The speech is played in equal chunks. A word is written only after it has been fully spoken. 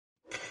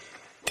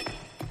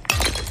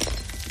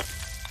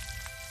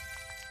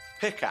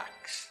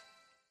Pickaxe.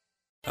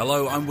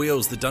 Hello, I'm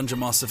Wheels, the Dungeon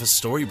Master for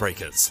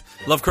Storybreakers.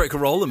 Love Critical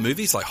Role and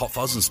movies like Hot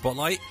Fuzz and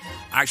Spotlight?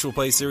 Actual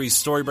play series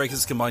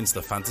Storybreakers combines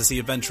the fantasy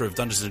adventure of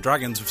Dungeons &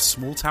 Dragons with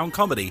small-town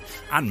comedy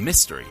and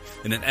mystery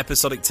in an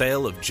episodic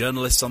tale of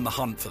journalists on the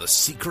hunt for the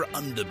secret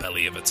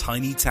underbelly of a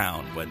tiny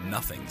town where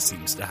nothing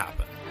seems to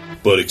happen.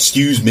 But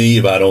excuse me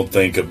if I don't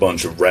think a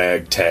bunch of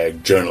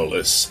ragtag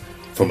journalists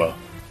from a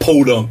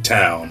podunk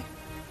town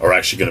are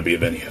actually going to be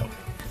of any help.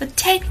 But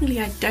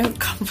technically I don't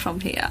come from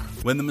here.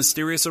 When the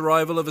mysterious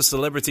arrival of a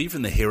celebrity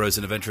from the Heroes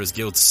and Adventurers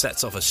Guild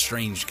sets off a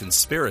strange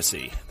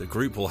conspiracy, the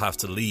group will have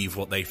to leave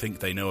what they think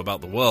they know about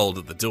the world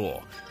at the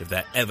door if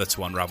they're ever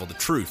to unravel the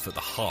truth at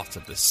the heart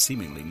of this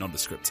seemingly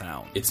nondescript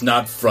town. It's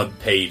not front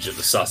page of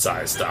the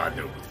Sussex Star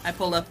News. I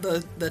pulled up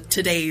the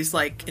today's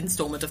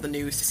installment of the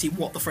news to see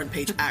what the front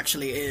page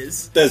actually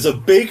is. There's a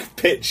big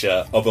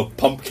picture of a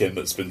pumpkin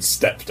that's been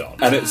stepped on,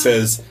 and it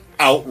says,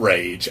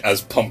 "Outrage as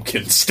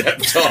pumpkin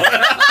stepped on."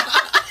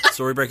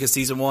 Storybreaker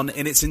Season 1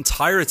 in its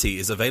entirety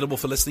is available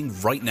for listening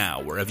right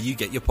now wherever you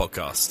get your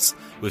podcasts,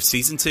 with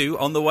Season 2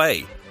 on the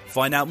way.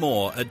 Find out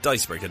more at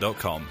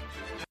dicebreaker.com.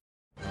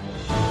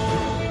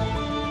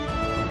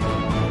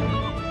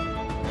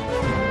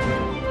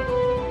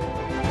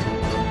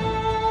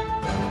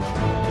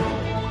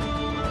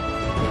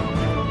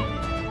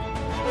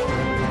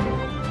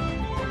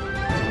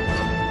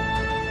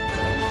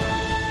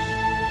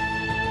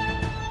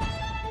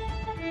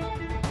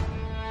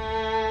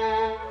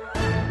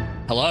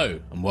 Hello,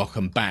 and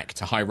welcome back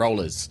to High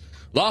Rollers.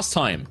 Last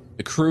time,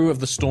 the crew of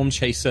the Storm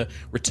Chaser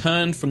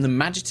returned from the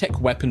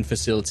Magitech weapon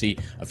facility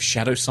of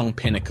Shadowsong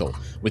Pinnacle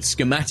with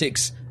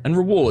schematics and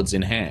rewards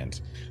in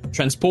hand,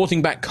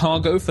 transporting back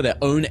cargo for their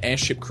own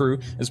airship crew,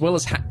 as well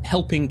as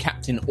helping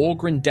Captain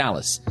Orgrin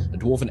Dallas, a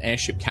dwarven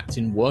airship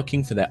captain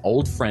working for their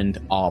old friend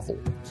Arvel.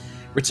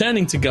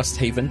 Returning to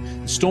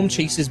Gusthaven, the Storm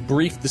Chasers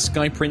briefed the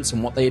Sky Prince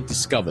on what they had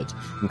discovered,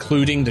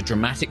 including the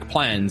dramatic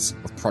plans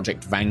of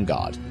Project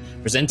Vanguard,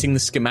 presenting the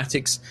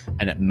schematics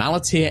and at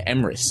Malatir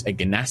Emrys, a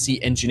Ganassi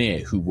engineer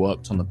who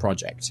worked on the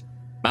project.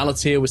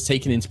 Malatir was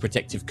taken into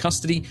protective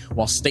custody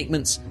while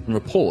statements and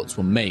reports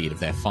were made of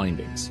their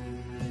findings.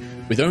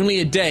 With only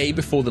a day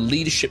before the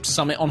Leadership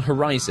Summit on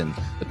Horizon,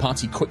 the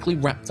party quickly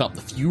wrapped up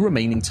the few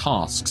remaining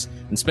tasks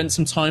and spent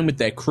some time with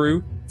their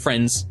crew,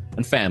 friends,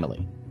 and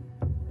family.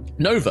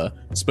 Nova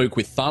spoke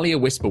with Thalia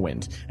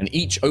Whisperwind, and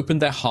each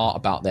opened their heart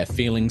about their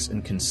feelings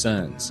and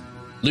concerns.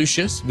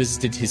 Lucius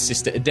visited his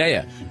sister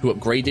Idea, who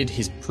upgraded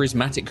his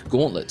prismatic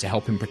gauntlet to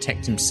help him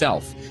protect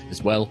himself,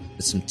 as well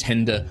as some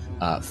tender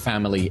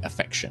family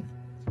affection.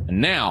 And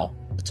now,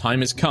 the time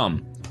has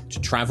come to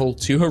travel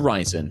to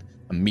Horizon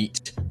and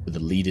meet with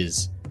the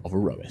leaders of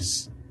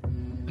Erois.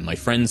 And my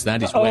friends,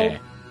 that is where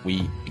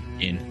we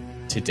begin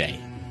today.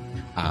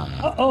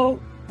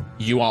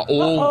 You are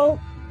all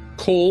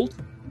called.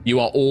 You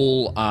are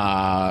all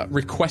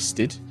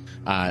requested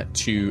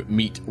to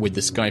meet with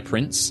the Sky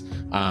Prince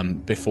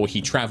before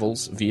he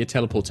travels via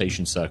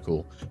teleportation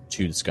circle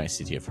to the Sky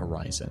City of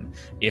Horizon.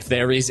 If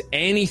there is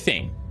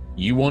anything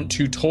you want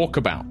to talk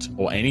about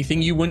or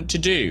anything you want to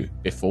do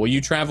before you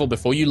travel,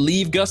 before you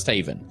leave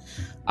Gusthaven,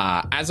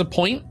 as a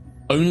point,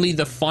 only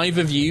the 5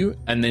 of you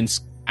and then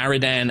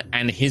Aradan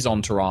and his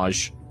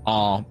entourage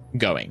are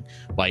going.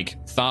 Like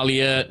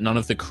Thalia, none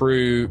of the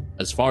crew,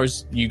 as far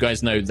as you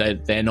guys know,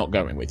 they're not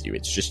going with you.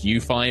 It's just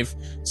you 5,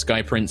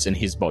 Sky Prince and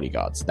his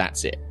bodyguards.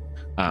 That's it.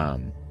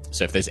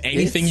 So if there's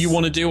anything you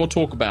want to do or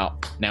talk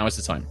about, now is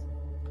the time.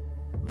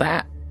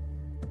 That,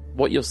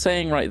 what you're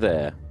saying right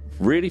there,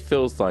 really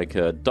feels like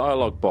a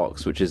dialogue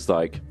box, which is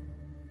like,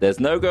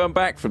 there's no going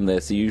back from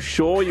this. Are you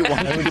sure you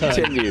want to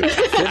continue?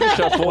 Finish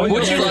up all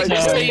Would you like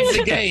to save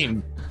the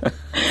game?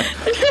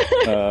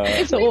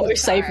 The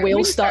autosave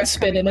wheel starts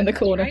spinning in the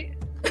corner.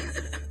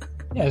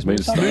 Yeah,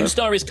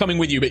 Moonstar is coming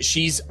with you, but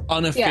she's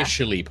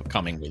unofficially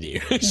coming with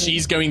you.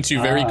 She's going to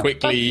very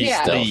quickly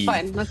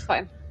leave. That's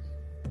fine.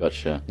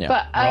 Gotcha. Yeah.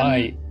 But,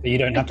 right, but you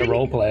don't have to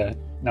roleplay it.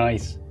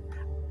 Nice.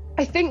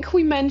 I think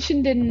we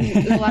mentioned in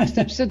the last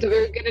episode that we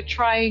were going to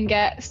try and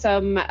get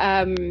some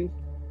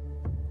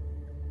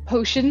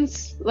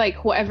potions,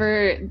 like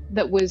whatever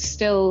that was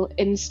still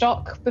in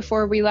stock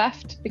before we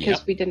left,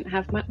 because we didn't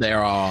have much.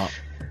 There are.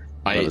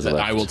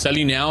 I will tell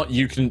you now.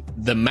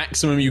 The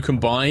maximum you can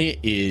buy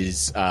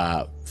is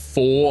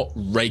 4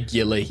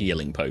 regular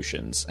healing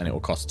potions, and it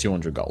will cost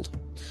 200 gold.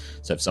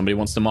 So if somebody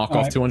wants to mark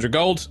off 200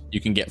 gold, you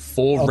can get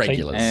 4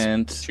 regulars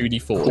and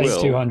 2d4s.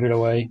 Take 200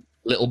 away.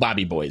 Little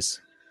babby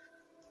boys.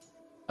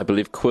 I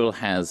believe Quill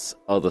has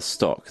other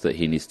stock that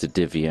he needs to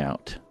divvy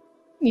out.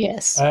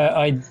 Yes.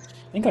 I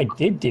think I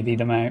did divvy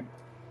them out.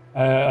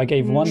 I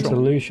gave one to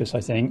Lucius,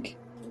 I think.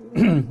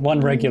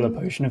 1 regular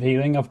potion of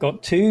healing. I've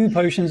got 2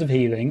 potions of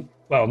healing.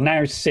 Well,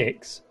 now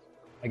 6,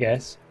 I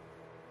guess.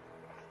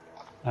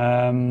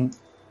 So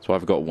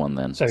I've got 1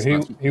 then. So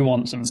who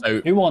wants them?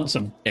 Who wants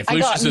them? If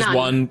Lucius has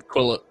 1,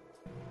 Quill...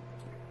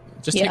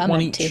 Just take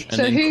 1 each. And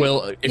so then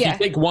Quill... If you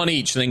take 1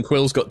 each, then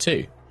Quill's got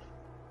 2.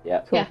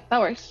 Yeah. Cool. Yeah, that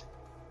works.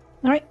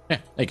 All right. Yeah,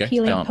 there you go.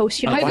 Healing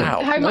potion.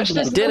 How much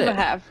does Nova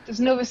have? Does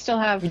Nova still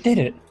have? We did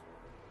it.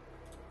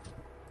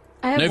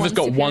 I have Nova's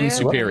got one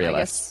superior I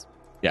left. guess.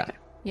 Yeah.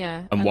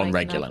 Yeah. And I'd one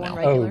like to regular have now.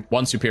 one regular.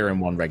 One superior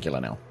and one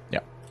regular now. Yeah.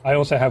 I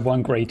also have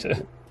one greater.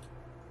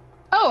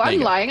 Oh, There I'm you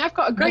go. lying. I've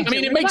got a great. I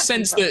mean, it makes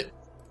sense that.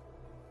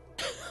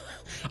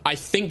 I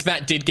think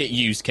that did get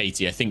used,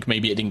 Katie. I think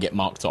maybe it didn't get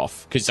marked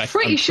off because I'm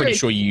pretty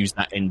sure you used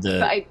that in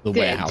the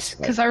warehouse.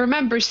 Because I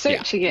remember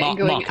searching it and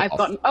going, mark it I've off.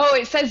 gotten. Oh,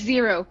 it says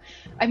 0.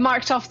 I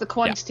marked off the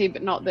quantity,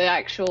 but not the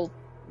actual.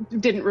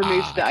 Didn't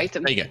remove the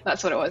item. There you go.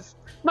 That's what it was.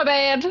 My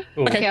bad.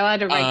 Cool. Okay, I'll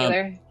add a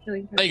regular. There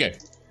you go.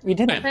 We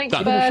did Bam, we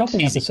done. did a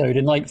shopping episode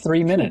in like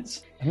 3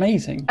 minutes.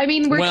 Amazing. I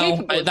mean, we're Well,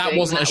 capable of that doing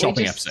wasn't a that.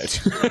 We shopping just-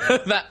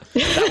 episode. that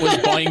was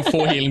buying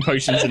 4 healing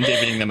potions and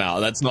divvying them out.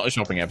 That's not a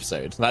shopping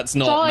episode. That's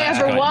not. That's all I Matt's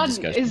ever guided want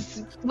discussion.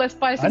 is let's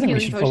buy I some think we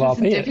healing should follow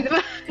potions and up divvy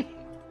them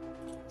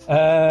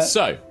out.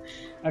 So,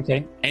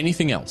 okay.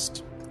 anything else?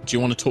 Do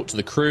you want to talk to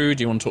the crew?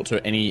 Do you want to talk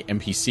to any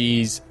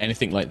NPCs?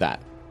 Anything like that?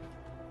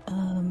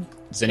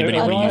 Does anybody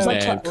So, want to I'd use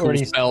like their to cool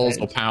already spells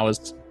said- or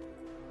powers?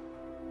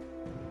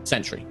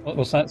 Sentry. What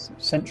was that?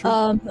 Century?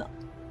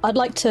 I'd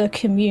like to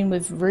commune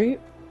with Root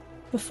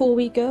before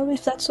we go,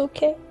 if that's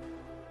okay.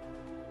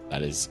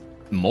 That is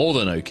more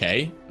than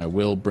okay. I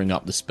will bring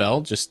up the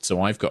spell just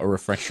so I've got a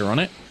refresher on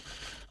it.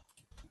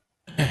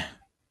 And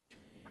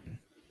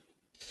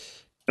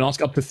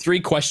ask up to 3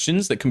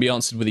 questions that can be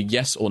answered with a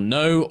yes or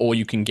no, or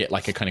you can get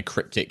like a kind of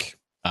cryptic,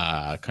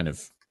 kind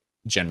of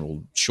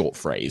general short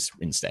phrase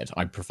instead.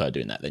 I prefer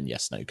doing that than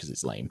yes, no, because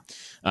it's lame.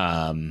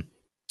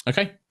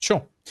 Okay,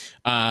 sure.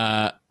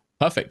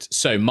 Perfect.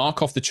 So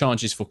mark off the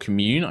charges for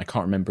commune. I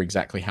can't remember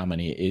exactly how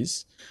many it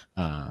is.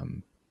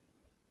 And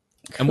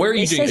where are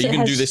you It doing? Are says you it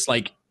going to do has- this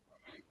like?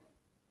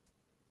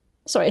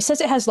 Sorry, it says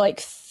it has like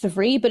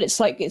 3, but it's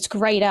like it's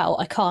grayed out.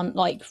 I can't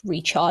like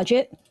recharge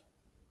it.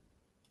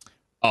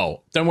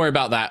 Oh, don't worry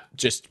about that.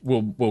 Just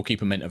we'll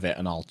keep a mint of it,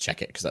 and I'll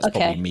check it because that's Okay.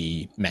 probably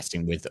me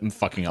messing with and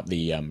fucking up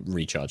the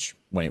recharge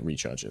when it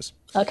recharges.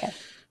 Okay,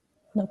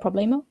 no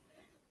problemo.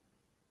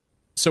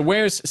 So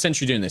where's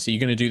Sentry doing this? Are you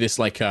going to do this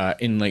like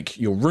in like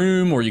your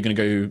room, or are you going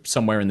to go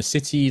somewhere in the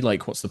city?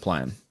 Like, what's the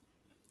plan?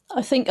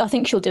 I think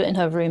she'll do it in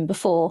her room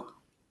before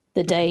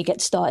the day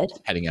gets started.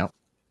 Heading out.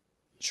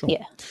 Sure.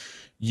 Yeah.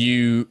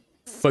 You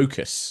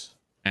focus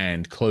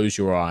and close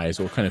your eyes,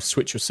 or kind of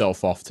switch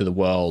yourself off to the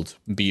world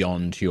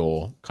beyond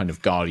your kind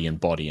of guardian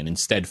body, and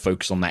instead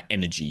focus on that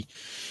energy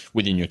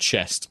within your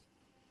chest.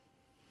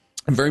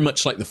 And very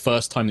much like the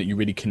first time that you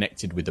really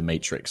connected with the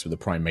Matrix, with the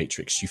Prime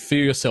Matrix, you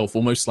feel yourself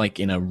almost like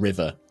in a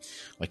river,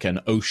 like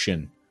an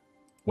ocean,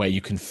 where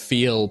you can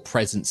feel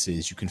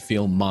presences, you can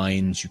feel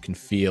minds, you can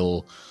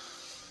feel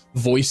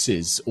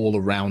voices all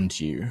around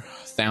you.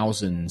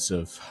 Thousands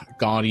of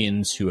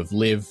guardians who have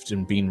lived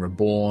and been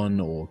reborn,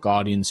 or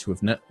guardians who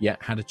have not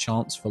yet had a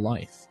chance for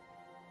life.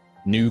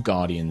 New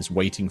guardians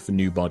waiting for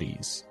new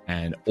bodies,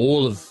 and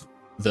all of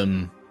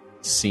them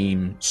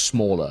seem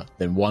smaller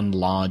than one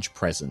large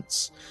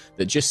presence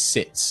that just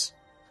sits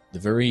at the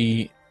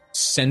very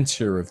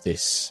center of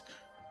this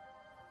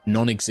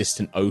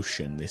non-existent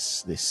ocean,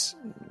 this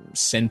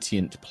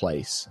sentient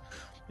place.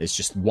 There's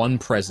just one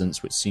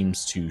presence which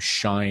seems to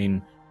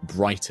shine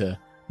brighter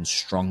and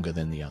stronger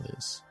than the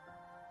others.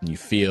 And you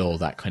feel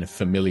that kind of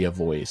familiar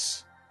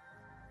voice.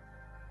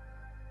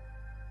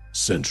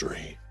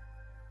 Sentry,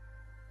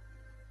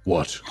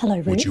 what Hello,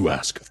 would Root. you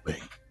ask of me?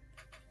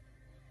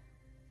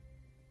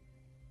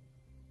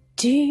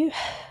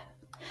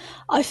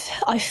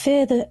 I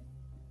fear that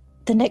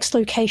the next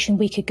location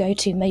we could go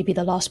to may be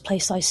the last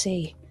place I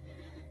see.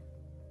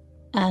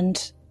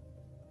 And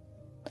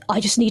I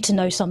just need to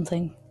know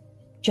something,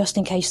 just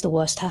in case the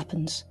worst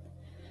happens.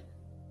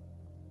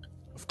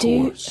 Of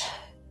course.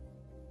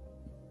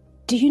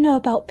 Do you know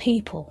about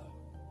people?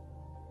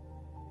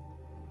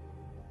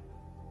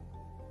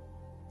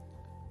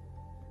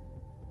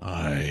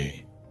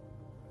 I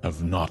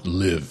have not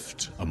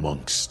lived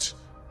amongst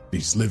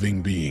these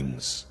living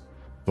beings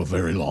for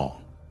very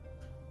long.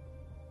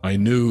 I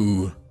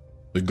knew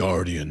the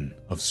Guardian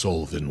of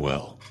Solvin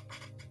well.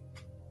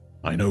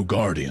 I know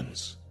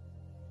Guardians.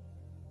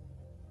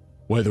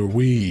 Whether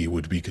we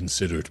would be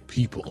considered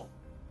people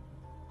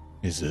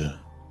is a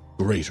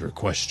greater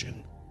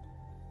question.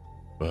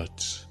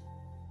 But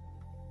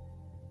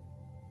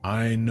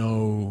I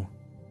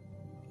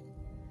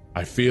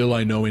feel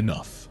I know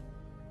enough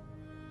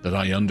that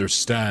I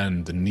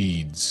understand the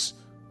needs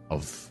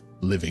of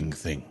living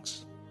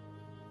things.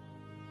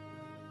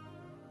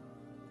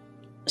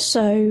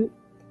 So,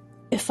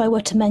 if I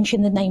were to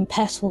mention the name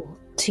Petal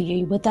to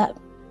you, would that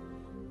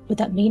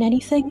mean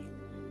anything?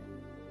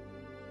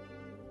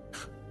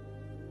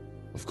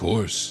 Of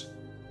course.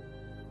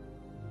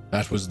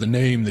 That was the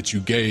name that you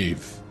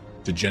gave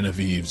to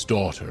Genevieve's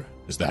daughter,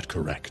 is that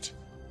correct?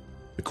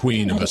 The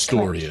Queen of That is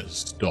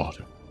Astoria's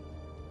daughter.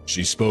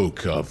 She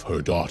spoke of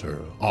her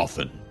daughter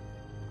often,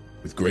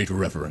 with great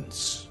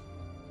reverence.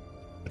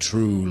 A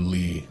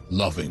truly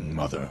loving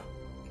mother,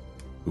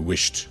 who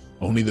wished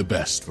only the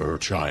best for her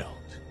child.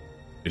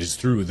 It is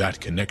through that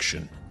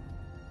connection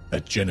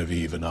that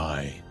Genevieve and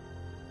I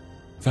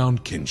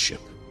found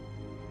kinship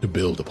to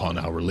build upon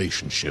our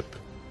relationship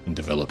in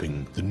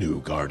developing the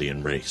new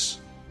Guardian race.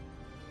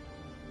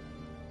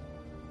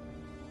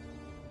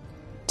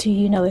 Do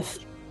you know if...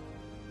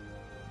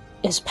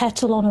 Is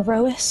Petal on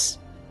Erois?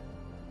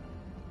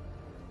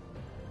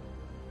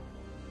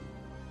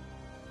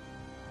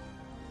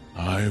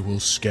 I will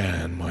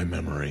scan my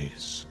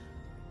memories.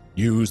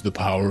 Use the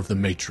power of the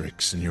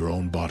Matrix in your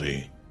own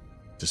body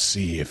to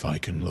see if I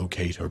can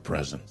locate her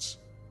presence.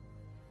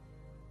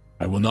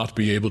 I will not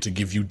be able to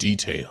give you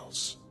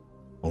details,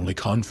 only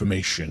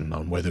confirmation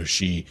on whether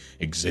she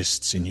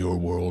exists in your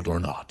world or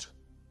not.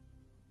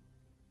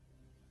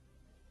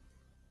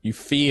 You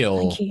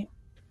feel Thank you.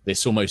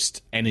 this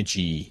almost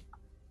energy,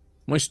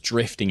 almost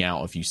drifting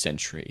out of you,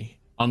 Sentry.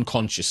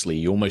 Unconsciously,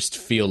 you almost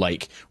feel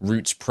like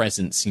Root's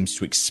presence seems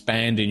to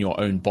expand in your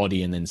own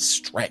body and then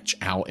stretch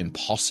out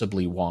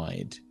impossibly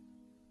wide.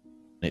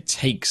 And it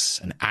takes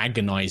an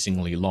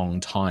agonizingly long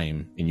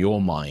time in your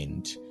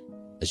mind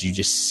as you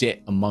just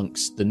sit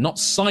amongst the, not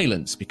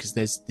silence, because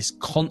there's this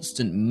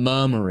constant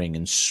murmuring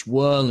and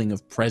swirling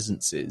of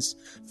presences,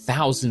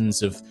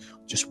 thousands of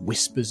just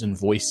whispers and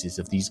voices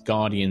of these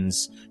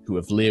guardians who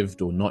have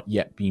lived or not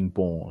yet been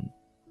born.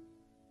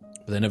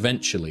 But then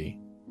eventually...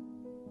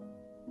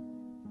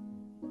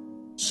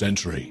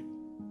 Sentry,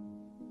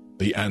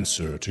 the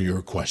answer to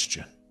your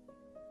question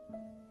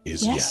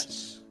is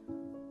yes.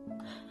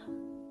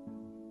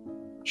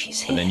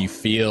 She's here. And then you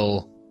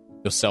feel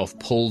yourself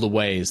pulled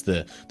away as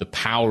the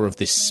power of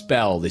this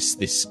spell,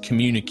 this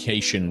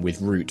communication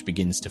with Root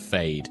begins to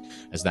fade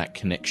as that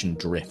connection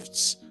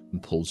drifts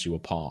and pulls you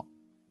apart.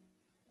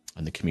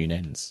 And the commune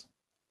ends.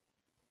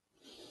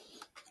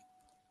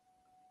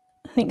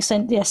 I think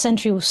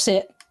Sentry will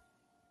sit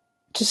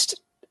just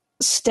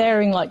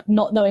staring, like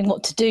not knowing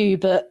what to do,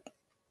 but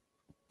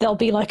there'll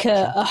be like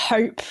a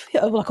hope,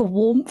 like a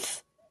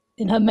warmth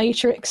in her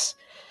matrix.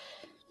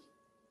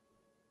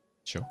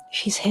 Sure.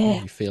 She's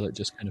here. You feel it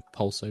just kind of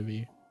pulse over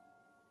you.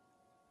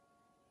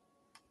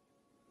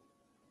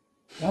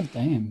 God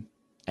damn.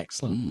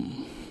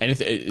 Excellent.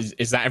 Anything?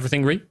 Is that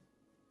everything, Ree?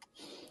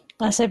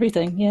 That's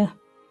everything, yeah.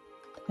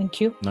 Thank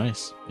you.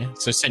 Nice. Yeah.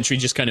 So Sentry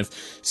just kind of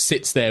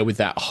sits there with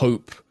that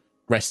hope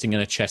resting in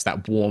her chest,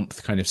 that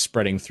warmth kind of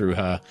spreading through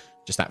her,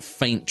 just that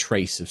faint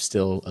trace of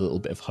still a little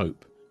bit of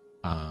hope.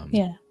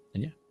 Yeah.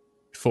 And yeah,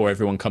 before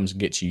everyone comes and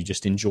gets you,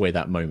 just enjoy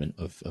that moment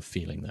of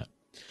feeling that.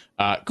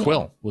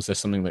 Quill, was there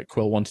something that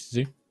Quill wanted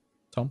to do,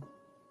 Tom?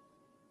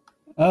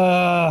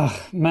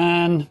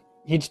 Man,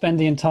 he'd spend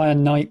the entire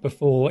night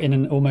before in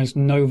an almost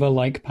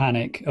Nova-like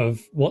panic of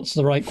what's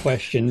the right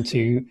question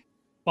to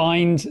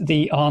find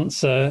the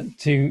answer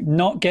to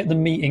not get the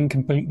meeting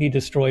completely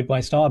destroyed by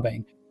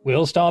Starbane.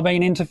 Will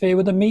Starbane interfere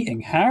with the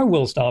meeting? How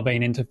will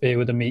Starbane interfere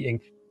with the meeting?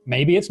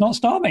 Maybe it's not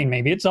Starbane,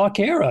 maybe it's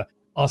Zarkira.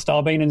 Are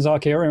Starbane and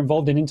Zarkira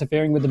involved in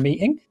interfering with the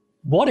meeting?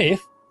 What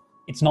if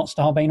it's not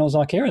Starbane or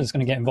Zarkira that's going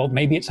to get involved?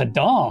 Maybe it's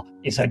Hadar.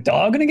 Is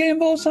Hadar going to get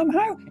involved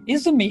somehow?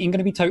 Is the meeting going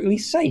to be totally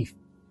safe?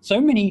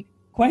 So many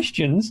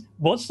questions.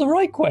 What's the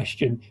right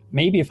question?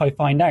 Maybe if I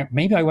find out,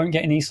 maybe I won't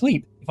get any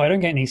sleep. If I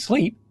don't get any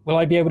sleep, will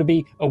I be able to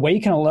be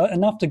awake and alert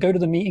enough to go to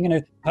the meeting in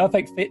a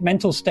perfect fit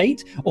mental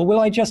state? Or will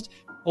I just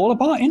fall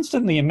apart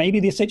instantly and maybe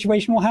the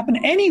situation will happen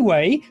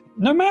anyway,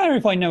 no matter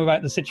if I know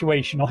about the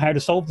situation or how to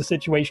solve the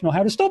situation or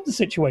how to stop the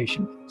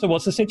situation? So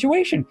what's the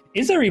situation?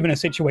 Is there even a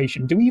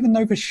situation? Do we even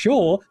know for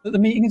sure that the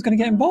meeting is going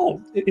to get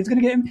involved? It's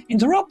going to get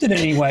interrupted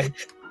anyway.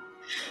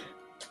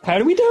 How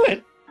do we do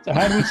it? So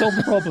how do we solve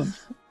the problem?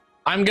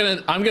 I'm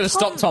gonna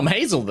stop Tom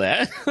Hazel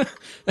there.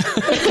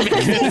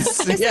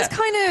 This is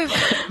kind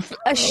of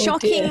a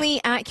shockingly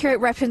accurate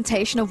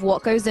representation of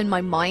what goes in my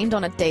mind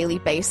on a daily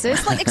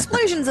basis. Like,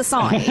 explosions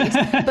aside,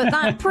 but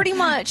that pretty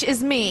much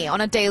is me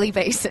on a daily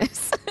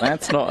basis.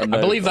 That's not a nova.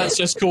 I believe that's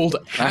just called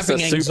having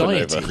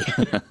anxiety.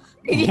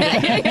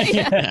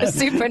 Yeah. A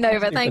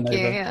supernova, thank you.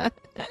 Yeah.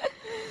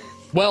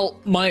 Well,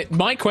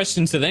 my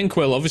question to then,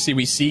 Quill, obviously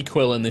we see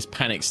Quill in this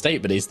panic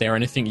state, but is there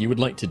anything you would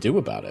like to do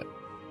about it?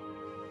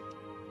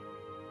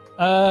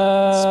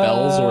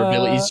 Spells or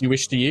abilities you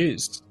wish to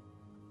use?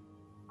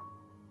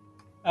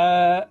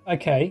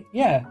 Okay,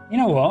 yeah. You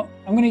know what?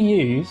 I'm going to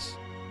use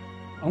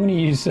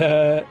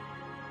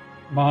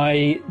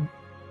my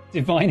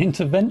divine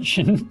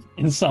intervention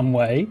in some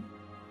way.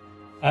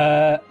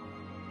 Now,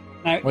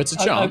 well, it's a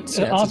chance.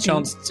 It's a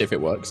chance to see if it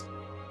works.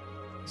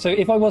 So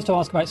if I was to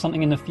ask about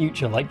something in the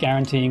future, like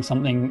guaranteeing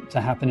something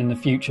to happen in the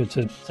future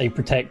to, say,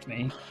 protect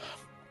me,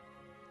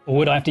 or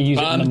would I have to use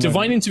it?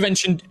 Divine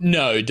intervention?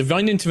 No,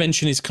 divine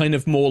intervention is kind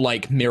of more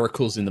like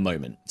miracles in the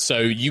moment. So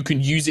you can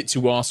use it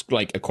to ask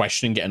like a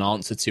question and get an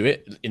answer to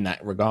it in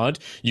that regard.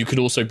 You could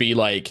also be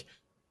like,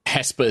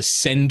 Hesper,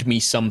 send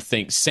me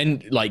something.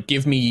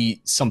 Give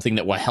me something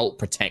that will help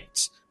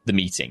protect the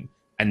meeting.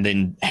 And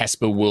then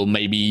Hesper will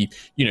maybe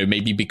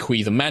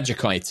bequeath a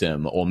magic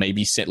item, or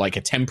maybe set like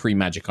a temporary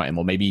magic item,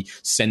 or maybe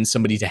send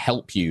somebody to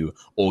help you,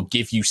 or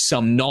give you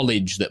some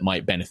knowledge that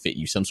might benefit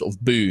you, some sort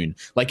of boon.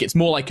 Like, it's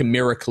more like a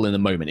miracle in the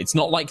moment. It's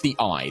not like the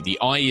eye. The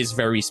eye is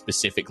very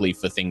specifically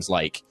for things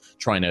like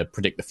trying to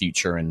predict the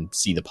future and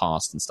see the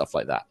past and stuff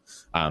like that.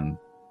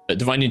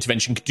 Divine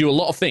Intervention can do a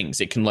lot of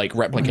things. It can like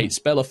replicate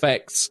spell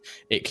effects.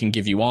 It can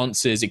give you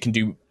answers. It can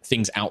do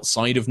things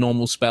outside of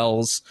normal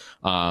spells.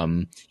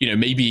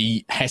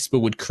 Maybe Hesper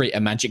would create a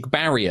magic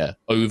barrier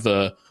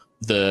over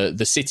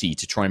the city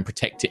to try and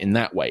protect it in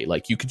that way.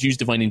 Like you could use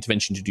Divine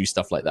Intervention to do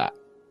stuff like that.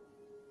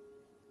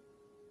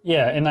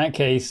 Yeah, in that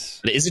case,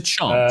 but it is a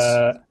chance.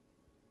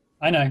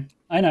 I know.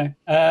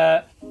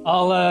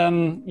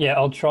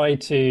 I'll try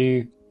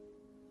to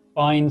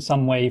find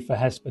some way for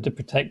Hesper to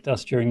protect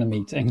us during the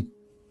meeting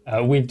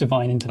with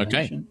Divine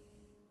Intervention.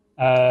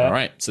 Okay. All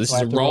right. So this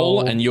is a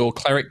roll, and your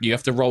cleric. You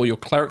have to roll your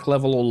cleric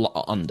level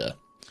or under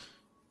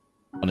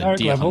on a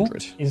D100. Level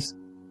is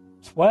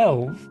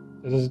 12.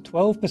 There's a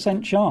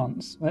 12%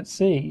 chance. Let's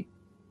see.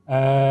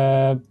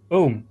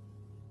 Boom.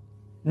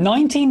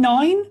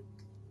 99.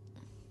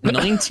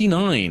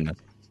 99.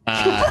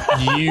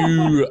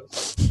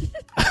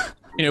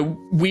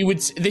 We would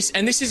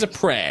this is a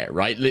prayer,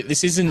 right?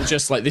 This isn't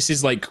just like, this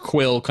is like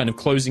Quill kind of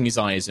closing his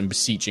eyes and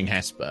beseeching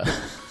Hesper.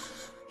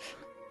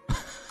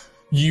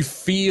 You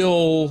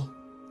feel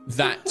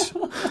that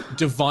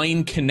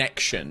divine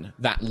connection,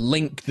 that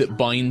link that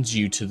binds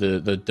you to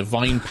the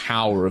divine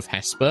power of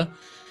Hesper.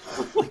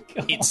 Oh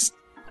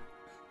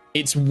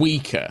it's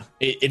weaker.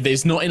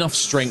 There's not enough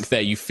strength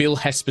there. You feel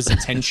Hesper's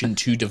attention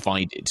too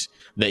divided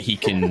that he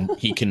can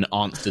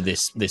answer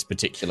this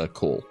particular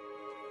call.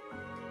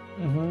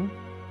 Mm-hmm.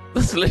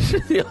 That's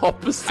literally the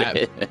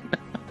opposite.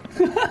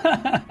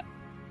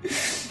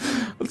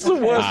 That's the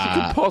worst you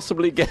could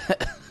possibly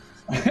get.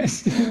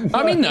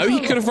 I mean, no,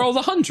 he could have rolled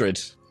 100.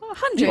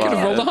 100. He could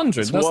have rolled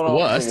 100. That's the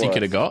worst he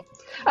could have got.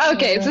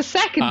 Okay, it's the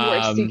second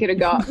worst you could have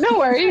got. No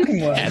worries.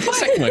 Yeah, it's the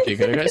second worst you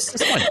could have got.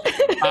 It's fine.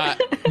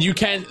 You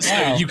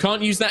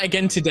can't use that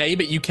again today,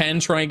 but you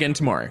can try again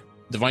tomorrow.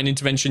 Divine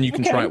Intervention, you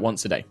can try it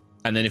once a day.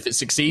 And then if it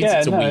succeeds,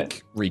 it's a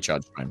week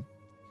recharge time.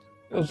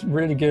 It was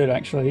really good,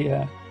 actually,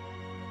 yeah.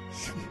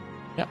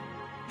 Yep.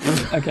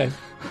 Okay.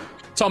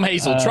 Tom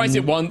Hazel tries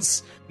it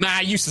once.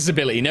 Useless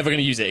ability. Never going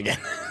to use it again.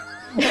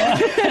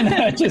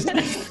 Just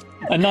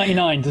a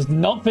 99 does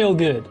not feel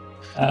good.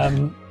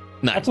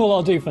 No. That's all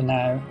I'll do for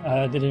now.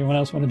 Did anyone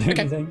else want to do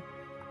anything?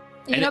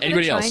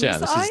 Anybody else? Yeah.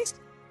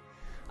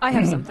 I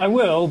have something. I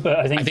will, but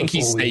I think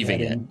he's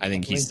saving it. I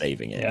think he's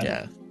saving it.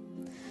 Yeah.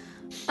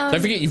 Don't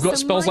forget, you've got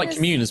spells like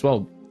Commune as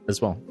well.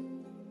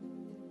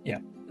 Yeah.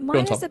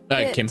 Mine is a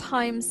bit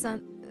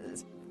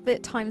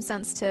time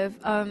sensitive.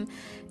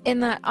 In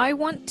that I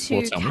want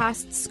to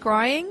cast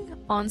Scrying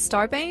on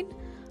Starbane.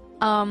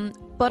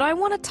 But I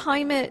want to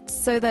time it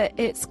so that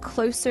it's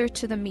closer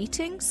to the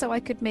meeting, so I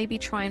could maybe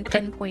try and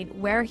pinpoint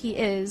where he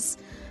is.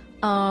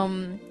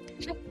 I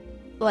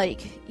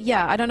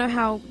don't know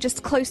how.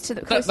 Just close to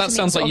the. That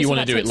sounds like you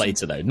want to do it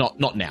later, though.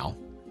 Not now.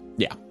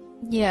 Yeah.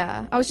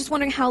 Yeah, I was just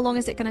wondering how long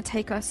is it going to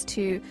take us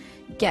to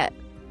get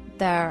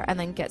there and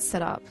then get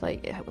set up?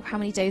 Like, how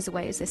many days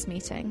away is this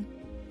meeting?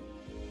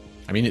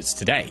 I mean, it's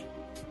today.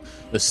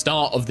 The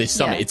start of this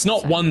summit. It's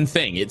not one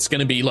thing. It's going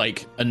to be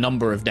like a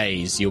number of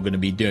days. You're going to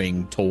be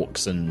doing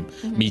talks and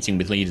meeting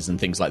with leaders and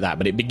things like that.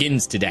 But it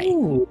begins today.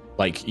 Ooh.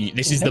 Like,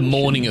 this is the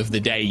morning of the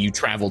day you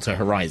travel to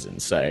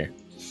Horizon. So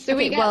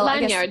we get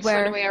lanyards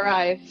when we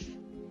arrive.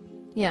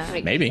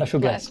 Yeah, maybe special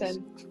guest,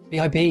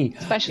 VIP,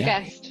 special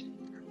guest.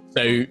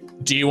 So,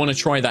 do you want to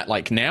try that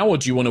like now, or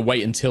do you want to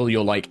wait until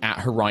you're like at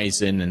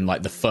Horizon and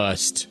like the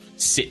first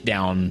sit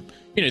down?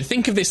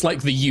 Think of this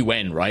like the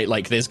UN, right?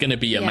 Like there's going to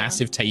be a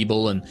massive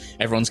table and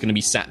everyone's going to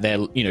be sat there,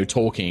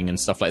 talking and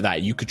stuff like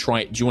that. You could try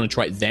it. Do you want to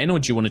try it then, or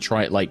do you want to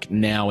try it like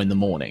now in the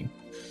morning?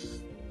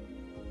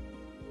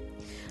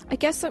 I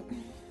guess I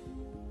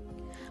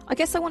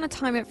want to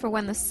time it for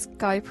when the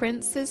Sky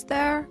Prince is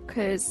there,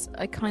 because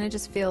I kind of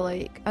just feel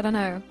like, I don't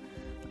know.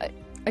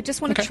 I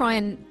just want to try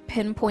and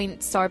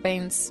pinpoint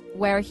Starbane's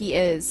where he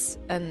is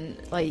and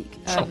like.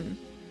 Sure.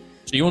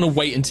 So you want to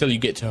wait until you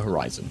get to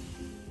Horizon?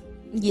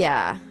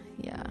 Yeah.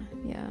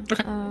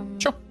 Okay.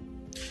 Sure. All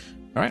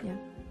right. Yeah.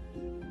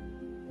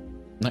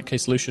 In that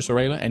case, Lucius or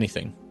Ayla,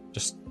 anything?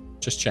 Just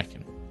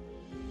checking.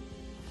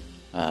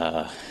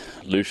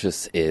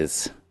 Lucius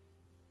is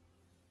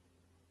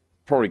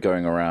probably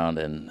going around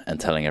and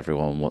telling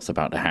everyone what's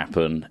about to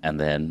happen, and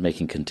then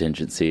making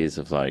contingencies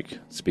of like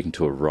speaking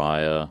to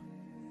Araya,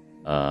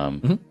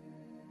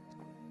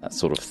 that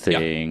sort of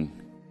thing. Yeah.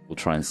 We'll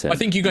try and send. I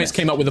think you guys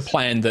came up with a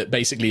plan that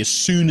basically, as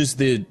soon as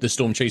the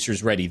Storm Chaser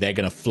is ready, they're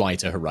going to fly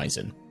to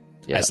Horizon.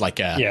 Yeah. As like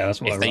a that's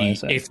what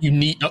if you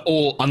need,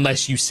 or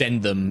unless you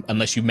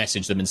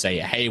message them and say,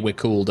 hey, we're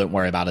cool, don't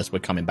worry about us, we're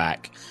coming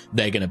back,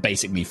 they're going to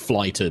basically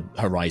fly to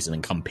Horizon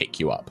and come pick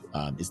you up,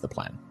 is the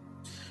plan.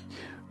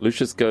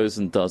 Lucius goes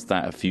and does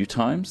that a few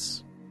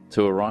times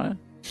to Araya,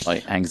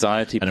 like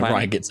anxiety and plan.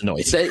 Araya gets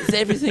annoyed. Is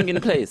everything in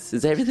place?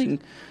 Is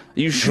everything? Are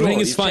you sure? Everything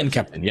is fine,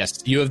 Captain.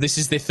 Yes, you have. This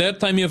is the third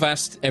time you've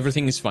asked.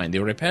 Everything is fine. The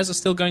repairs are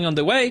still going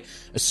underway.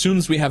 As soon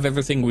as we have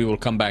everything, we will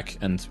come back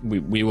and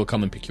we will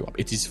come and pick you up.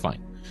 It is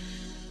fine.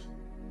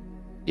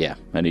 Yeah,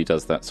 and he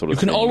does that sort of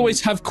thing. You can always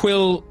have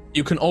thing.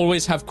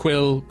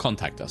 Quill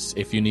contact us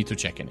if you need to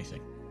check anything.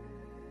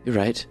 You're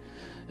right.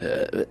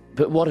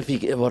 But what if he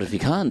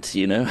can't?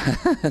 You know,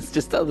 it's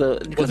just other.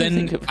 Well,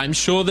 then I'm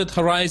sure that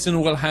Horizon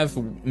will have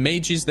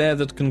mages there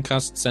that can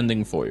cast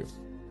sending for you,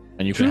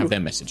 and you can have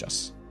them message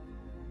us.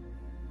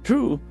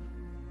 True.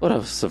 What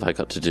else have I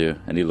got to do?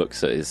 And he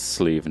looks at his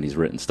sleeve, and he's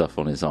written stuff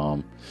on his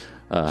arm.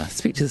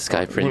 Speak to the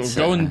Sky Prince.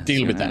 We'll go and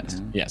deal with that.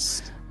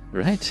 Yes.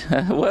 Right.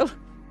 Well,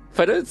 if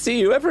I don't see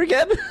you ever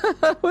again,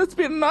 it's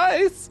been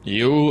nice.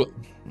 You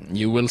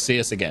will see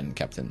us again,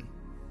 Captain.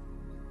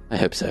 I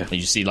hope so. And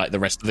you see, like, the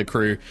rest of the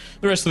crew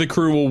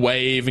will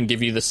wave and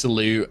give you the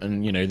salute,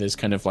 and you know, there's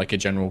kind of like a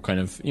general kind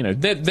of, you know,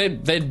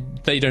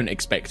 they don't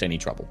expect any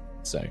trouble.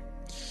 So,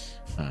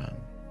 all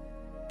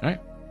right,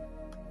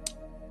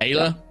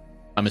 Ayla,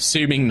 I'm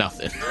assuming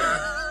nothing.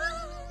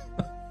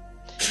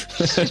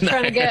 She's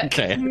trying to get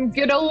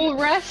good old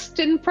rest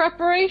in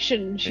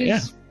preparation.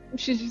 She's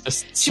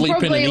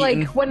probably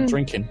like when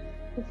drinking,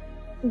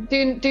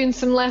 doing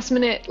some last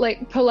minute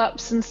like pull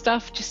ups and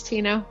stuff, just to,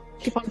 you know,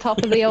 keep on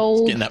top of the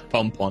old getting that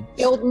pump on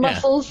the old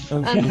muscles,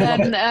 and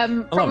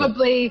then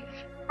probably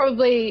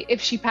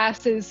if she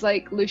passes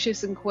like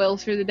Lucius and Quill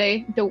through the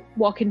day, don't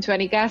walk into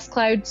any gas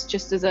clouds,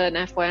 just as an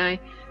FYI,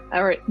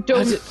 or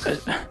don't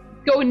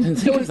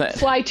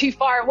fly too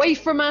far away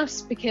from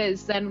us,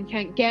 because then we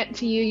can't get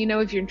to you, you know,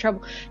 if you're in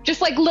trouble.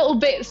 Just like little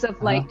bits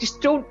of like,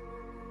 just don't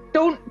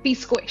be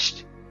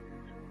squished.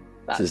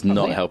 This is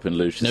not helping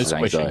Lucius'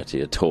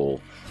 anxiety at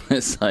all.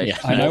 It's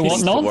like, I know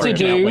what not to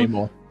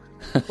do.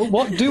 But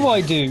what do I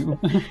do?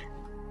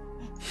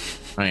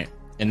 Right.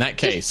 In that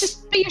case,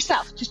 just be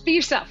yourself. Just be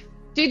yourself.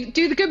 Do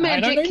the good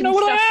magic. I don't even know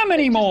what I am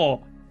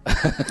anymore.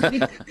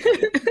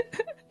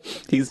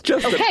 He's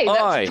just an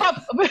eye.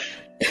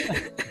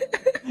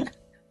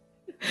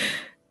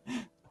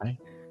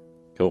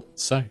 Cool.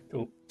 So,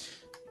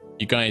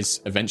 you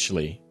guys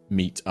eventually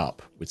meet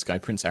up with Sky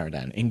Prince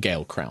Aradan in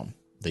Gale Crown,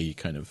 the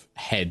kind of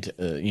head,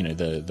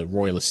 the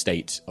royal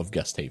estate of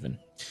Gusthaven.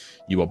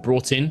 You are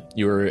brought in.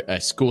 You are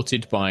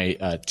escorted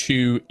by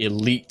two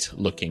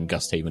elite-looking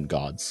Gusthaven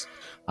guards,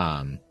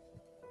 and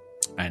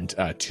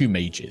two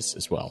mages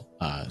as well.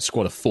 A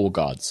squad of 4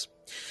 guards.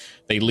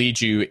 They lead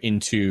you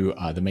into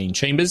the main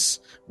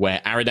chambers,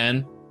 where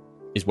Aradan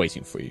is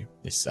waiting for you.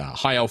 This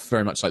high elf,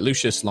 very much like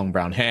Lucius, long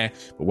brown hair,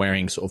 but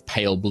wearing sort of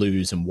pale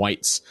blues and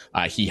whites.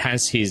 He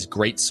has his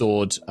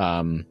greatsword,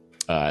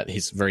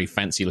 his very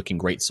fancy-looking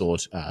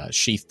greatsword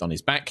sheathed on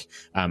his back,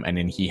 and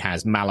then he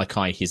has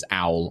Malachi, his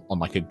owl, on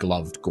like a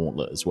gloved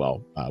gauntlet as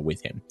well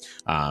with him.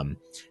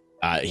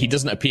 He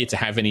doesn't appear to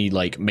have any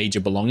like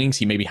major belongings.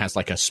 He maybe has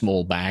like a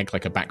small bag,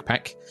 like a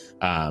backpack,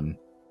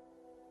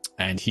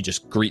 and he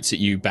just greets at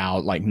you,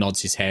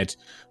 nods his head.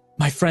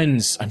 My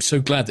friends, I'm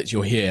so glad that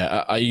you're here.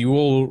 Are you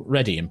all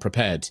ready and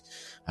prepared?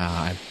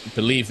 I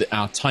believe that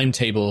our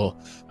timetable,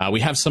 we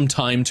have some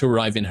time to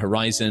arrive in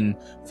Horizon,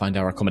 find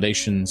our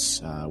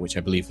accommodations, which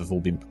I believe have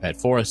all been prepared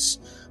for us.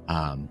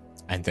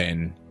 And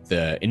then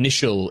the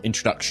initial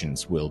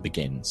introductions will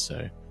begin.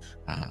 So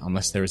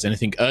unless there is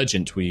anything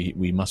urgent,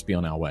 we must be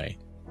on our way.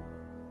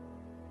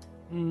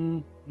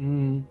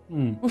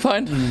 We're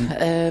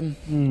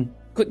fine.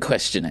 Quick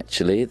question,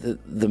 actually.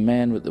 The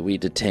man that we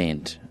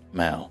detained,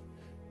 Mal.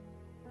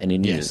 Any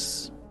news?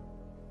 Yes.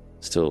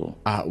 Still?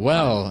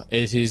 Well,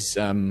 it is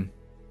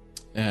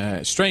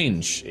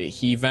strange.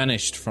 He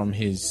vanished from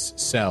his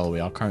cell. We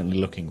are currently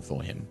looking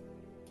for him.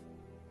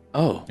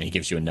 Oh. And he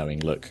gives you a knowing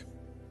look.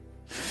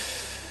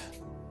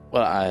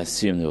 Well, I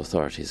assume the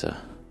authorities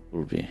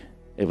will be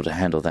able to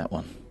handle that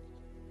one.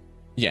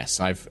 Yes,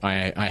 I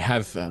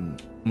have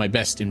my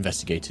best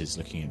investigators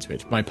looking into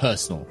it. My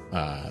personal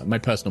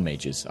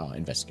mages are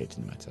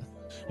investigating the matter.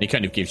 And he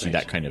kind of gives you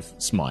that kind of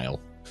smile.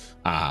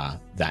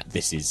 That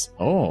this is,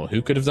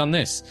 who could have done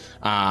this?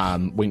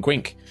 Wink,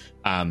 wink.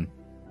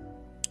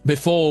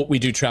 Before we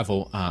do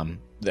travel,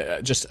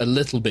 just a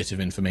little bit of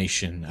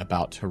information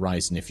about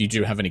Horizon. If you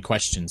do have any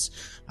questions,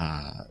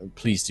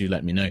 please do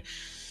let me know.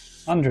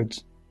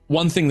 Hundreds.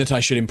 One thing that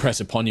I should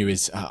impress upon you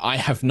is I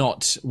have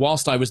not,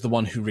 whilst I was the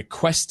one who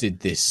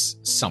requested this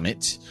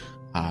summit,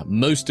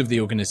 most of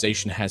the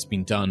organization has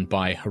been done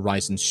by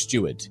Horizon's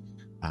steward,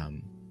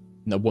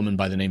 a woman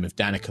by the name of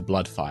Danica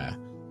Bloodfire.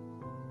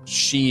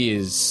 She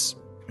is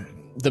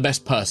the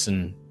best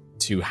person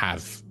to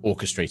have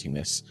orchestrating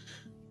this.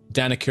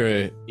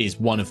 Danica is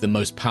one of the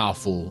most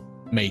powerful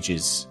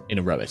mages in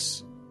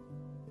Erois.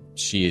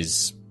 She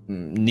is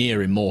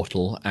near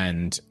immortal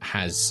and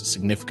has a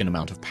significant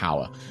amount of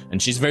power.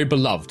 And she's very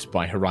beloved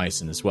by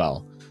Horizon as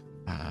well.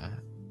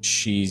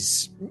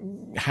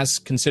 Has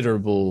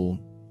considerable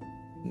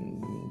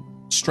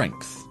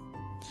strength.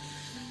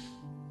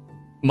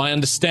 My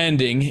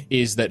understanding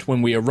is that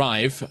when we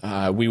arrive,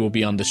 we will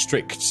be under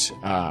strict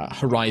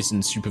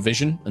Horizon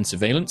supervision and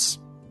surveillance.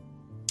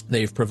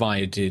 They've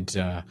provided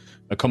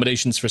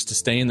accommodations for us to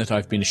stay in that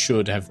I've been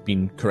assured have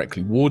been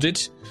correctly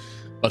warded,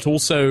 but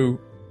also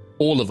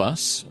all of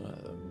us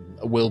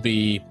will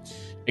be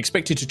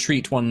expected to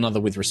treat one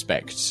another with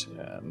respect.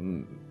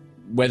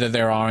 Whether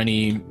there are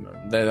any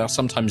there are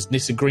sometimes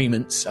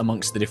disagreements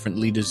amongst the different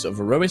leaders of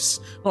Erois.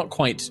 Not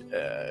quite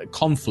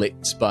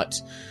conflicts, but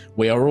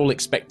we are all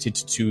expected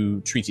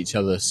to treat each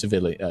other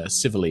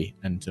civilly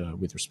and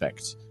with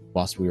respect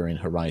whilst we are in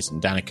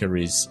Horizon.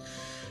 Danica is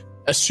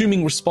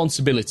assuming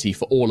responsibility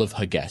for all of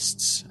her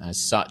guests. As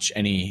such,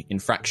 any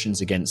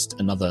infractions against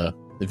another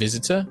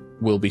visitor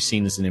will be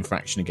seen as an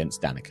infraction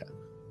against Danica.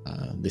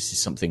 This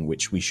is something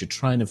which we should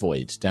try and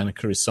avoid.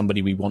 Danica is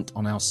somebody we want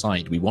on our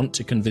side. We want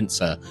to convince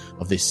her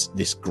of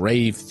this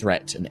grave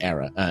threat and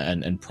error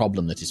and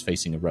problem that is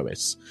facing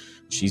Erois.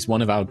 She's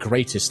one of our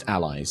greatest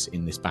allies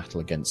in this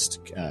battle against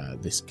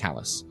this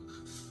Callus.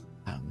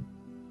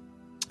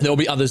 There will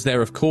be others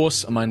there, of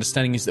course. My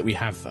understanding is that we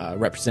have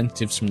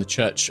representatives from the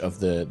Church of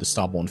the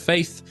Starborn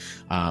Faith.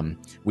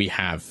 We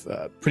have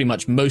pretty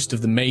much most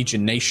of the major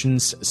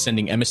nations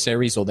sending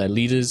emissaries or their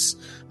leaders.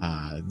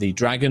 The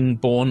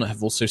Dragonborn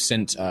have also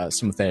sent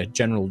some of their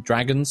general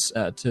dragons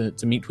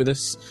to meet with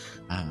us.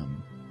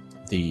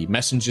 The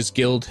Messengers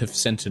Guild have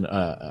sent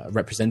a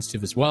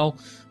representative as well.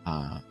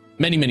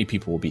 Many, many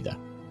people will be there.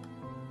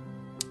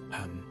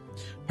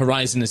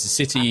 Horizon as a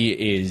city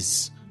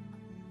is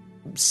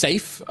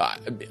safe.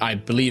 I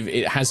believe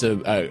it has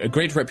a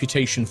great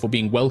reputation for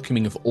being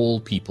welcoming of all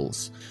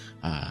peoples.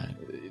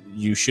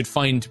 You should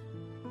find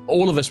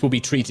all of us will be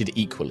treated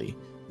equally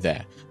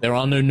there. There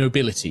are no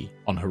nobility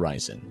on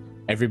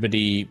Horizon.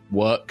 Everybody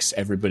works,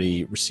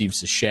 everybody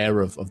receives a share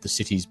of the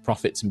city's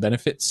profits and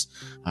benefits.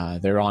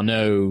 There are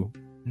no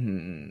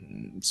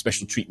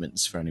special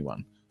treatments for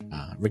anyone,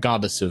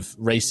 regardless of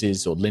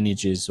races or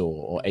lineages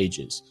or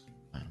ages.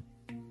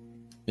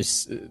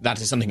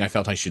 That is something I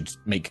felt I should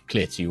make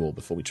clear to you all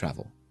before we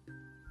travel.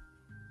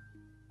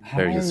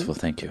 Very useful,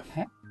 thank you.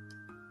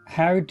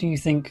 How do you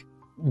think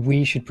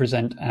we should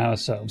present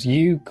ourselves?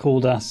 You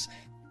called us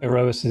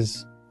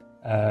Erois's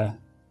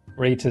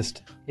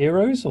greatest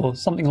heroes, or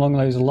something along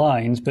those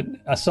lines, but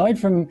aside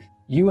from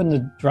you and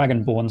the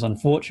Dragonborns,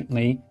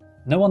 unfortunately,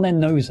 no one there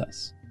knows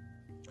us.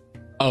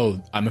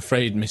 Oh, I'm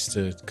afraid,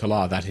 Mr.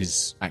 Kalar, that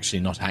is actually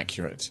not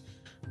accurate.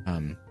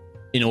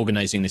 In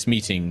organizing this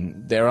meeting,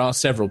 there are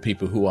several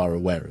people who are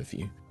aware of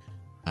you.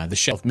 The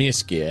Sheriff of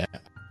Mirskir,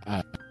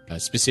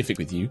 specific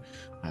with you,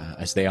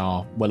 as they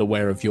are well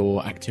aware of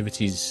your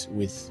activities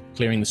with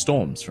clearing the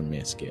storms from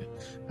Mirskir.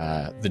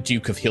 The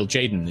Duke of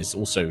Hil'jaeden is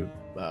also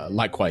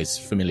likewise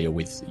familiar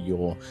with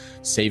your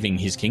saving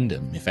his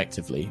kingdom,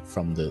 effectively,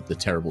 from the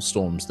terrible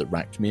storms that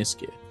racked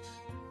Mirskir.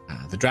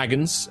 The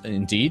dragons,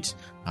 indeed.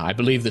 I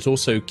believe that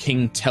also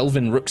King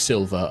Telvin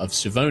Rooksilver of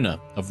Savona,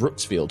 of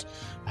Rooksfield,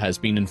 has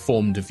been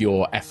informed of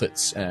your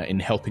efforts in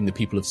helping the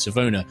people of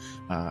Savona.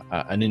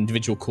 An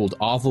individual called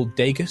Arvel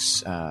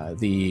Dagus,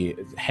 the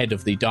head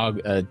of the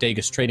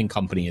Dagus Trading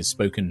Company, has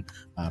spoken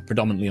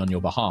predominantly on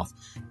your behalf.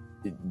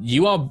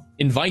 You are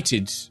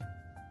invited,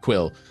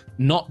 Quill,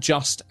 not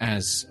just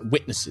as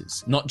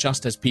witnesses, not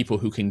just as people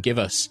who can give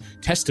us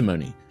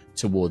testimony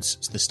towards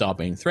the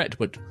Starbane threat,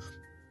 but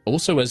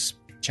also as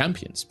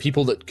champions,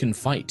 people that can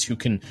fight,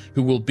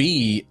 who will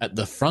be at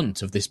the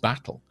front of this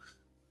battle.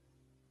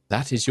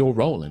 That is your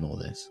role in all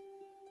this.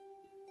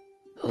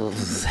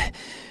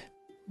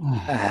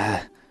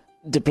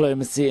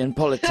 Diplomacy and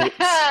politics.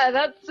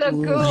 That's so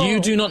cool.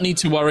 You do not need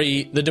to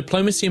worry. The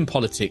diplomacy and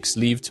politics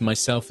leave to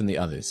myself and the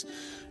others.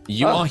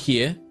 You are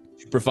here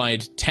to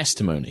provide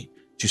testimony,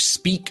 to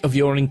speak of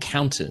your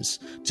encounters,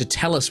 to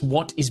tell us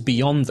what is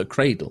beyond the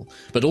cradle,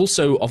 but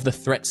also of the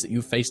threats that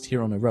you faced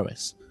here on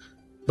Erois.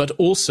 But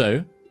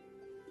also,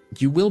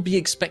 you will be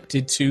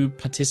expected to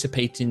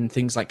participate in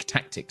things like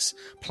tactics,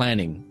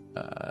 planning,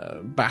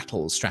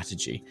 battle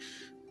strategy.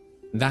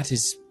 That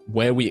is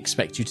where we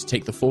expect you to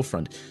take the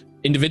forefront.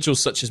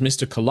 Individuals such as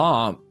Mr.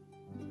 Kalar,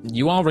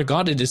 you are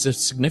regarded as a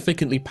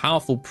significantly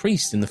powerful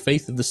priest in the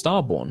faith of the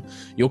Starborn.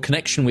 Your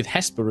connection with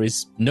Hesper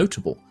is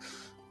notable.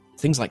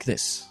 Things like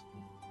this.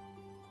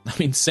 I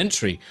mean,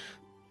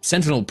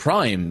 Sentinel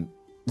Prime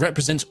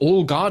represents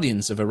all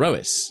guardians of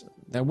Erois.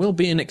 There will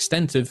be an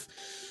extent of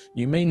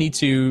you may need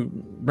to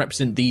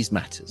represent these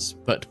matters,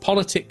 but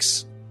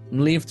politics,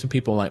 leave to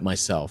people like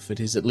myself. It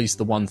is at least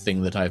the one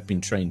thing that I've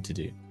been trained to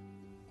do.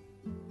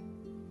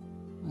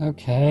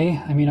 Okay,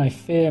 I mean, I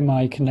fear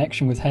my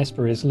connection with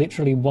Hesper is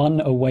literally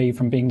one away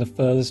from being the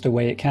furthest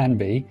away it can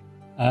be.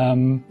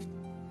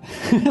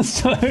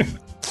 So...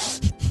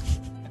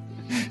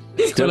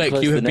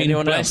 Stilek, you have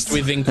been blessed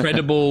with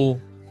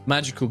incredible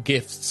magical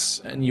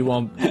gifts, and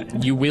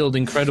you wield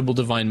incredible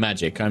divine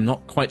magic. I'm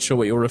not quite sure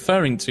what you're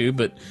referring to,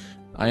 but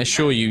I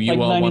assure you,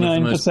 you are one of the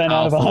most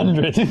powerful. Out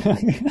of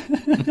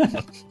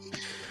 100.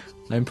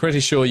 I'm pretty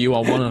sure you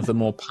are one of the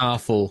more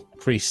powerful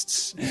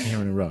priests here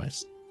in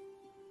Erois.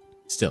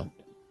 Still,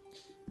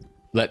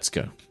 let's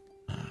go.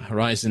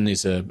 Horizon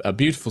is a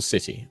beautiful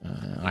city.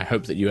 I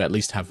hope that you at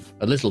least have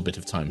a little bit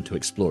of time to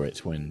explore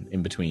it when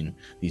in between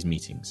these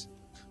meetings.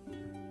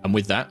 And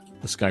with that,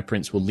 the Sky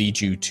Prince will lead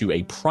you to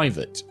a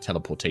private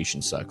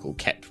teleportation circle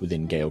kept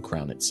within Gale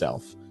Crown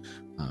itself.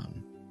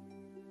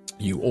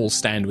 You all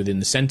stand within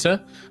the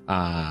center.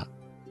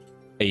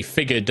 a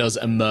figure does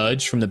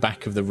emerge from the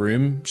back of the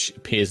room. It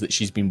appears that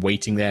she's been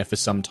waiting there for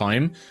some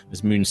time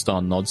as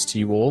Moonstar nods to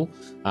you all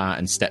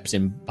and steps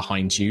in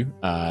behind you.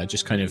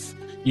 Just kind of,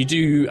 you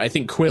do, I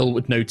think Quill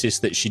would notice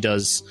that she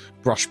does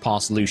brush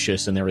past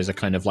Lucius, and there is a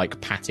kind of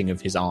like patting of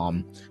his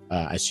arm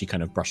as she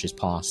kind of brushes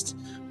past.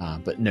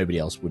 But nobody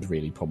else would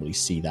really probably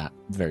see that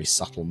very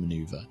subtle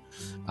maneuver.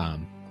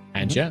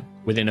 And yeah,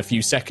 within a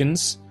few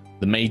seconds,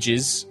 the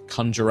mages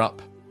conjure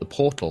up the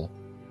portal,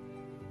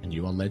 and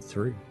you are led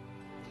through.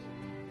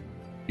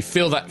 You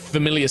feel that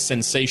familiar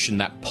sensation,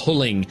 that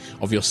pulling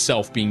of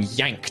yourself being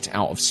yanked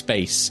out of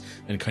space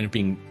and kind of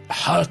being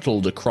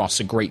hurtled across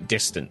a great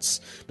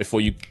distance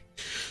before you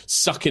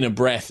suck in a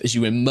breath as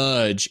you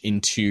emerge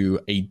into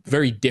a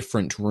very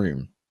different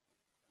room.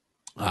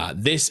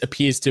 This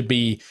appears to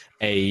be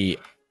a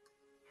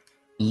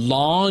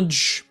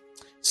large,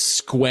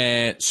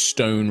 square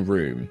stone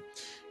room.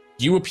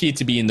 You appear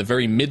to be in the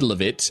very middle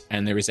of it,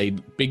 and there is a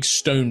big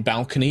stone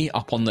balcony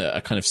up on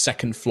the kind of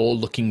second floor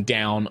looking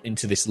down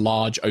into this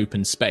large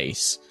open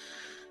space.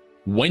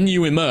 When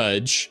you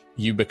emerge,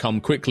 you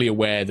become quickly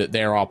aware that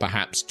there are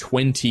perhaps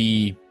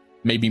 20,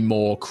 maybe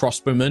more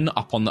crossbowmen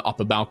up on the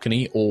upper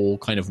balcony, all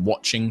kind of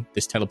watching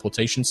this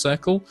teleportation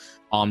circle,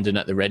 armed and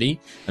at the ready.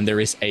 And there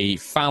is a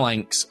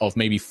phalanx of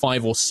maybe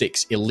 5 or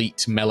 6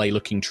 elite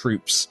melee-looking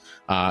troops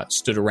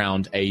stood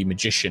around a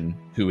magician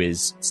who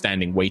is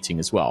standing waiting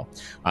as well.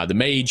 The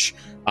mage,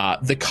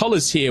 the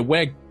colors here,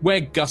 where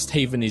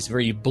Gusthaven is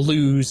very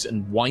blues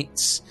and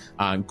whites,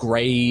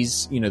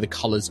 grays, the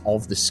colors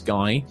of the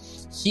sky.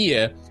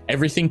 Here,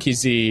 everything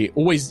is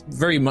always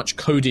very much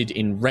coded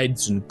in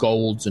reds and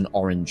golds and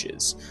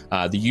oranges.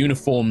 The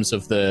uniforms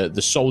of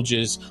the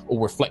soldiers all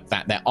reflect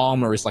that. Their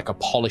armor is like a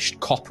polished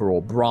copper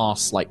or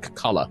brass-like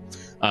color.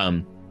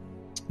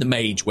 The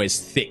mage wears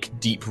thick,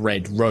 deep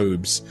red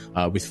robes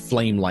with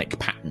flame-like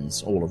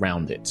patterns all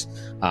around it.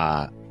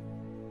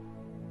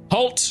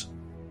 Halt!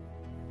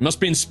 You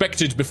must be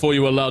inspected before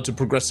you are allowed to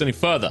progress any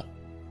further.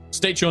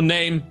 State your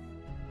name.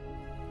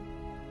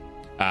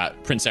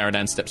 Prince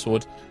Aradan steps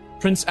forward.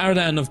 Prince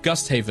Aradan of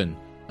Gusthaven.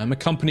 I'm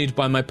accompanied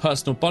by my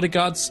personal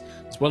bodyguards,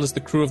 as well as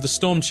the crew of the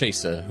Storm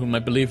Chaser, whom I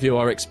believe you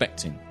are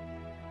expecting.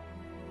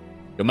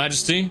 Your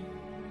Majesty,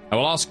 I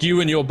will ask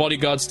you and your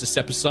bodyguards to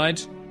step aside.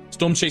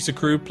 Storm Chaser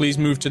crew, please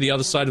move to the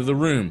other side of the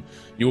room.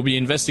 You will be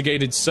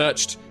investigated,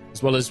 searched,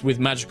 as well as with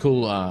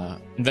magical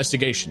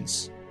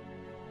investigations.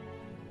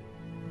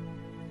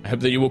 I hope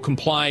that you will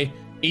comply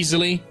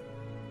easily,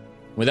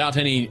 without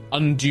any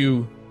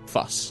undue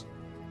fuss.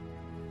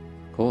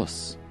 Of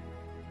course.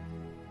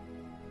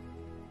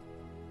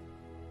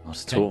 Not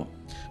at all.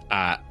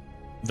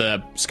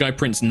 The Sky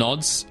Prince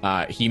nods.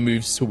 He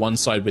moves to one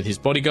side with his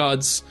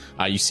bodyguards.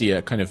 You see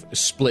a kind of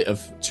split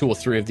of 2 or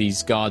 3 of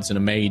these guards and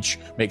a mage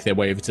make their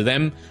way over to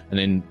them, and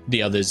then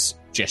the others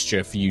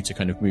gesture for you to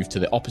kind of move to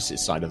the opposite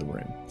side of the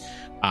room.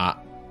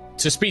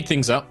 To speed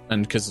things up,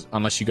 and because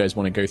unless you guys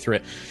want to go through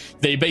it,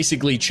 they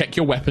basically check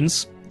your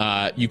weapons.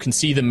 You can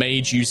see the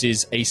mage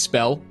uses a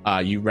spell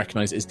you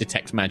recognize as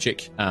Detect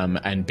Magic,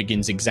 and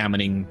begins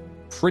examining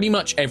pretty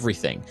much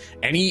everything.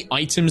 Any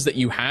items that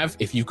you have,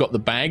 if you've got the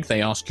bag,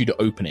 they ask you to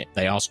open it.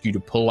 They ask you to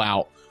pull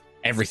out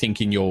everything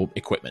in your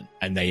equipment,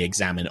 and they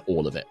examine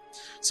all of it.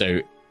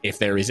 So if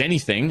there is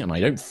anything, and I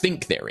don't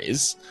think there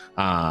is,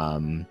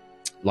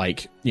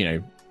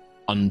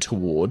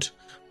 untoward,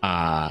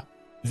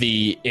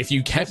 if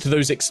you kept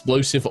those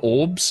explosive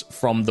orbs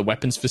from the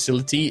weapons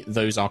facility,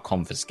 those are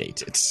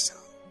confiscated.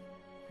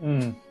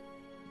 Fair.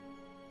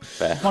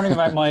 I was wondering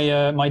about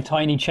my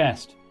tiny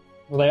chest.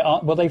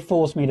 Will they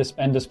force me to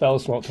spend a spell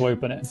slot to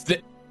open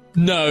it?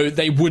 No,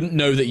 they wouldn't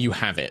know that you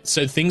have it.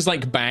 So things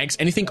like bags,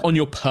 anything on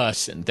your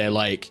person, they're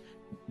like,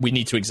 we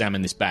need to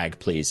examine this bag,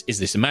 please. Is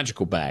this a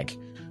magical bag?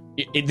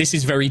 This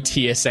is very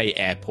TSA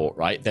airport,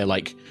 right? They're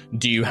like,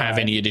 do you have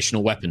any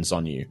additional weapons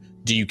on you?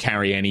 Do you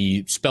carry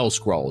any spell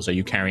scrolls? Are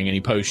you carrying any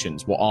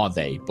potions? What are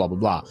they? Blah, blah,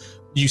 blah.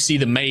 You see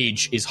the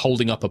mage is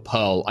holding up a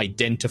pearl,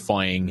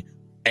 identifying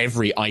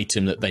every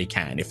item that they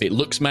can. If it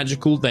looks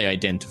magical, they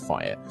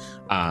identify it.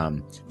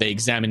 They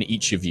examine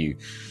each of you.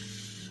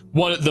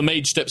 The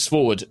mage steps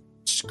forward.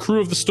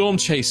 Crew of the Storm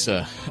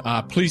Chaser,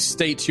 please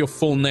state your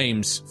full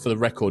names for the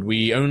record.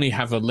 We only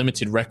have a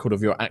limited record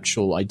of your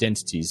actual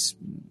identities.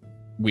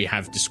 We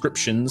have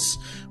descriptions.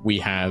 We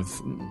have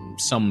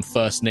some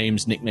first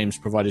names, nicknames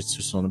provided to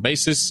us on a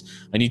basis.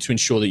 I need to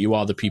ensure that you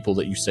are the people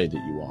that you say that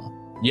you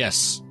are.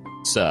 Yes,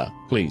 sir,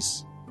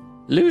 please.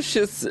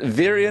 Lucius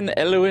Virian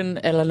Elwin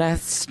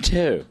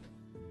Elanasto.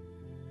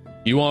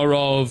 You are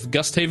of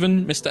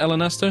Gusthaven, Mr.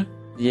 Elanasto?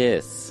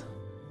 Yes.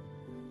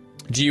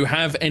 Do you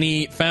have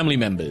any family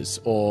members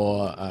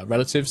or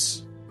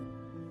relatives?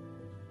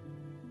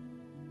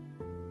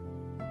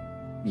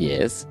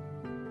 Yes.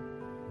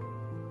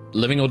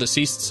 Living or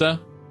deceased, sir?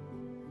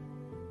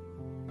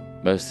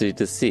 Mostly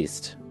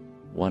deceased.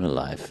 One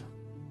alive.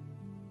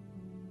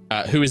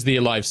 Who is the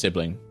alive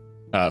sibling?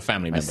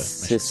 Family member?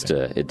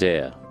 Sister,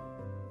 Idea.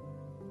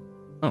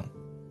 Oh.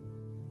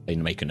 They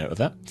make a note of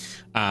that.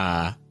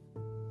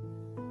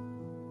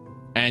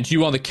 And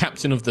you are the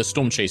captain of the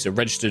Storm Chaser,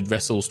 registered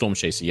vessel Storm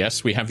Chaser,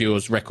 yes? We have your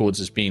records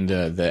as being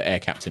the air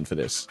captain for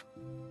this.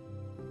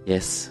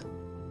 Yes.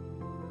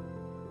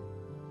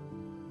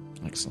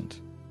 Excellent.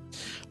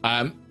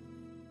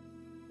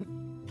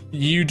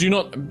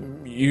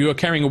 You are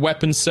carrying a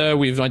weapon, sir.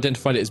 We've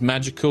identified it as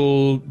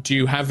magical. Do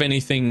you have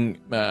anything,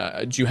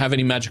 do you have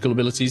any magical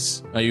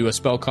abilities? Are you a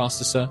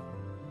spellcaster, sir?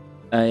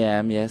 I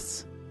am,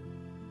 yes.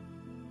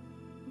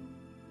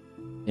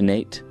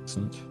 Innate.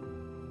 Excellent.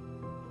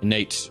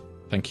 Innate.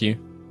 Thank you.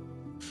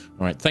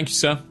 All right. Thank you,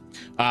 sir.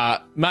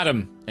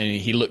 Madam, and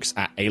he looks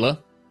at Ayla.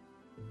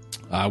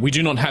 We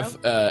do not have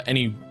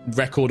any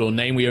record or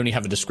name. We only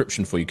have a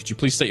description for you. Could you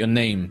please state your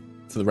name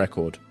for the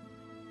record?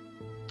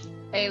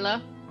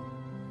 Ayla.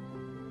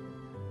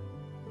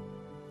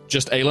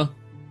 Just Ayla?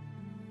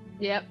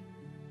 Yep.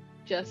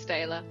 Just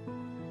Ayla.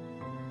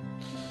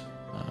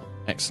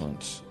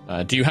 Excellent.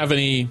 Do you have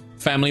any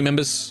family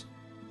members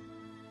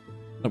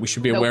that we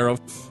should be aware of?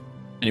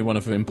 Anyone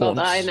of importance?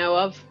 Not that I know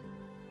of.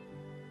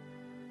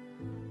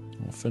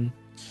 Often.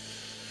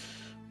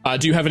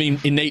 Do you have any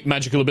innate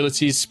magical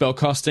abilities,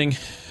 spellcasting,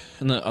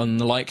 and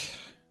the like?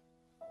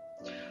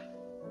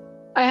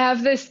 I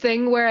have this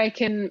thing where I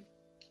can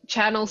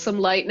channel some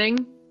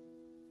lightning.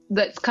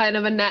 That's kind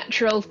of a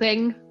natural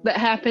thing that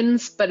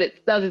happens, but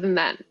other than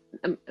that,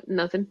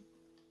 nothing.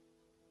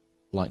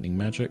 Lightning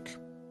magic.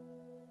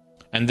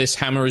 And this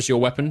hammer is your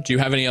weapon? Do you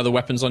have any other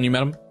weapons on you,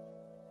 madam?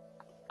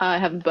 I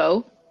have a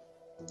bow,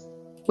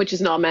 which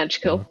is not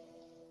magical.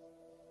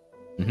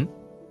 Mm-hmm.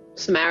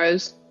 Some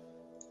arrows.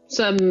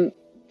 Some,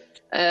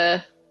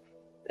 got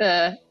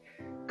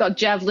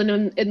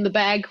javelin in the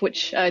bag,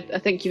 which I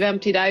think you've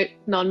emptied out.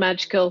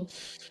 Non-magical,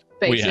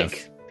 basic we have.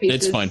 pieces.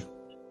 It's fine.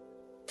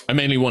 I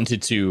mainly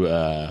wanted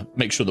to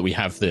make sure that we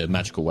have the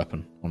magical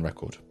weapon on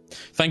record.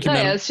 Thank you,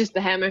 madam. Yeah, it's just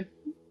the hammer.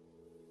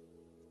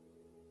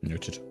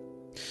 Noted.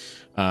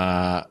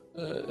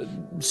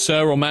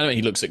 Sir or madam?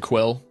 He looks at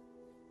Quill.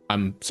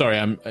 I'm sorry,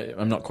 I'm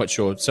not quite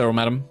sure. Sir or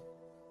madam?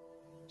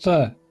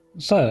 Sir.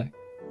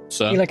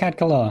 Keelek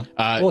Adkalar,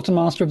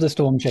 Quartermaster of the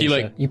Storm Chaser.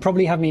 Keelek, you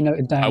probably have me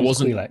noted down as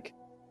Keelek.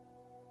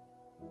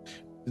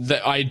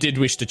 I did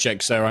wish to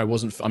check, sir.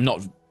 I'm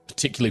not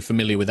particularly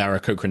familiar with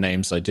Aarakocra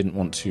names. I didn't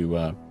want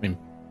to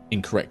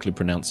incorrectly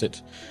pronounce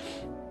it.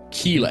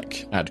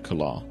 Keelek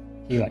Adkalar.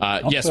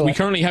 Yes, we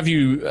currently have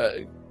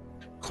you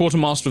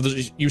Quartermaster of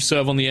the... You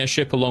serve on the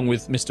airship along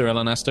with Mr.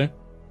 Elanasto?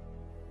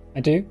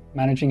 I do,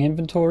 managing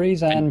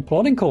inventories and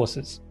plotting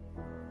courses.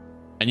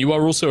 And you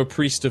are also a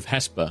priest of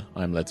Hesper,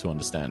 I'm led to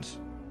understand.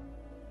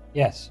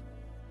 Yes.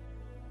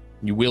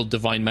 You wield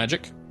divine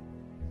magic?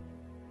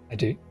 I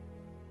do.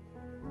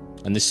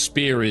 And this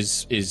spear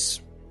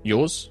is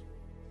yours?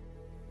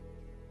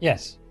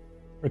 Yes.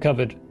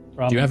 Recovered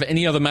from... Do you have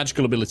any other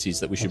magical abilities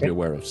that we should be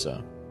aware of,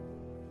 sir?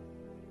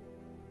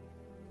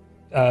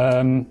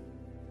 I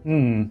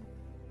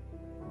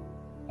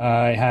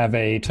have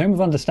a Tome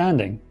of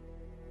Understanding.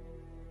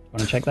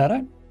 Want to check that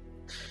out?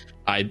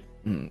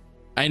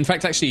 In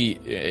fact, actually,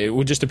 it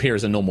will just appear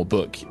as a normal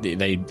book.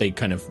 They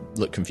kind of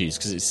look confused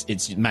because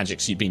it's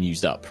magic's been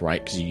used up,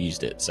 right? Because you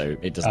used it, so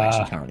it doesn't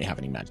actually currently have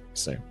any magic.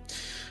 So,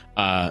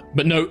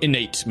 but no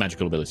innate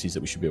magical abilities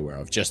that we should be aware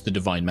of. Just the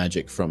divine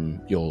magic from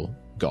your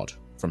god,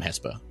 from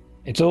Hesper.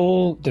 It's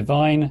all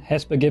divine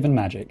Hesper-given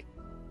magic.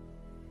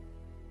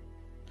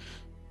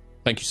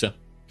 Thank you, sir.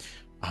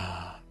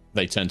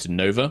 They turn to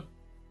Nova.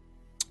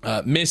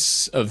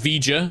 Miss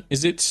Vija,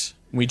 is it?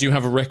 We do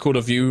have a record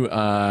of you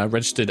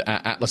registered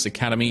at Atlas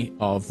Academy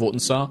of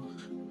Vortensar.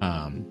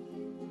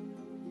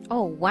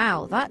 Oh,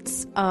 wow.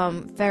 That's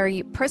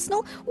very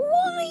personal.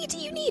 Why do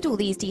you need all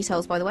these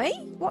details, by the way?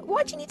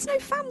 Why do you need to know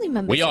family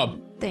members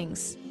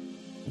things?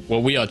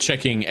 Well, we are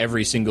checking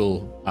every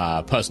single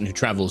person who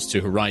travels to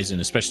Horizon,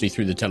 especially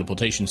through the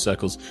teleportation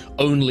circles.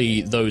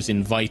 Only those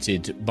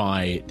invited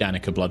by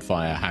Danica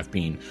Bloodfire have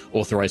been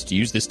authorized to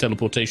use this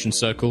teleportation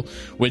circle.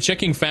 We're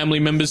checking family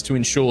members to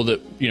ensure that,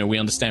 we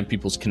understand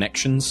people's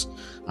connections.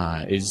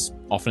 Is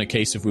often a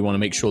case if we want to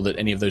make sure that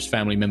any of those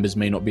family members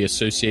may not be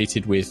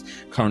associated with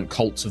current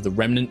cults of the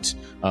Remnant,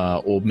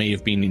 or may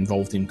have been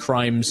involved in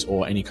crimes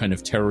or any kind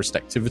of terrorist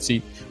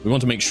activity. We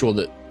want to make sure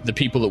that the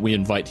people that we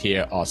invite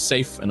here are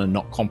safe and are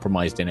not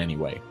compromised in any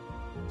way.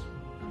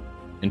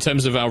 In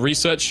terms of our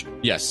research,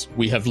 yes,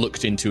 we have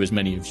looked into as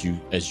many of you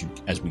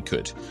as we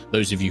could.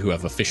 Those of you who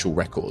have official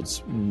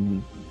records.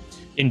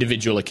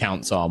 Individual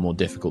accounts are more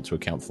difficult to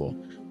account for.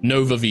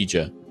 Nova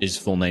Vija is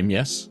full name,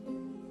 yes?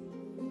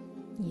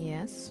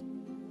 Yes.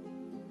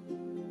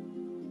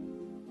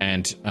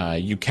 And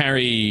you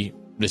carry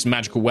this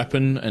magical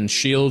weapon and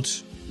shield.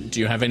 Do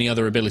you have any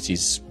other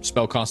abilities,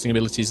 spellcasting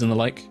abilities and the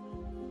like?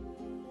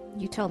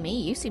 You tell me.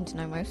 You seem to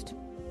know most.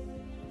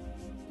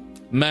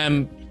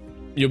 Ma'am,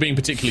 you're being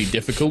particularly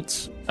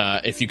difficult.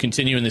 If you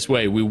continue in this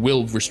way, we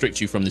will restrict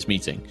you from this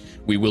meeting.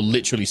 We will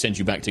literally send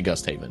you back to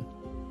Gusthaven.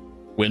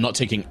 We're not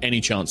taking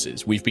any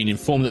chances. We've been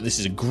informed that this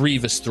is a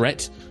grievous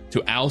threat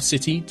to our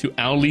city, to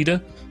our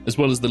leader, as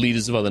well as the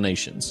leaders of other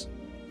nations.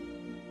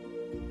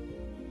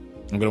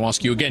 I'm going to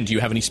ask you again, do you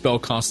have any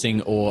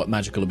spellcasting or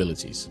magical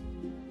abilities?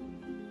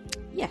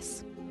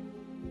 Yes.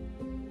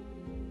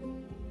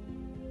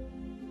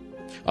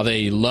 Are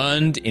they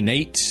learned,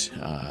 innate?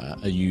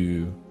 Are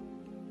you...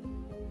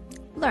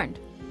 Learned.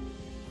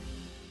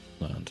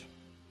 Learned.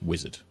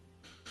 Wizard.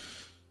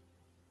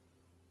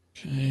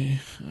 Okay.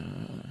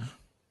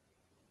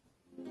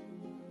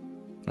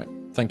 Right.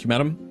 Thank you,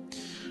 madam.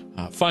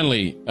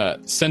 Finally,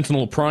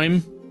 Sentinel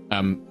Prime.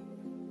 Hello,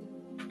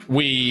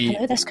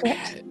 that's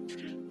correct.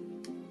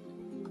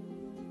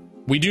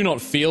 We do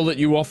not feel that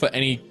you offer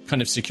any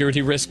kind of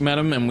security risk,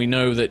 madam, and we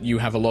know that you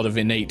have a lot of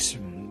innate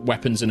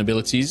weapons and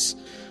abilities.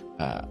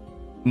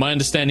 My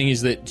understanding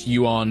is that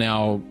you are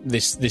now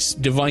this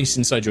device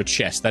inside your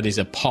chest. That is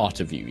a part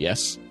of you,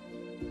 yes?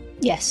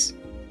 Yes.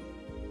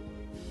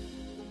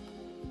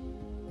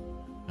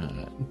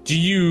 Do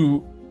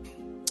you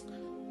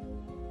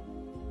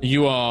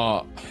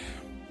are...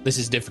 This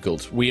is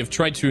difficult. We have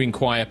tried to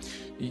inquire.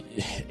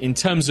 In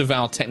terms of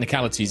our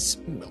technicalities,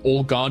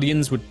 all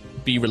Guardians would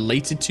be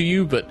related to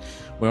you, but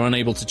we're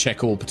unable to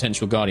check all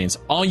potential Guardians.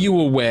 Are you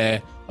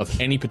aware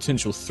of any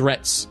potential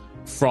threats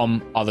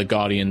from other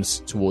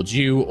Guardians towards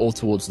you or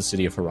towards the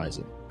City of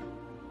Horizon?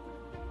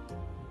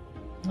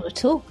 Not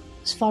at all,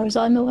 as far as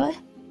I'm aware.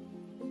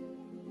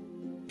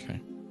 Okay.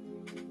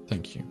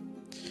 Thank you.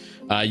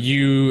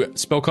 You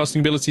spellcasting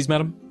abilities,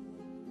 madam?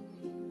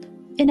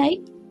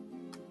 Innate.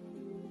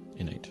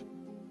 Innate.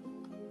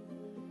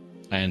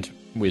 And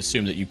we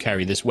assume that you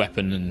carry this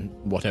weapon and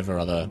whatever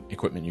other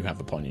equipment you have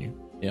upon you,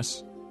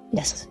 yes?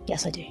 Yes,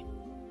 I do.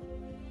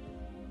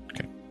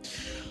 Okay.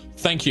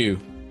 Thank you.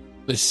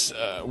 This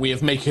we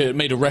have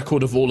made a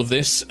record of all of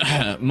this.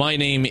 My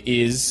name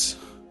is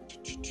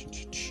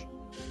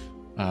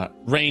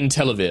Rain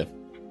Televir.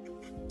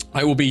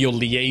 I will be your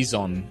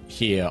liaison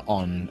here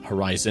on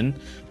Horizon.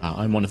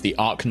 I'm one of the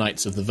Arc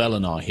Knights of the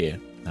Velenar here.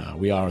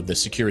 We are the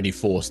security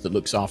force that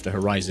looks after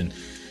Horizon.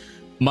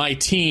 My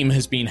team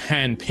has been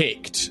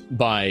handpicked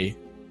by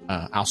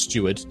our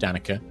steward,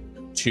 Danica,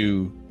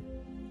 to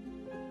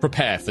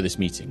prepare for this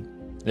meeting.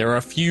 There are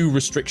a few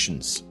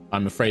restrictions,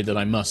 I'm afraid, that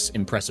I must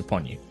impress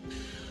upon you.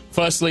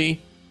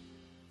 Firstly,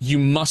 you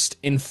must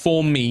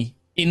inform me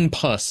in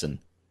person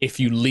if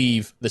you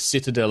leave the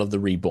Citadel of the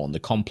Reborn, the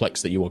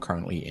complex that you are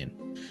currently in.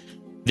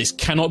 This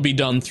cannot be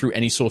done through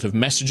any sort of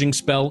messaging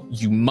spell.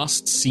 You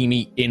must see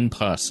me in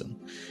person.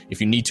 If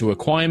you need to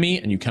acquire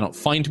me and you cannot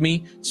find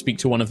me, speak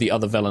to one of the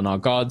other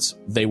Velenar guards.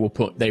 They will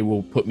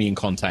put me in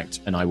contact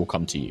and I will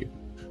come to you.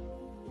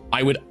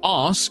 I would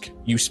ask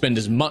you spend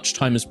as much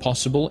time as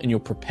possible in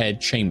your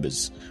prepared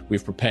chambers.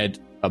 We've prepared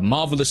a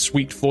marvelous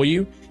suite for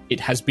you.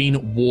 It has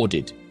been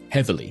warded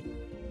heavily.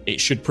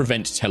 It should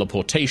prevent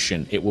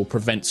teleportation. It will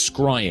prevent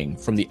scrying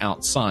from the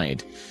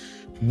outside.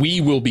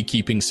 We will be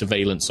keeping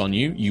surveillance on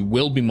you. You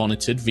will be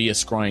monitored via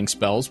scrying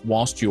spells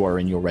whilst you are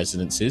in your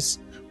residences.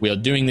 We are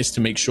doing this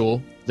to make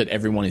sure that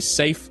everyone is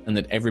safe and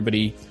that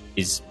everybody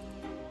is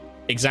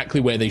exactly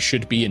where they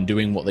should be and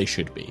doing what they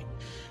should be.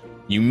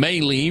 You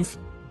may leave.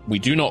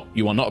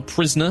 You are not a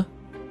prisoner.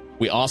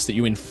 We ask that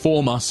you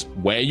inform us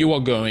where you are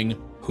going,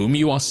 whom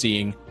you are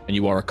seeing, and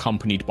you are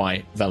accompanied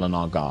by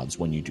Velenar guards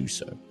when you do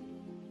so.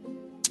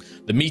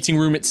 The meeting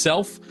room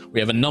itself, we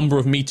have a number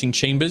of meeting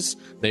chambers.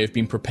 They have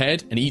been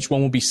prepared, and each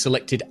one will be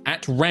selected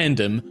at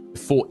random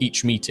before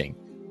each meeting.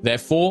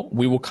 Therefore,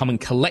 we will come and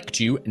collect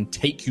you and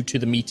take you to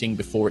the meeting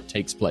before it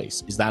takes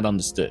place. Is that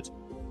understood?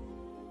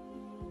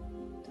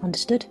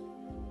 Understood.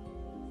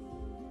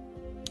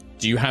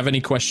 Do you have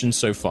any questions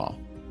so far?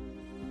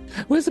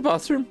 Where's the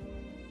bathroom?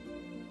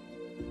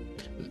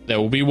 There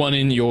will be one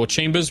in your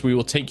chambers. We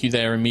will take you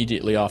there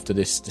immediately after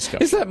this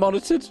discussion. Is that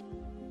monitored?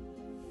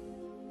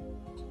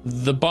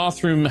 The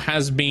bathroom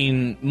has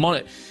been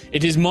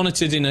it is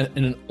monitored in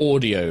an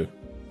audio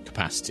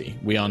capacity.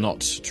 We are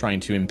not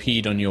trying to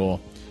impede on your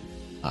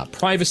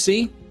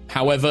privacy.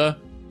 However,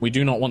 we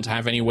do not want to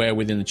have anywhere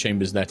within the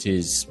chambers that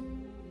is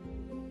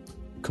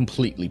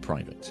completely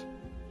private.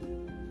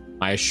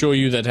 I assure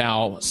you that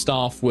our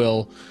staff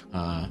will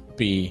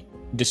be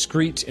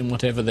discreet in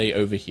whatever they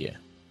overhear.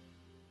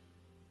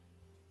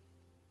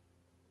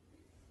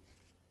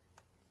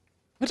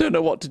 I don't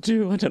know what to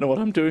do. I don't know what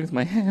I'm doing with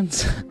my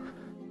hands.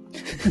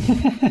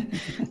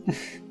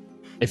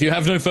 If you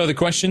have no further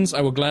questions,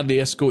 I will gladly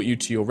escort you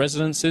to your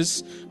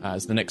residences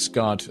as the next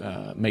guard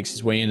makes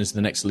his way in as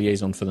the next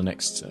liaison for the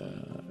next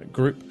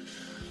group.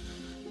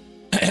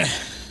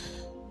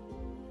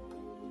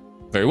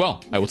 Very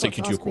well. I will take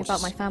you to your quarters.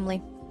 About my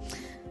family.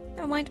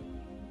 Never mind.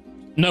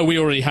 No, we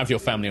already have your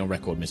family on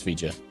record, Miss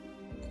Vija.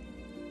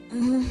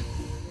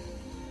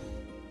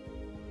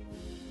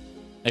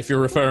 If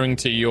you're referring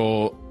to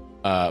your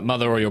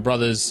mother or your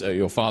brothers,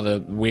 your father,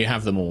 we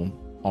have them all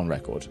on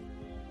record.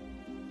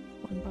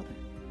 One brother.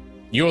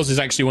 Yours is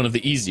actually one of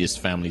the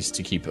easiest families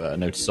to keep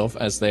notice of,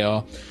 as they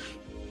are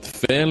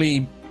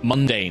fairly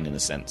mundane in a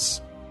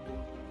sense.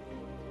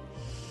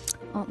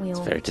 Aren't we all?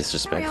 It's very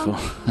disrespectful.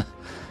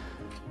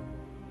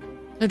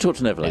 Don't talk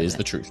to Neverland. It is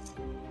the truth.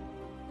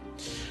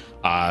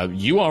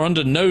 You are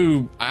under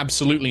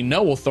absolutely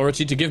no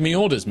authority to give me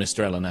orders,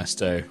 Mr.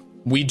 Elenasto.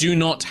 We do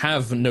not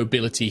have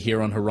nobility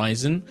here on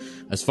Horizon.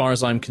 As far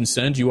as I'm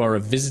concerned, you are a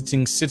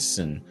visiting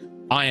citizen.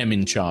 I am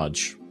in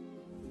charge.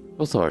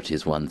 Authority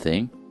is one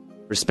thing.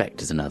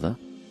 Respect is another.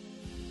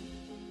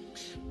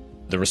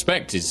 The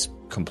respect is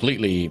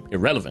completely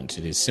irrelevant.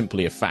 It is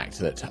simply a fact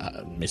that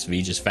Miss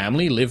Vija's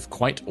family live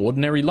quite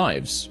ordinary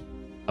lives.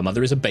 Her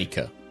mother is a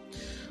baker.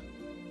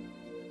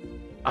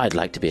 I'd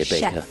like to be a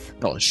baker.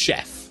 Oh, a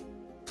chef.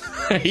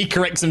 He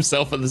corrects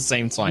himself at the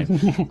same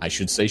time. I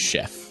should say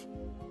chef.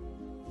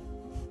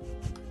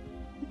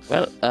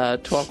 Well,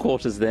 to our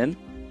quarters then.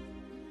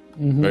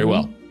 Mm-hmm. Very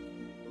well.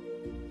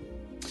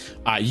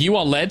 You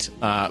are led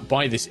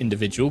by this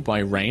individual, by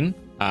Rain.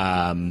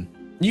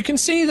 You can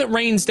see that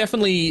Rain's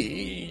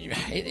definitely...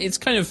 It's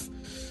kind of...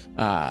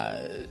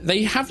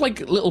 they have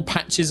like little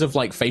patches of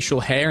like facial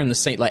hair in the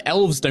same, like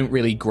elves don't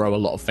really grow a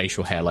lot of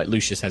facial hair. Like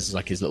Lucius has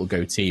like his little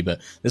goatee,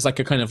 but there's like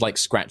a kind of like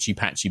scratchy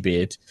patchy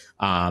beard,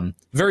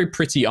 very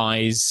pretty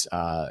eyes,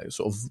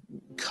 sort of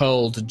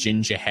curled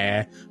ginger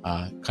hair,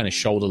 kind of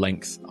shoulder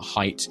length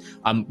height,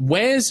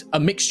 wears a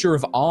mixture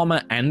of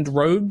armor and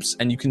robes,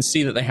 and you can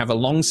see that they have a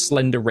long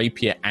slender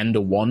rapier and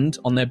a wand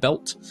on their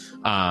belt,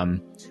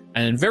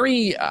 and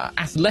very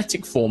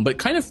athletic form, but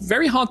kind of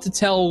very hard to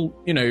tell,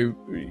 you know,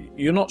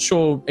 you're not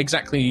sure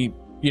exactly,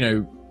 you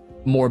know,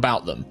 more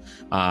about them.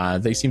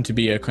 They seem to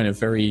be a kind of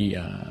very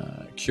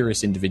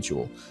curious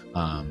individual,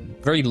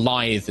 very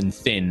lithe and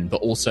thin, but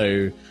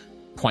also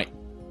quite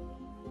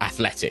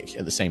athletic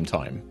at the same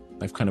time.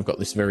 They've kind of got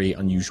this very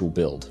unusual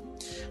build.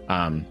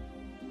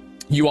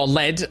 You are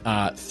led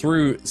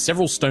through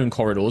several stone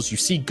corridors. You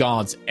see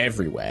guards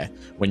everywhere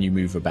when you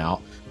move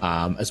about,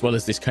 as well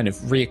as this kind of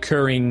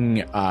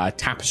reoccurring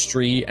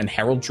tapestry and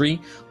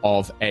heraldry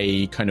of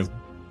a kind of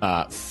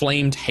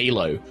flamed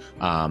halo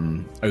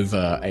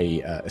over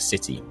a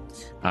city.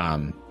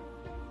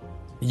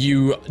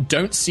 You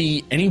don't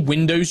see any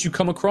windows you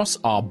come across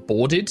are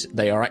boarded.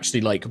 They are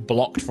actually like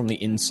blocked from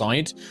the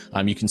inside.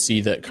 You can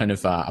see that kind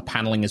of a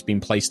paneling has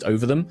been placed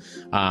over them.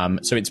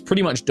 So it's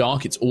pretty much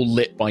dark. It's all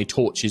lit by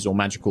torches or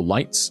magical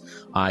lights.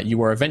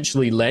 You are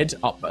eventually led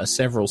up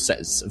several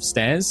sets of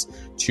stairs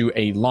to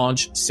a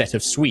large set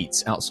of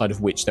suites, outside of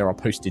which there are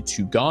posted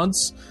 2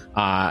 guards.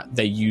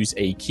 They use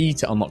a key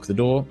to unlock the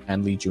door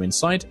and lead you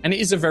inside. And it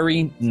is a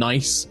very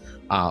nice,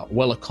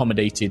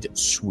 well-accommodated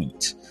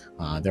suite.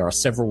 There are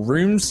several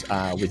rooms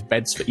with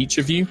beds for each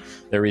of you.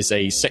 There is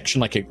a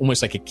section,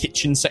 almost like a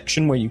kitchen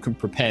section, where you can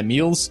prepare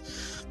meals.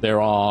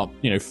 There are,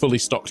 fully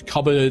stocked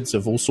cupboards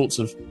of all sorts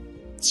of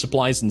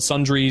supplies and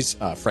sundries,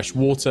 fresh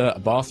water, a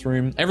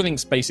bathroom.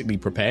 Everything's basically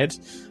prepared,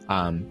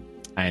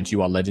 and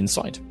you are led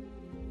inside.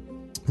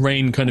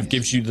 Rain kind of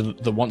gives you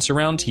the once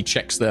around. They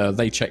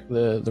check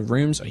the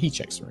rooms. He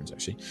checks the rooms,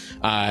 actually.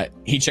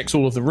 He checks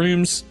all of the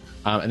rooms,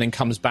 and then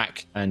comes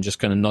back and just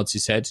kind of nods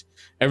his head.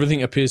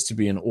 Everything appears to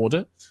be in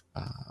order.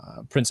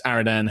 Prince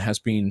Aradan has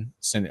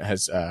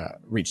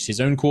reached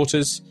his own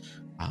quarters.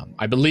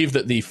 I believe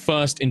that the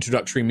first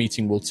introductory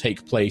meeting will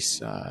take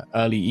place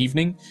early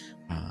evening.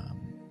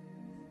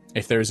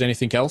 If there is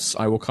anything else,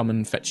 I will come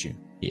and fetch you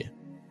here.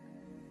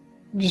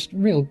 Just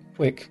real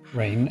quick,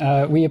 Rain.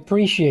 We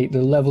appreciate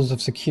the levels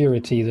of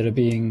security that are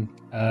being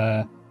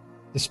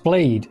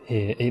displayed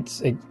here.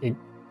 It's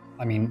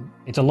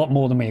a lot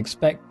more than we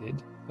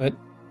expected. But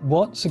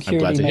what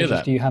security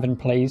measures do you have in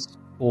place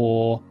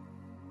for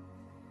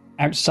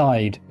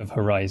outside of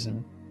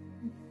Horizon?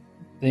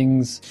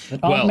 Things that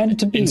aren't meant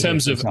to be, in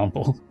terms of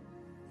example.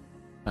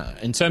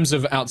 In terms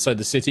of outside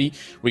the city,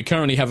 we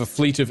currently have a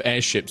fleet of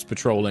airships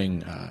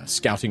patrolling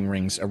scouting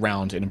rings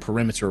around in a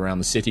perimeter around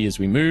the city as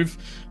we move.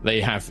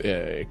 They have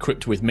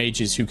equipped with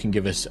mages who can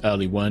give us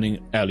early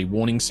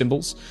warning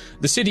symbols.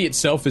 The city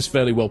itself is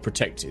fairly well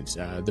protected.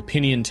 The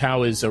Pinion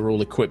Towers are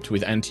all equipped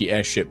with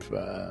anti-airship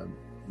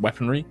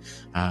weaponry.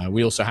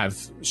 We also have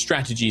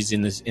strategies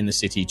in the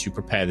city to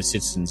prepare the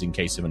citizens in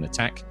case of an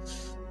attack.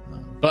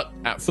 But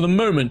for the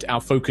moment,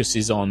 our focus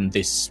is on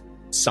this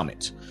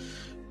summit.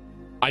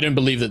 I don't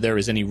believe that there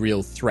is any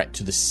real threat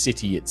to the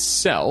city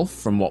itself,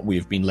 from what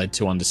we've been led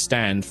to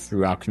understand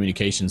through our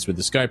communications with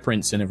the Sky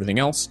Prince and everything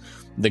else.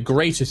 The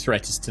greater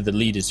threat is to the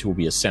leaders who will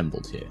be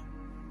assembled here.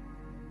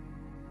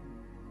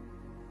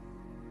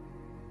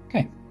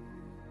 Okay.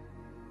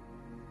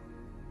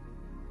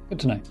 Good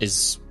to know.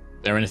 Is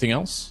there anything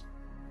else?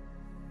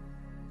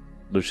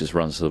 Lucius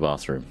runs to the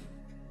bathroom.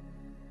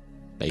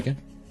 There you go.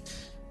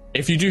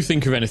 If you do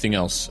think of anything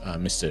else,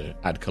 Mr.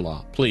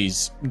 Adkalar,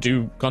 please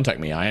do contact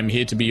me. I am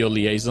here to be your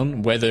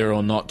liaison, whether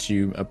or not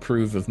you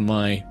approve of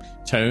my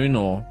tone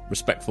or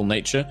respectful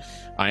nature.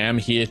 I am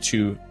here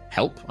to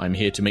help. I'm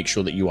here to make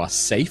sure that you are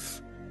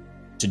safe.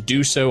 To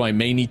do so, I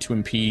may need to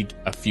impede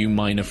a few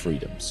minor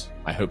freedoms.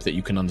 I hope that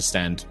you can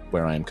understand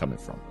where I am coming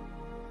from.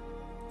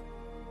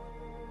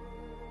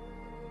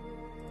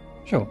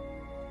 Sure.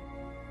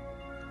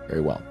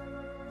 Very well.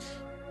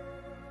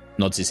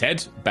 Nods his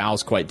head,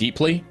 bows quite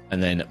deeply,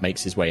 and then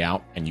makes his way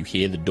out, and you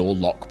hear the door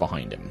lock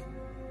behind him.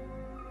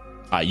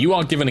 You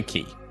are given a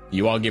key.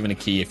 You are given a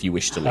key if you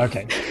wish to leave.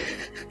 Okay.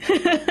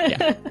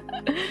 Yeah.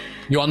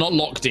 You are not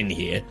locked in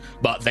here,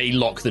 but they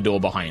lock the door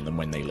behind them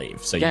when they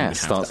leave. So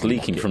gas starts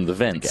leaking from the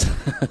vents.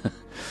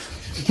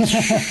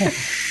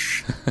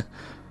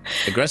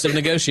 Aggressive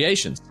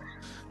negotiations.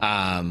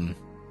 But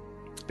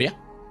yeah,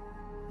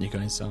 you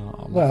guys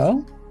are.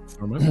 Well,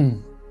 for a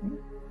moment.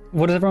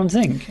 what does everyone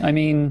think? I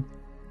mean,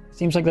 it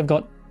seems like they've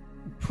got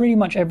pretty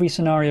much every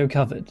scenario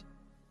covered.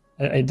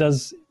 It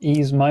does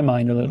ease my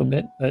mind a little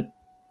bit, but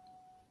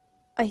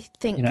I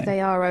think they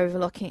are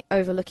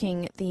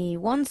overlooking the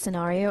one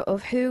scenario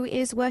of who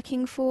is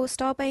working for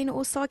Starbane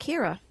or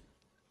Sarkira,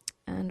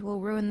 and will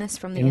ruin this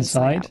from the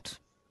inside out.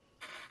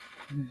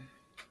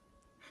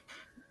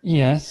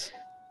 Yes.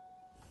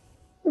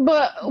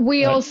 But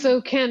we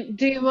also can't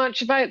do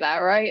much about that,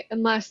 right?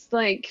 Unless,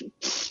 like,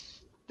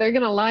 they're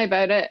going to lie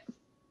about it.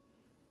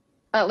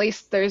 At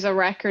least there's a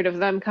record of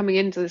them coming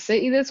into the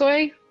city this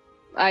way.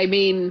 I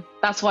mean,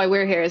 that's why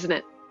we're here, isn't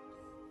it?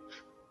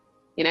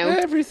 You know?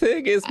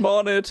 Everything is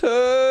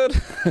monitored.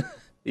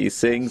 He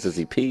sings as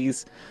he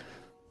pees.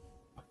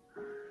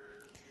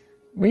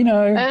 We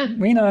know.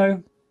 We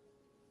know.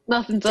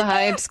 Nothing to Did hide.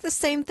 I ask the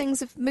same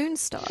things of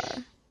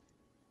Moonstar?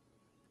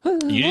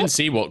 You didn't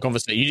see what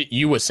conversation.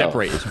 You were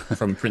separated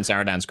from Prince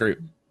Aradan's group.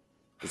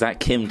 Is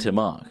that Kim to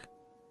Mark?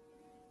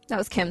 That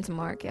was Kim to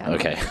Mark, yeah.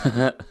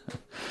 Okay.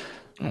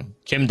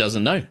 Kim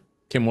doesn't know.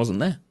 Kim wasn't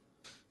there.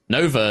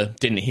 Nova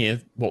didn't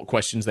hear what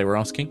questions they were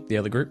asking, the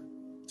other group.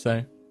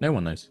 So no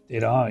one knows.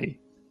 Did I?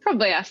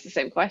 Probably asked the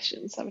same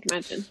questions, I would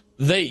imagine.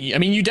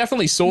 You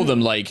definitely saw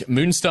them, like,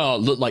 Moonstar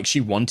looked like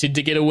she wanted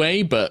to get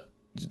away, but,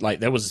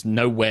 like, there was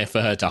nowhere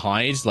for her to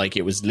hide. Like,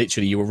 it was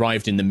literally, you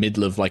arrived in the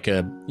middle of, like,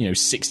 a,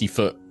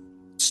 60-foot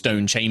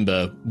stone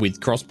chamber with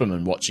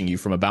crossbowmen watching you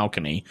from a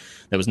balcony.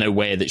 There was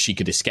nowhere that she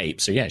could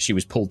escape. So, yeah, she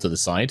was pulled to the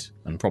side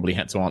and probably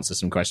had to answer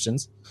some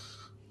questions.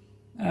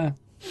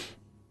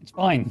 It's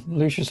fine.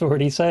 Lucius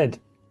already said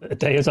that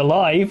Day is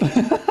alive.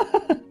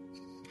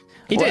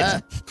 He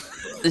did.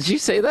 Did you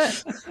say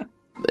that?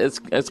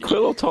 It's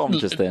Quill or Tom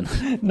just then?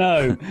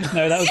 No,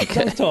 that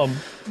was Tom.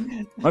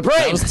 My brain!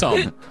 That was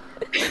Tom.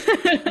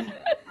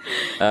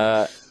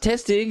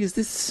 Testing, is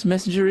this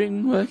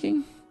messengering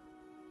working?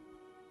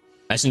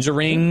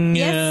 Messengering,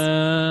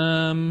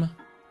 Yes.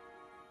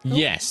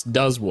 Yes,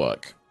 does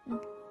work.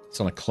 It's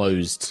on a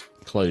closed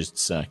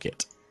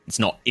circuit. It's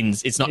not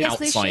Yes,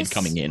 outside Lucius?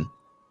 coming in.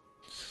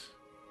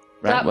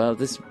 Right, well,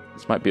 this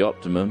might be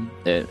optimum.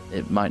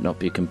 It might not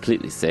be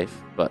completely safe,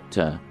 but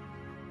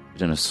we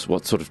don't know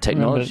what sort of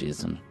technology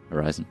is on the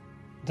horizon.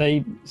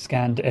 They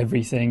scanned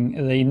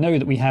everything. They know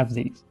that we have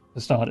these, for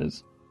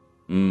starters.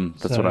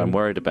 That's what I'm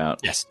worried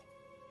about. Yes.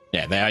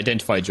 Yeah, they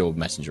identified your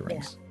messenger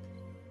rings.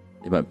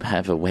 They might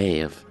have a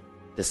way of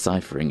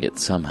deciphering it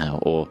somehow,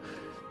 or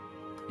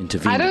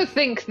intervening. I don't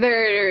think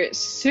they're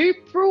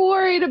super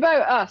worried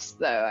about us,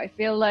 though. I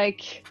feel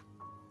like,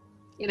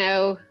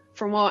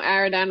 from what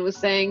Aradan was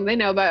saying, they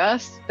know about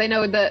us. They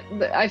know that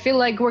I feel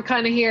like we're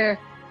kind of here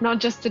not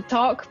just to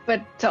talk,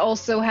 but to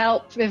also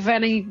help if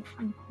any,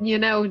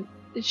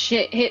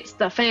 shit hits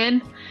the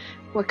fan.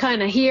 We're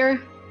kind of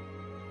here.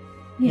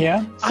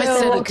 Yeah. I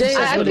said a day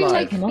I would feel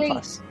like.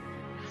 like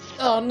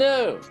Oh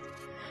no!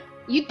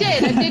 you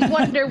did. I did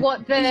wonder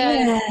what the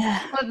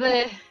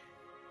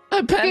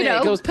I panic.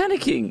 I was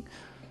panicking.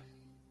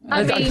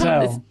 I mean,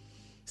 Tell.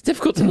 It's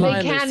difficult to lie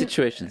in can- these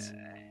situations.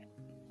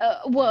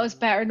 well, it's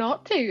better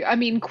not to. I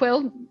mean,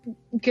 Quill,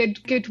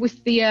 good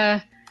with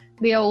the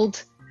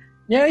old.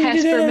 Yeah, you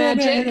did Hesper it.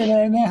 magic.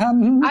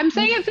 I'm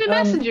saying it for the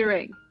messenger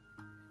ring.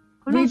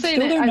 I'm We not still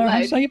saying it don't out know how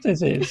loud. safe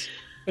this is.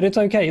 But it's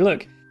okay.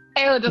 Look,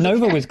 Ayla doesn't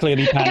Nova care. was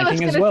clearly Ayla's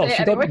panicking as gonna well. say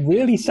She it got anyway.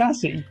 really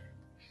sassy.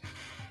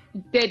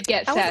 Did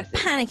get I wasn't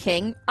sassy.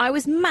 panicking. I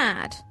was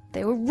mad.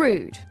 They were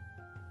rude.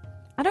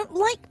 I don't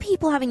like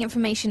people having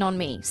information on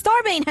me.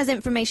 Starbane has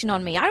information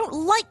on me. I don't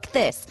like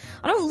this.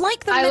 I don't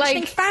like them I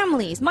mentioning like-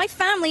 families. My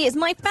family is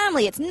my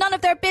family. It's none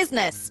of their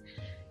business.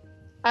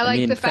 I like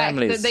mean, the fact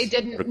that families they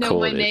didn't know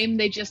my recorded. name.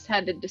 They just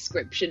had a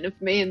description of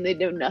me, and they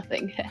know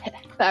nothing.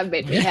 That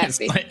made me It's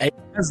happy. like, it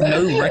has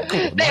no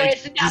record. There Like,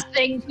 is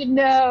nothing to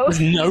know. there's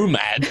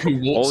nomad who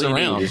walks All you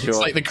need around. is It's your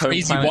like the home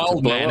crazy planet to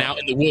wild blow man up. out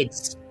in the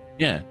woods.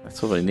 Yeah.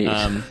 That's all I need.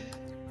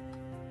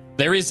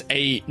 There is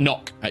a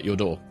knock at your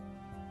door.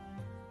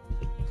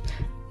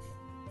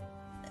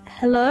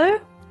 Hello?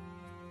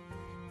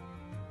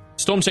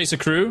 Storm Chaser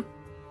crew,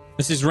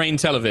 this is Rain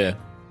Televere.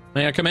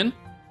 May I come in?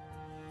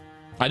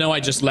 I know I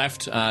just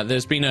left. There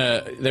has been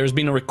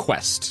a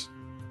request.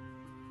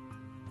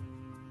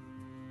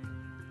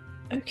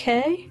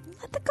 Okay.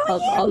 Let the guy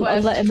I'll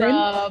let him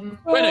in.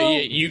 Well, no,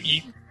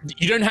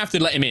 you don't have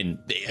to let him in.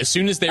 As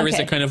soon as there is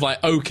a Okay. kind of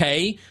like,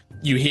 okay,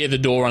 you hear the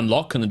door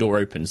unlock and the door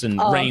opens and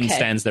Oh, Rain okay.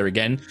 stands there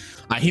again.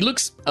 He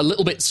looks a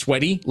little bit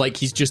sweaty, like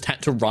he's just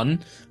had to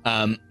run.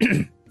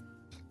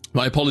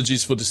 My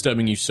apologies for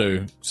disturbing you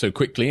so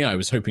quickly. I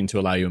was hoping to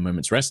allow you a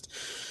moment's rest.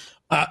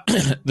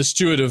 The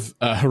steward of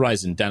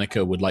Horizon,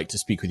 Danica, would like to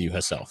speak with you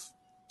herself.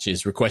 She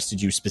has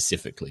requested you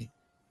specifically.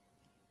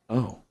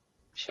 Oh,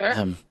 Sure.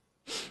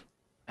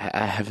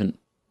 I haven't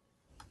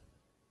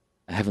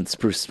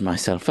spruced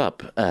myself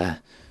up.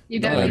 You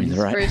don't need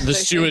right.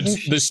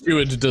 spruce. The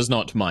steward does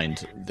not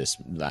mind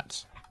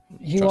that.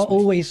 You are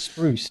always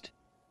spruced.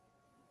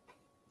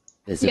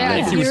 There's a Yeah,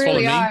 level. If you would you follow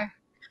really me. are.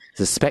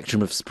 There's a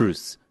spectrum of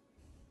spruce,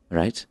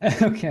 right?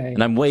 Okay.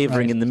 And I'm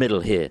wavering Right. in the middle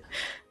here.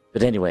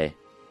 But anyway,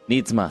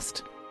 needs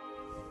must.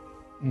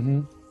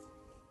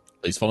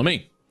 Please follow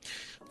me.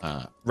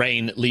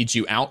 Rain leads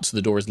you out.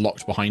 The door is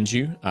locked behind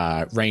you.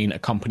 Rain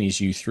accompanies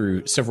you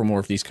through several more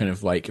of these kind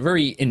of like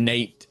very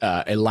innate,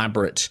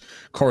 elaborate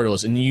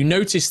corridors. And you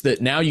notice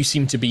that now you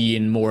seem to be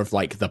in more of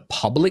like the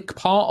public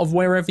part of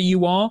wherever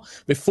you are.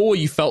 Before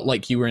you felt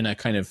like you were in a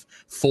kind of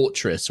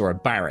fortress or a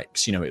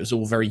barracks. You know, it was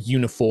all very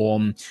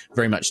uniform,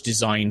 very much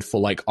designed for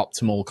like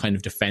optimal kind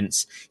of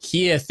defense.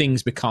 Here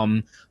things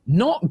become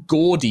not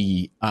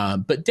gaudy,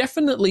 but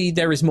definitely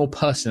there is more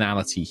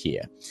personality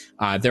here.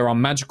 There are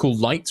magical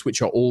lights,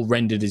 which are all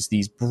rendered as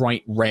these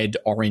bright red,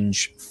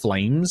 orange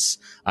flames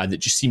that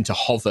just seem to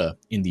hover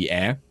in the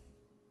air.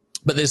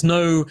 But there's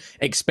no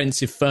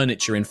expensive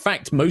furniture. In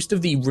fact, most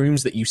of the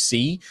rooms that you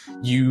see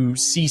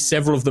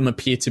several of them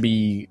appear to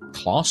be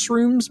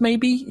classrooms,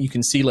 maybe. You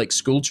can see like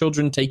school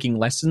children taking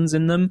lessons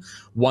in them.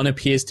 One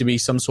appears to be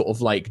some sort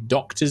of like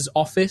doctor's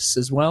office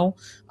as well.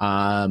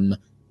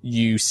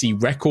 You see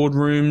record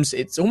rooms.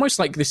 It's almost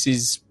like this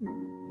is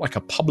like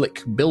a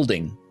public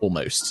building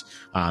almost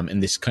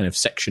in this kind of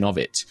section of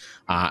it.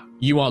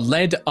 You are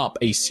led up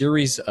a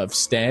series of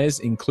stairs,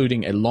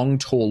 including a long,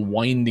 tall,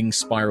 winding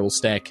spiral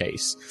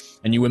staircase,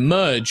 and you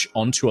emerge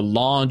onto a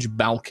large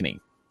balcony.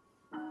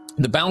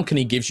 The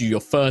balcony gives you your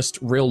first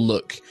real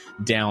look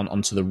down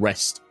onto the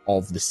rest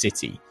of the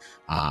city,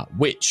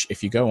 which,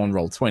 if you go on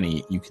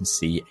Roll20, you can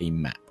see a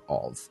map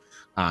of.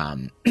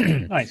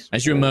 Nice.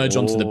 As you emerge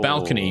onto the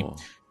balcony,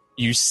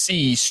 you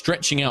see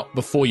stretching out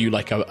before you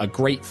like a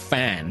great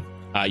fan.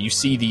 You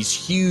see these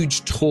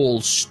huge,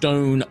 tall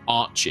stone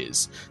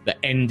arches that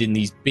end in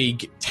these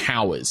big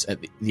towers at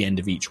the end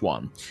of each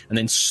one. And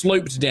then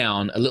sloped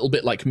down, a little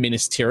bit like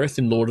Minas Tirith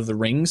in Lord of the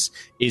Rings,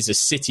 is a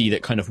city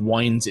that kind of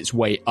winds its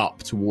way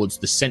up towards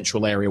the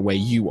central area where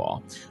you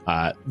are.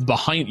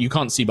 Behind, you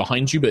can't see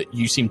behind you, but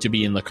you seem to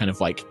be in the kind of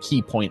like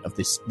key point of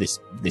this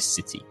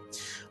city.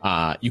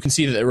 You can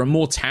see that there are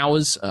more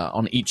towers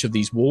on each of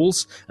these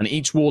walls, and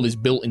each wall is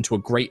built into a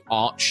great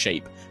arch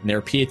shape, and there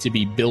appear to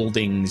be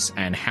buildings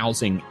and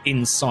housing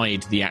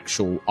inside the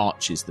actual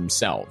arches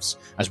themselves,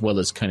 as well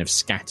as kind of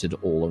scattered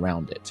all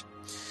around it.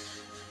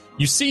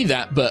 You see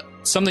that, but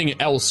something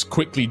else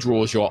quickly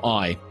draws your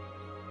eye.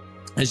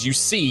 As you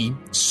see,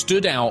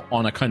 stood out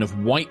on a kind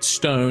of white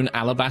stone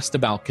alabaster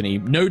balcony,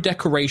 no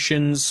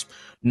decorations,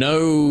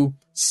 no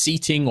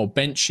seating or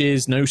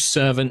benches, no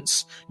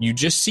servants. You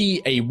just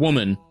see a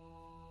woman,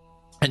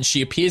 and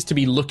she appears to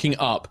be looking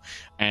up,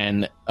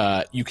 and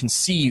you can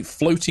see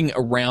floating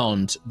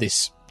around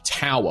this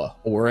tower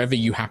or wherever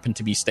you happen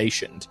to be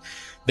stationed,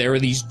 there are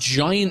these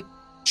giant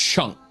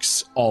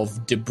chunks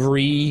of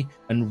debris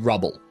and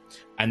rubble,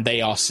 and they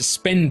are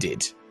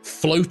suspended,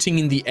 floating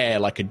in the air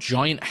like a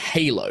giant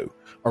halo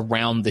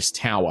around this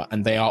tower,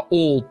 and they are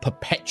all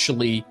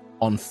perpetually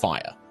on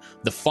fire.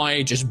 The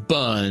fire just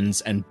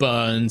burns and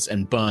burns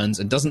and burns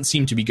and doesn't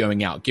seem to be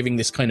going out, giving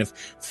this kind of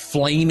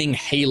flaming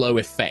halo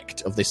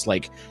effect of this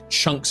like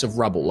chunks of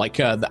rubble, like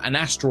an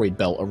asteroid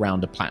belt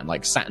around a planet,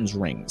 like Saturn's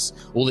rings.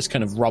 All this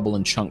kind of rubble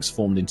and chunks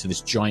formed into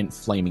this giant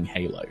flaming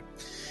halo.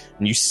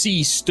 And you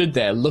see stood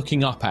there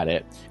looking up at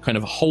it, kind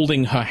of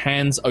holding her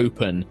hands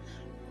open,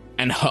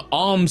 and her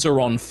arms are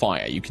on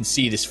fire. You can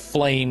see this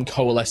flame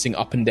coalescing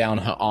up and down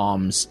her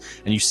arms,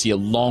 and you see a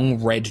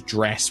long red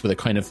dress with a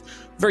kind of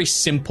very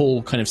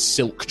simple kind of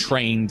silk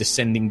train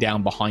descending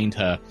down behind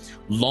her.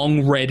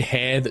 Long red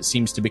hair that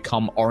seems to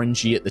become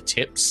orangey at the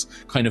tips,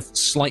 kind of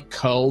slight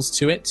curls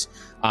to it,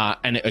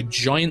 and a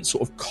giant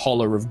sort of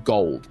collar of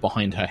gold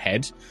behind her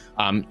head.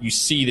 You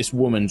see this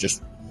woman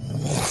just...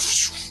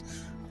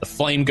 The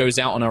flame goes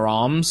out on her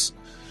arms.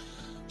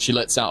 She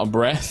lets out a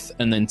breath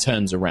and then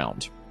turns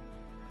around.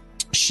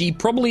 She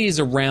probably is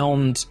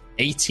around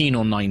 18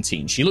 or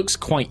 19. She looks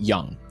quite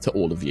young to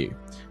all of you.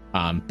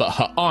 But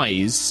her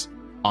eyes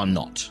are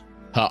not.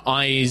 Her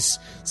eyes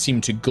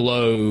seem to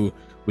glow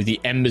with the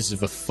embers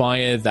of a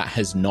fire that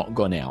has not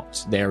gone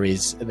out. There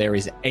is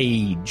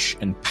age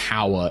and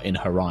power in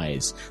her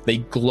eyes. They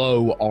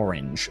glow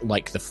orange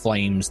like the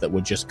flames that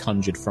were just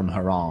conjured from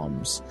her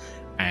arms.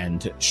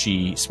 And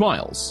she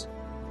smiles.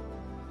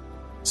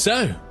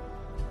 So,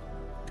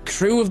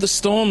 crew of the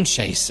Storm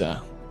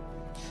Chaser.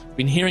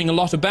 Been hearing a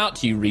lot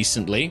about you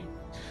recently.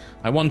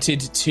 I wanted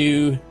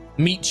to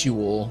meet you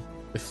all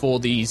before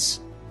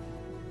this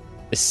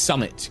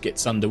summit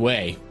gets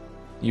underway.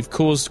 You've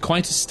caused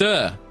quite a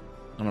stir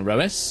on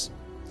Erois.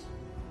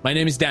 My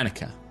name is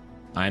Danica.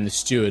 I am the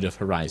steward of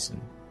Horizon.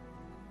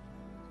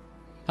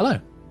 Hello.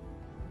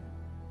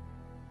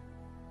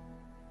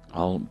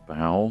 I'll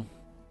bow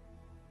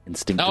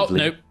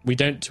instinctively. Oh no, we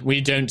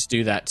don't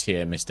do that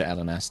here, Mr.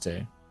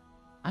 Elenasto.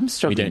 I'm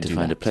struggling to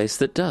find a place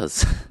that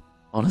does.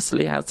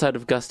 Honestly, outside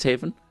of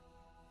Gusthaven.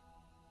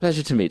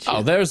 Pleasure to meet you.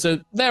 Oh,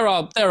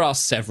 there are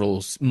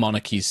several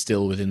monarchies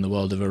still within the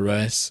world of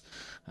Erois.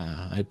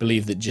 I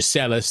believe that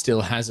Gisela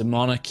still has a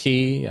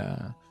monarchy.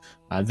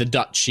 The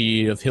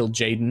Duchy of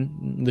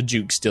Hilljaden, the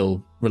Duke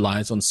still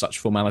relies on such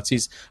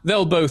formalities.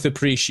 They'll both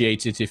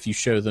appreciate it if you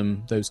show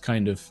them those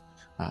kind of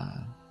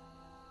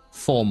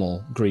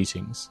formal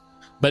greetings.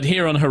 But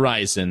here on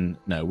Horizon,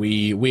 no,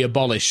 we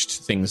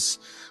abolished things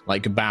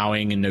like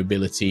bowing and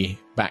nobility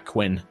back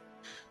when,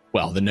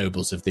 well, the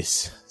nobles of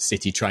this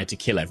city tried to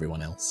kill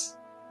everyone else.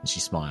 And she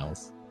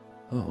smiles.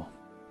 Oh,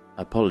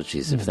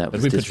 apologies if that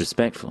was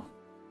disrespectful.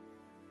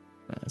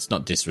 It's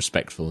not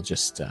disrespectful,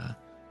 just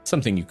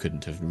something you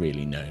couldn't have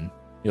really known.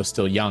 You're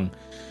still young.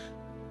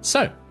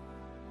 So,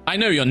 I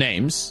know your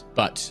names,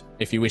 but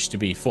if you wish to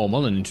be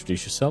formal and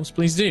introduce yourselves,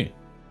 please do.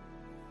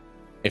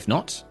 If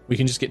not, we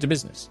can just get to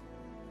business.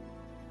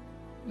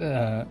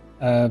 I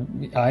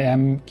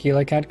am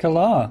Keelakad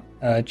Kalar,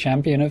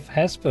 champion of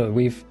Hesper.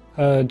 We've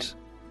heard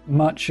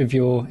much of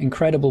your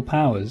incredible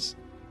powers.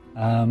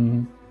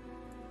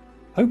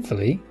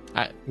 Hopefully,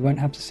 we won't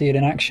have to see it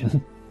in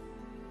action.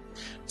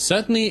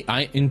 Certainly,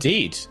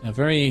 indeed. A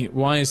very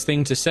wise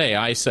thing to say.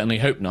 I certainly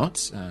hope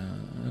not.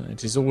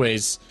 It is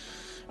always...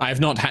 I have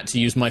not had to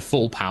use my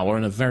full power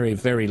in a very,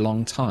 very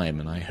long time,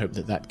 and I hope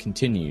that that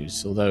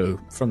continues. Although,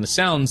 from the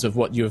sounds of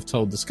what you have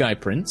told the Sky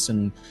Prince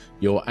and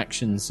your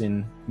actions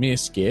in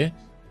Mirskir,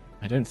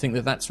 I don't think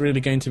that that's really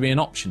going to be an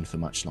option for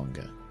much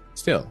longer.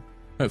 Still,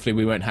 hopefully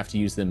we won't have to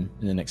use them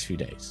in the next few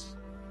days.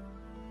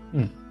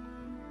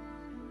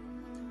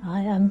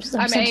 I'm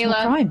Sentinel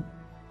Ayla. Prime.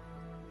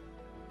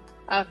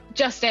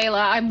 Just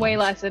Ayla. I'm way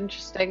less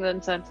interesting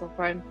than Sentinel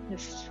Prime.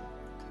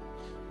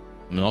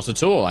 Not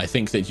at all. I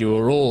think that you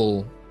are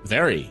all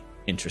very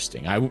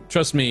interesting.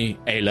 Trust me,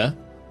 Ayla,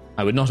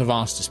 I would not have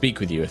asked to speak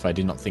with you if I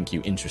did not think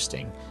you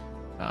interesting.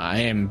 I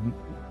am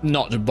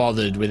not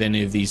bothered with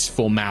any of these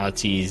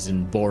formalities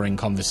and boring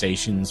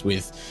conversations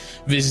with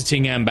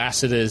visiting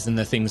ambassadors and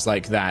the things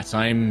like that.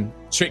 I'm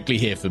strictly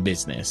here for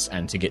business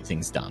and to get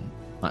things done.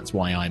 That's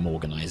why I'm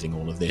organizing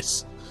all of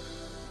this.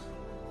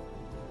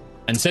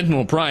 And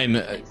Sentinel Prime,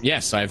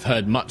 yes, I've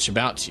heard much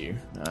about you.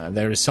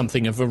 There is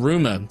something of a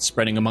rumor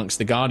spreading amongst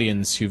the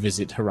Guardians who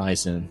visit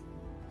Horizon.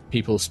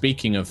 People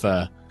speaking of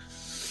their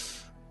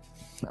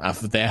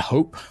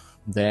hope,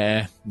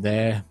 their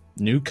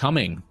new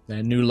coming,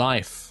 their new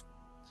life,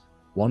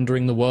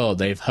 wandering the world.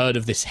 They've heard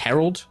of this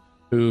herald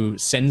who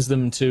sends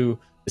them to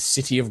the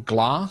City of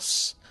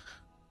Glass,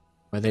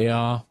 where they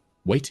are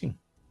waiting.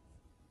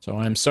 So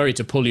I'm sorry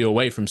to pull you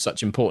away from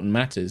such important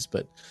matters,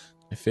 but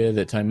I fear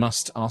that I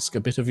must ask a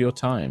bit of your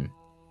time.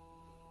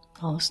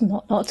 Oh, it's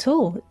not at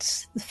all.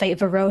 It's the fate of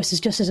Erois is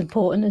just as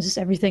important as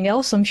everything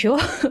else, I'm sure.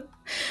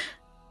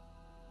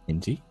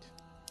 Indeed.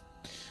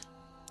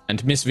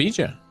 And Miss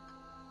Vija.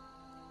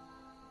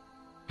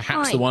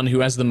 Perhaps Hi. the one who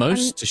has the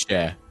most to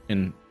share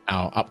in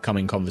our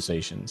upcoming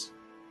conversations.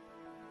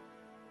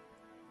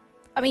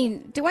 I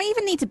mean, do I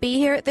even need to be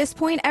here at this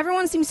point?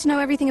 Everyone seems to know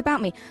everything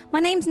about me.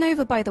 My name's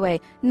Nova, by the way.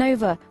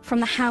 Nova,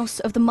 from the House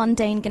of the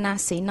Mundane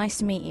Ganassi. Nice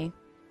to meet you.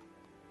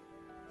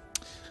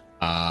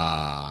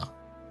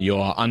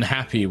 You're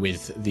unhappy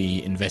with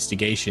the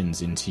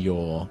investigations into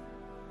your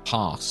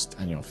past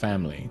and your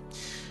family.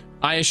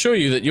 I assure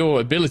you that your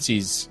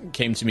abilities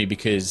came to me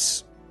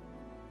because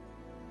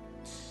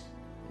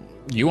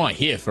you are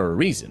here for a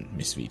reason,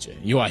 Miss Vija.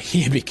 You are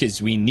here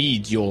because we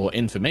need your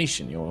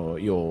information,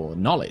 your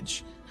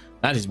knowledge.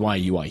 That is why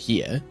you are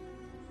here.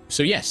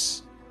 So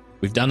yes,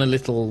 we've done a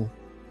little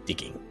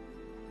digging.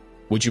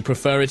 Would you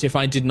prefer it if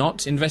I did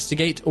not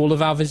investigate all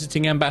of our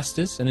visiting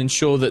ambassadors and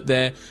ensure that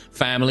their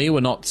family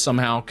were not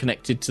somehow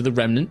connected to the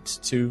Remnant,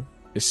 to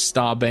this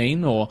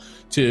Starbane, or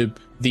to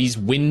these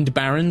Wind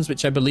Barons,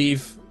 which I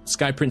believe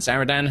Sky Prince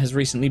Aradan has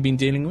recently been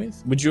dealing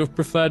with? Would you have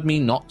preferred me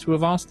not to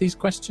have asked these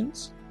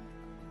questions?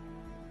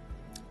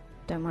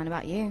 Don't mind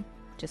about you.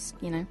 Just,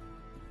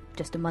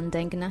 just a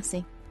mundane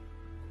Ganassi.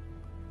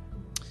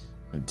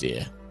 Oh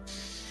dear.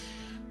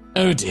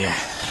 Oh dear.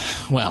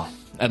 Well,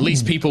 at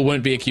least people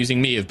won't be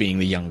accusing me of being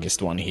the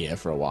youngest one here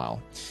for a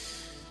while.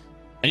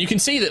 And you can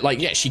see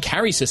that, she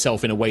carries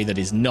herself in a way that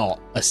is not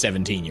a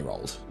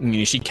 17-year-old.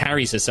 She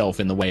carries herself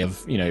in the way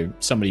of,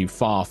 somebody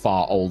far,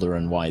 far older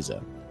and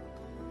wiser.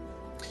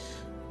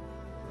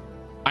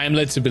 I am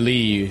led to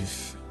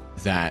believe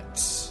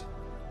that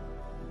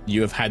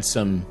you have had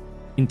some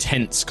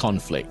intense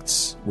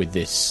conflicts with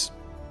this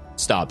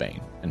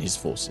Starbane and his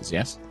forces,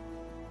 yes?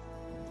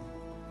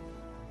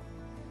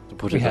 To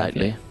put it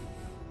lightly,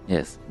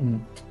 yes.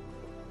 And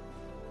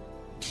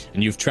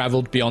you've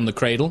traveled beyond the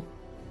cradle?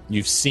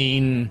 You've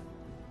seen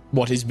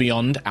what is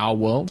beyond our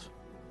world?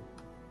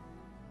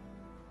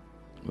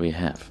 We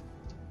have.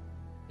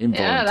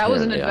 Yeah, that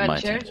was an Involuntarily, I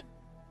might adventure. add.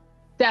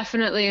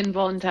 Definitely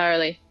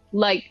involuntarily.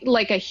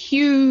 Like a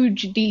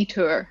huge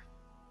detour.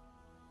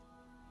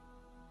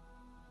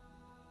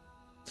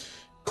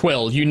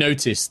 Quill, you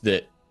noticed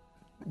that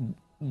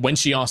when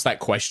she asked that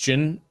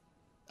question,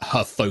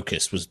 her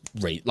focus was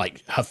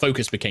her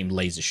focus became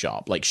laser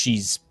sharp. Like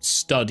she's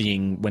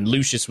studying when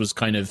Lucius was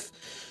kind of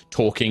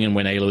talking and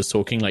when Ayla was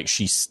talking, like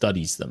she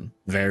studies them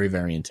very,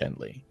 very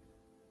intently.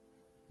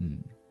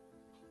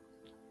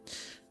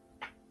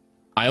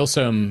 I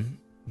also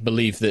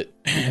believe that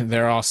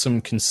there are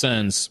some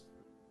concerns.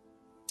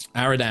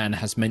 Aradan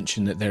has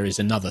mentioned that there is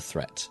another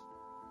threat.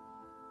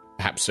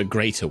 Perhaps a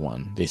greater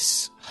one.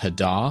 This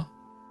Hadar.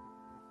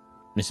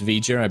 Miss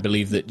Vija, I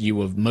believe that you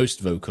were most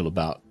vocal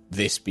about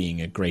this being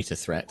a greater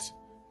threat.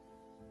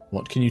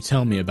 What can you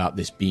tell me about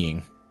this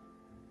being?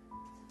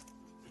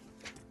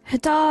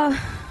 Hadar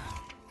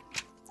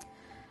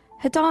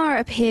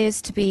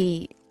appears to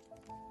be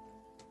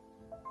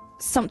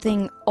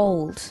something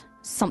old,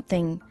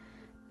 something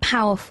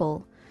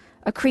powerful,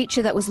 a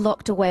creature that was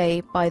locked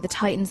away by the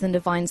Titans and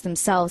Divines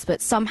themselves,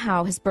 but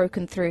somehow has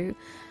broken through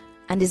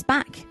and is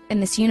back in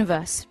this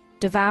universe,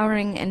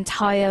 devouring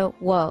entire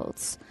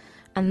worlds.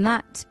 And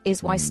that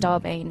is why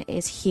Starbane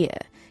is here.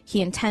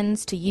 He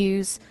intends to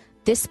use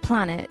this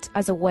planet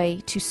as a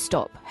way to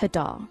stop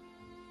Hadar.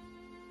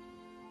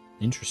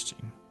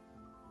 Interesting.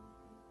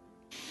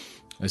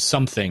 There's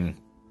something...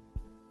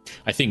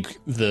 I think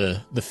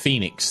the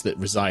phoenix that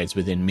resides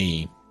within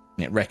me,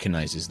 it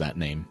recognizes that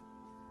name.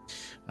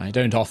 I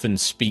don't often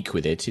speak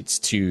with it. It's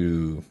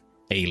too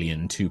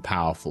alien, too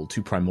powerful,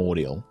 too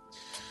primordial.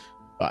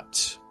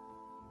 But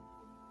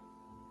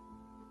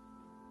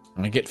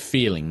I get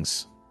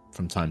feelings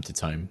from time to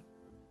time.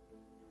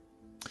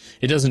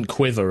 It doesn't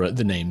quiver at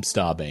the name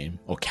Starbane,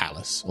 or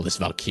Callus, or this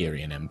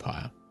Valkyrian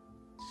Empire.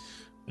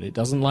 But it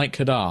doesn't like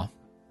Hadar.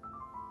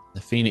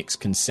 The Phoenix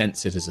can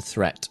sense it as a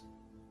threat.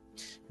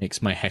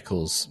 Gets my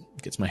hackles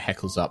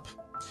up.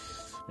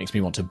 Makes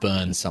me want to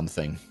burn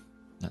something.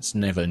 That's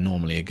never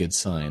normally a good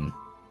sign.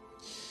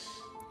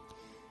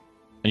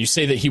 And you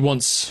say that he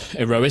wants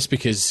Erois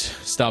because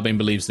Starbane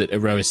believes that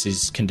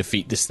Erois can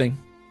defeat this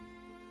thing?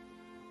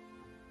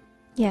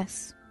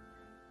 Yes.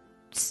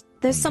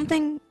 There's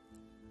something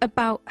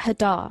about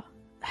Hadar.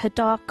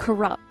 Hadar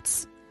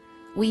corrupts.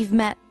 We've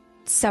met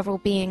several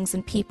beings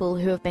and people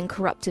who have been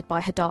corrupted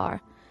by Hadar.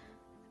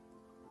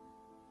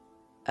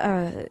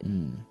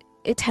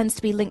 It tends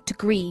to be linked to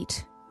greed,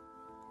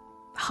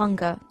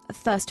 hunger, a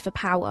thirst for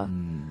power.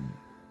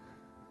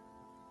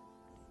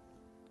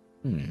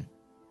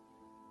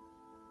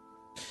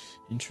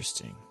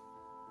 Interesting.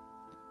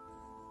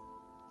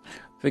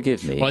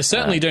 Forgive me. Well, I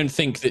certainly don't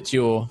think that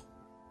you're...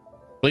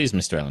 Please,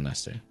 Mr.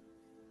 Elanasto.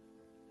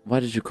 Why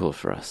did you call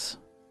for us?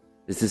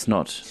 Is this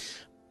not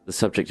the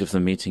subject of the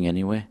meeting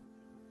anyway?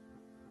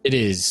 It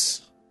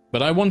is.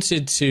 But I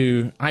wanted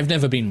to... I've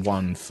never been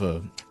one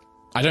for...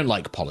 I don't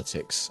like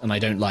politics, and I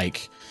don't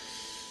like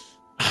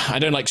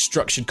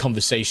structured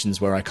conversations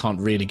where I can't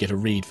really get a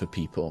read for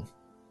people.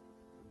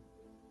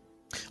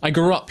 I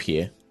grew up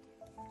here.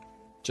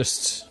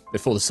 Just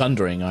before the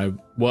Sundering, I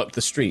worked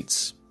the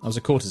streets. I was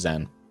a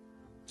courtesan.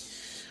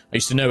 I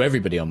used to know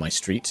everybody on my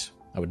street.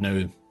 I would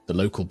know the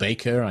local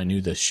baker, I knew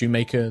the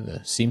shoemaker,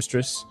 the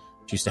seamstress.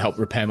 She used to help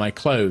repair my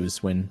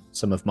clothes when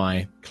some of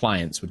my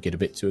clients would get a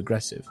bit too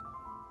aggressive.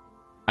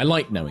 I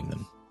liked knowing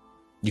them.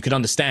 You could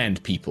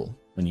understand people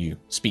when you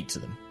speak to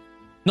them.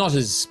 Not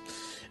as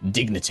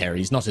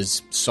dignitaries, not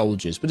as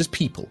soldiers, but as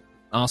people.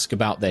 Ask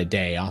about their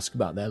day, ask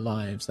about their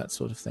lives, that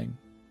sort of thing.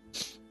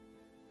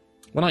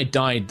 When I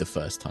died the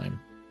first time,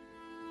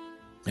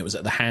 it was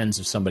at the hands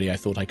of somebody I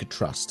thought I could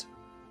trust.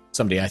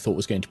 Somebody I thought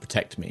was going to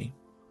protect me.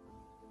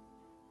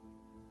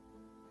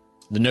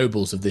 The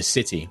nobles of this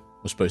city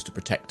were supposed to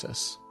protect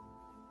us.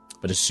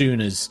 But as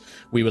soon as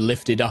we were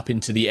lifted up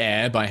into the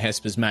air by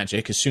Hesper's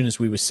magic, as soon as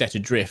we were set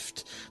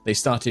adrift, they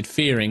started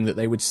fearing that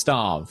they would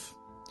starve.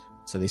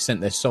 So they sent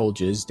their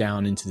soldiers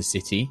down into the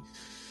city,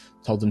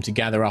 told them to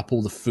gather up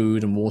all the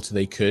food and water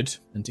they could,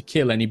 and to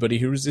kill anybody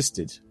who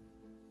resisted.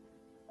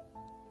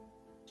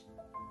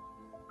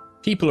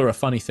 People are a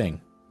funny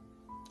thing.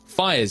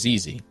 Fire's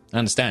easy. I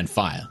understand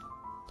fire.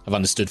 I've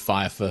understood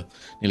fire for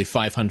nearly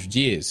 500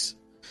 years.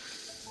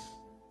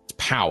 It's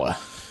power.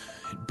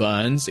 It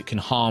burns, it can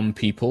harm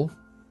people,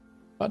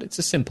 but it's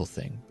a simple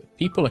thing. But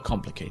people are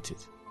complicated.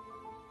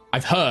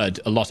 I've heard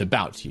a lot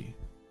about you.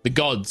 The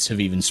gods have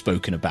even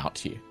spoken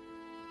about you.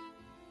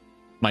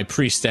 My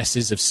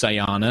priestesses of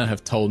Sayana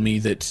have told me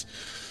that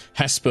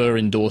Hesper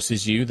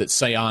endorses you, that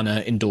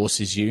Sayana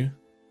endorses you.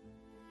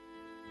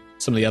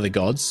 Some of the other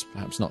gods,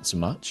 perhaps not so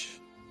much.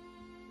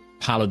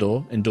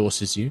 Palador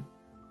endorses you.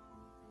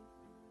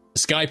 The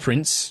Sky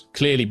Prince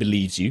clearly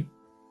believes you.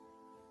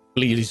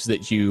 Believes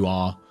that you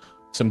are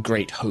some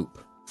great hope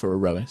for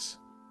Erois.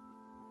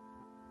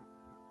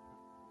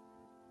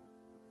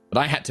 But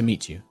I had to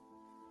meet you.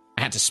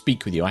 I had to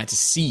speak with you. I had to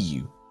see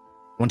you.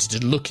 I wanted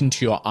to look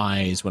into your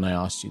eyes when I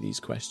asked you these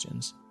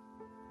questions.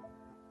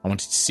 I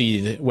wanted to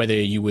see whether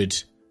you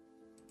would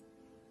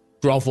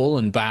grovel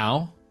and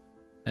bow,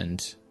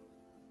 and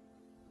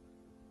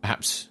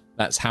perhaps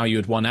that's how you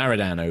had won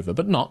Aradan over,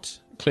 but not.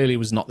 Clearly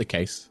was not the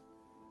case.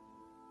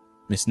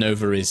 Miss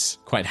Nova is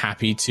quite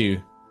happy to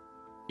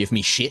give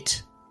me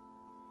shit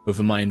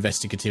over my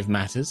investigative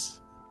matters.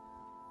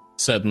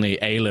 Certainly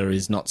Ayla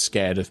is not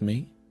scared of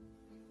me.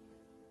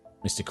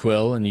 Mr.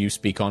 Quill and you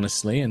speak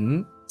honestly,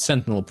 and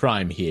Sentinel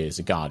Prime here is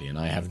a guardian.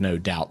 I have no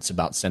doubts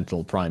about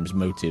Sentinel Prime's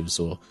motives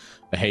or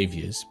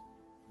behaviors.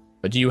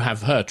 But you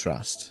have her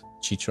trust.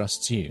 She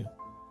trusts you.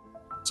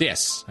 So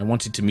yes, I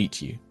wanted to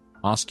meet you,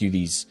 ask you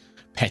these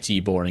petty,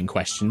 boring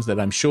questions that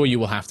I'm sure you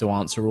will have to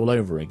answer all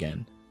over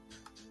again.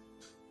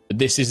 But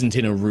this isn't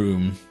in a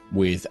room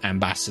with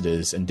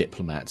ambassadors and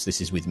diplomats.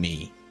 This is with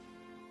me.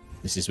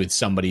 This is with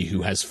somebody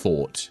who has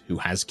fought, who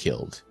has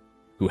killed,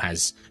 who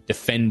has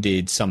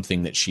defended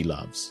something that she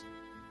loves.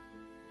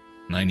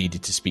 And I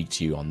needed to speak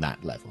to you on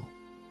that level.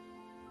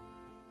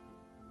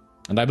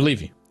 And I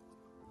believe you.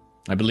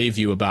 I believe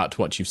you about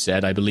what you've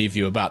said. I believe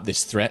you about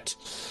this threat.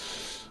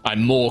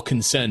 I'm more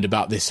concerned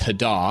about this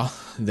Hadar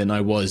than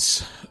I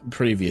was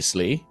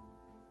previously.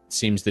 It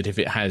seems that if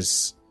it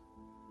has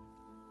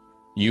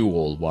you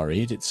all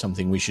worried, it's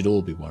something we should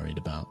all be worried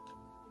about.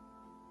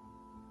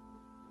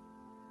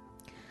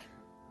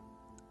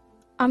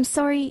 I'm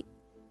sorry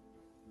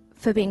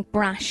for being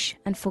brash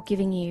and for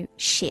giving you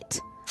shit.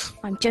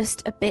 I'm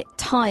just a bit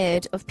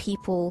tired of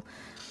people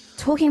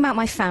talking about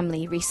my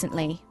family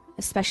recently,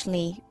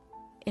 especially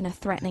in a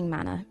threatening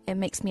manner. It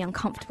makes me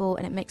uncomfortable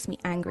and it makes me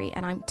angry,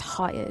 and I'm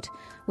tired.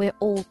 We're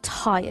all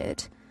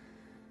tired.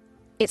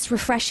 It's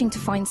refreshing to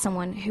find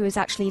someone who is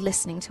actually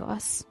listening to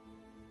us.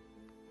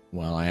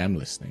 Well, I am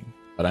listening,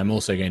 but I'm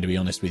also going to be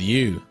honest with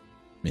you,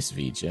 Miss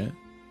Vija.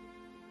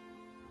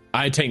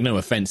 I take no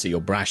offense at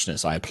your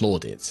brashness. I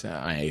applaud it.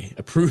 I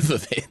approve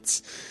of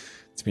it.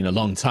 It's been a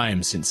long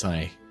time since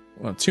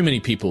too many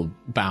people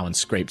bow and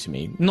scrape to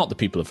me. Not the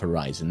people of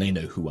Horizon. They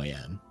know who I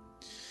am.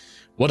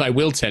 What I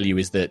will tell you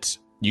is that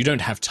you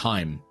don't have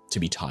time to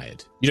be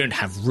tired. You don't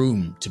have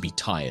room to be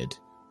tired.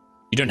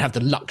 You don't have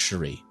the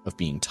luxury of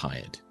being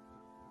tired.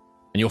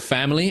 And your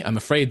family, I'm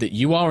afraid that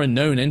you are a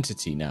known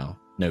entity now,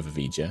 Nova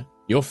Vija.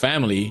 Your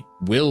family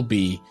will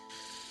be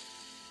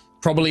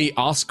probably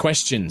asked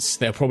questions.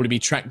 They'll probably be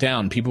tracked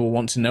down. People will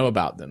want to know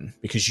about them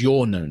because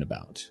you're known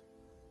about.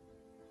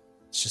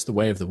 It's just the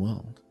way of the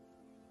world.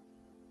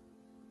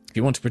 If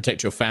you want to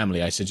protect your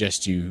family, I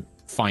suggest you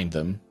find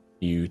them.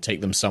 You take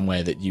them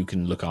somewhere that you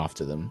can look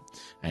after them,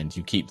 and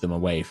you keep them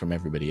away from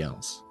everybody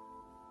else.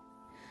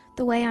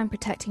 The way I'm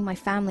protecting my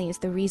family is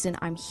the reason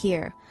I'm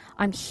here.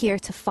 I'm here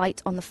to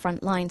fight on the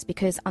front lines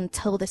because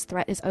until this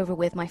threat is over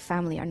with, my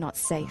family are not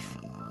safe.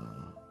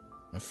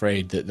 I'm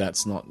afraid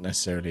that's not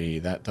necessarily,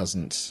 that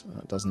doesn't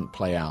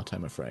play out,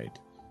 I'm afraid.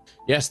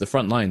 Yes, the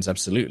front lines,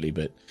 absolutely,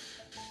 but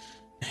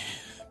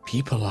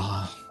people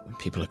are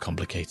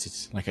complicated.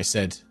 Like I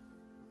said,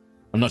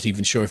 I'm not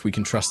even sure if we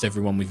can trust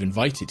everyone we've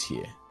invited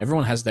here.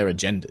 Everyone has their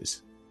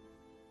agendas.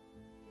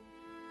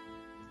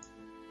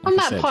 On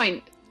that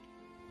point,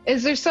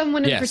 is there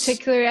someone in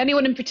particular,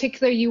 anyone in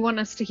particular you want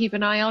us to keep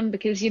an eye on?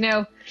 Because,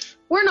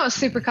 we're not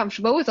super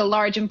comfortable with a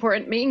large,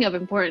 important meeting of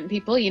important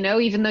people,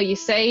 even though you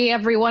say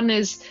everyone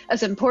is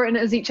as important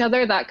as each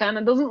other, that kind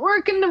of doesn't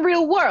work in the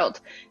real world.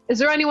 Is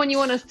there anyone you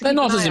want us to keep an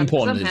eye on? They're not as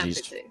important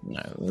as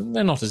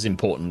they're not as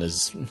important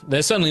as,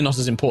 they're certainly not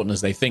as important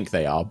as they think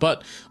they are,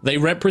 but they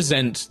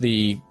represent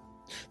the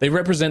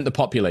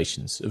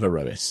populations of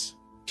Erois.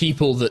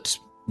 People that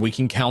we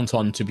can count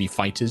on to be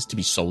fighters, to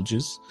be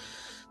soldiers.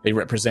 They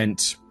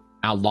represent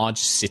our large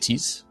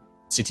cities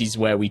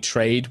where we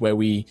trade, where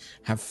we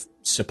have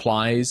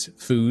supplies,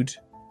 food,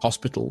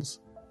 hospitals,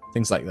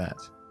 things like that.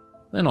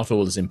 They're not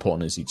all as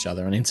important as each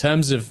other. And in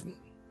terms of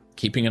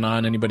keeping an eye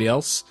on anybody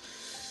else,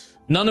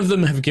 none of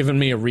them have given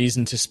me a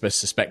reason to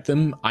suspect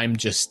them. I'm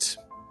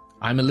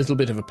a little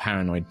bit of a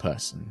paranoid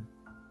person.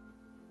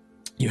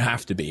 You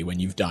have to be when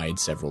you've died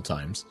several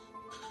times.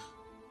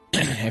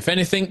 If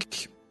anything,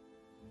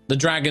 the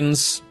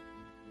dragons,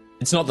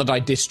 it's not that I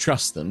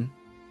distrust them,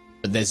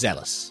 but they're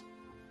zealous.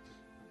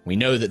 We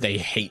know that they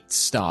hate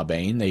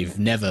Starbane. They've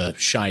never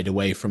shied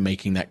away from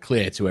making that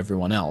clear to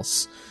everyone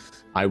else.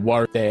 I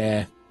worry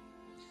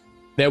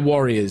they're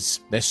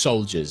warriors, they're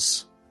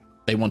soldiers.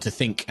 They want to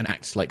think and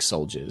act like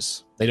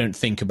soldiers. They don't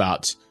think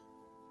about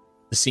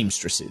the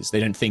seamstresses. They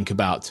don't think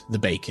about the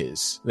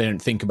bakers. They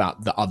don't think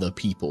about the other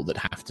people that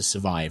have to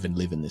survive and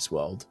live in this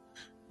world.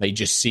 They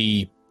just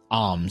see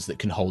arms that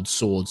can hold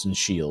swords and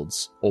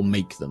shields, or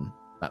make them.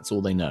 That's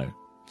all they know.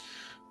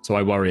 So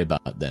I worry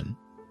about them.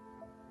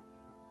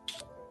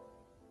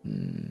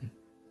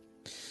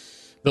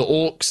 The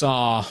orcs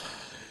are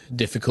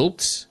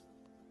difficult.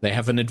 They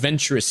have an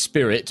adventurous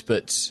spirit,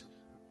 but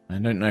I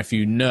don't know if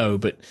you know,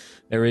 but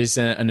there is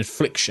an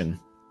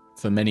affliction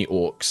for many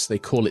orcs. They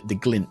call it the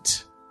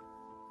glint.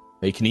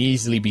 They can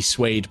easily be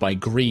swayed by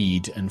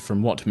greed, and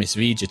from what Miss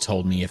Vija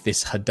told me, if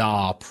this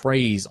Hadar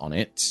preys on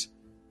it,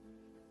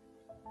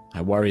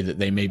 I worry that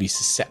they may be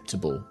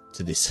susceptible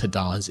to this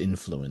Hadar's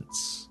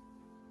influence.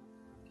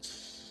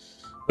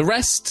 The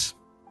rest,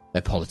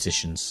 they're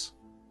politicians.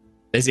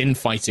 There's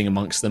infighting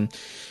amongst them.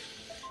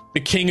 The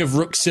King of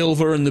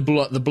Rooksilver and the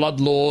Blood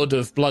Lord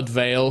of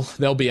Bloodvale,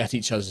 they'll be at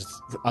each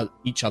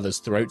other's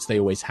throats. They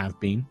always have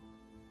been.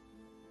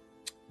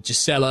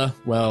 Gisela,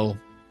 well,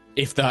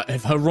 if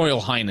her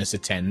Royal Highness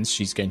attends,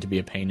 she's going to be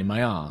a pain in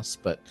my ass.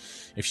 But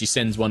if she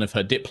sends one of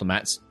her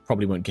diplomats,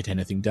 probably won't get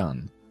anything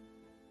done.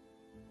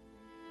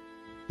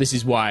 This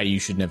is why you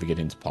should never get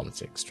into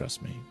politics,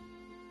 trust me.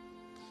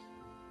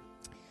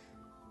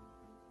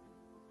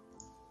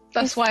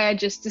 That's why I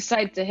just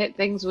decide to hit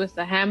things with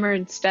the hammer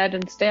instead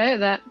and stay out of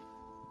that.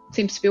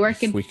 Seems to be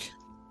working.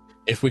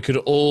 If we could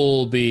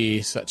all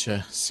be such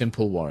a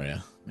simple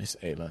warrior, Miss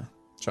Ayla.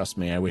 Trust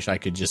me, I wish I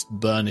could just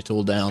burn it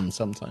all down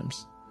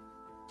sometimes.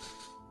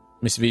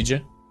 Miss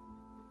Vija?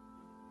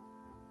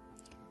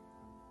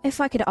 If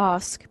I could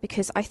ask,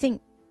 because I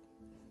think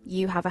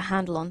you have a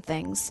handle on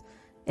things.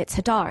 It's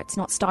Hadar, it's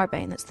not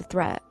Starbane that's the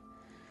threat.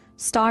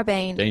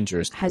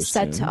 Starbane has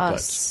said to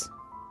us...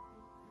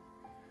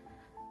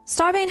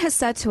 Starbane has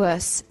said to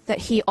us that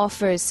he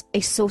offers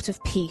a sort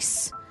of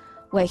peace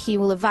where he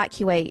will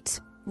evacuate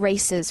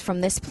races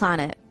from this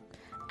planet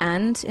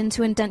and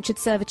into indentured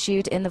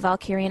servitude in the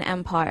Valkyrian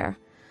Empire.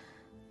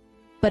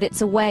 But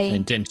it's a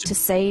way to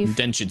save...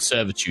 Indentured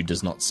servitude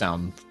does not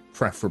sound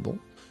preferable.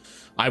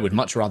 I would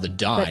much rather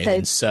die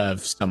than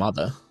serve some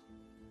other.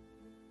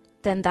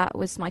 Then that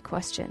was my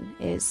question,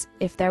 is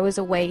if there was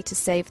a way to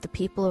save the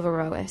people of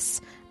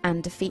Erois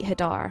and defeat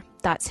Hadar,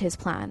 that's his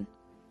plan.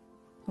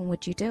 And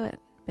would you do it?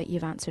 But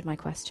you've answered my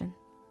question.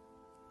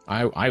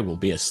 I will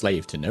be a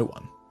slave to no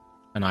one.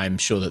 And I'm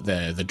sure that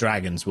the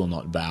dragons will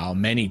not bow.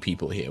 Many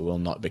people here will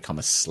not become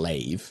a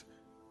slave.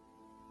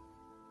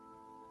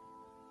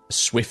 A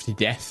swift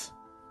death?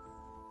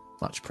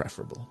 Much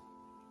preferable.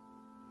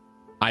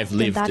 I've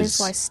lived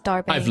as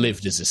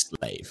a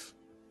slave.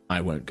 I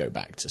won't go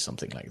back to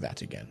something like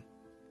that again.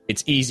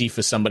 It's easy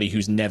for somebody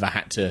who's never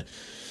had to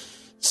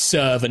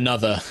serve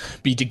another,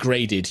 be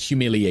degraded,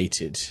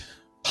 humiliated,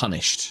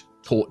 punished,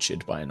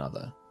 tortured by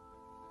another,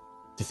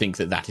 to think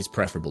that that is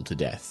preferable to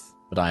death.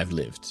 But I've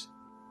lived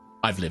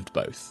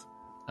both,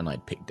 and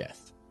I'd pick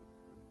death.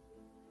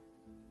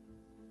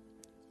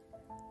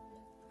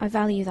 I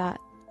value that,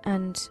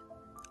 and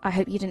I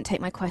hope you didn't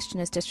take my question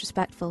as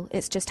disrespectful.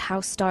 It's just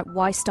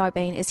why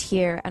Starbane is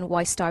here and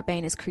why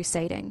Starbane is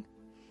crusading.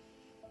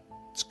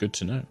 It's good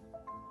to know.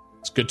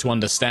 It's good to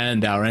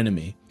understand our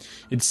enemy.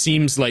 It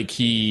seems like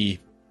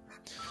he,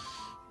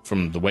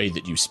 from the way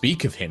that you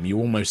speak of him, you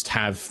almost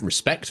have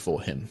respect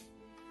for him.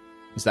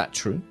 Is that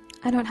true?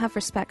 I don't have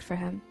respect for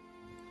him.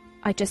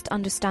 I just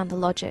understand the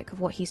logic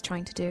of what he's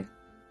trying to do.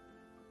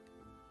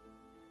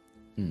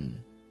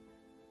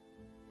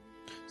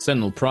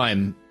 Sentinel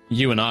Prime,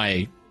 you and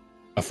I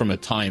are from a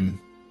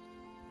time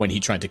when he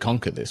tried to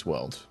conquer this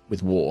world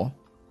with war.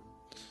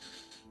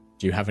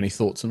 Do you have any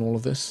thoughts on all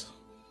of this?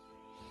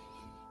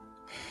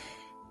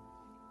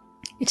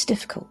 It's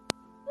difficult.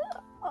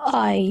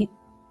 I,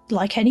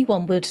 like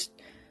anyone, would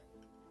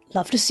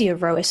love to see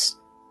Erois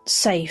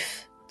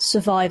safe,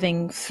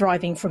 surviving,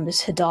 thriving from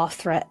this Hadar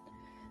threat.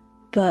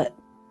 But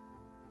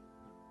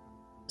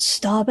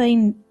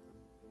Starbane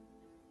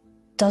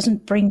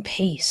doesn't bring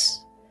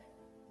peace.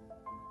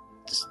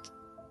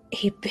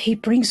 He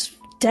brings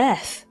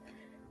death.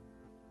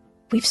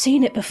 We've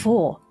seen it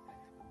before.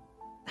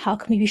 How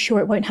can we be sure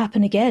it won't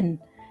happen again?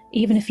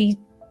 Even if he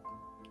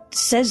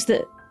says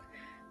that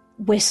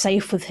we're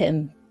safe with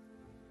him,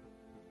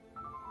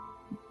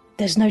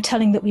 there's no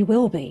telling that we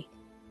will be.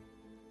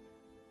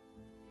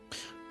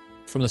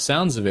 From the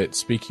sounds of it,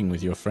 speaking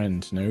with your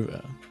friend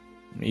Nova,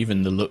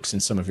 even the looks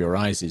in some of your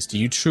eyes, do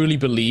you truly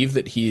believe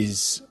that he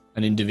is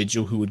an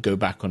individual who would go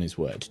back on his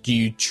word? Do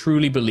you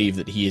truly believe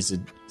that he is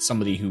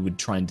somebody who would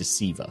try and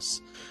deceive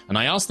us? And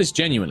I ask this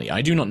genuinely.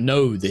 I do not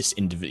know this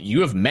individual.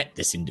 You have met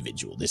this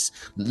individual, this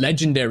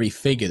legendary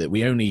figure that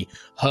we only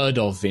heard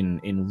of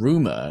in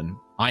rumor, and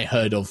I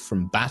heard of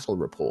from battle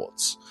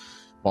reports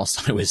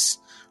whilst I was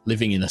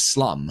living in a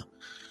slum.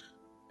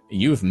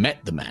 You have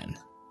met the man.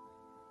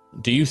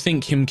 Do you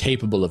think him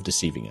capable of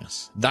deceiving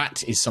us?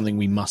 That is something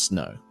we must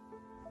know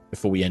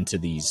before we enter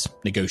these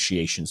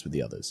negotiations with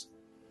the others.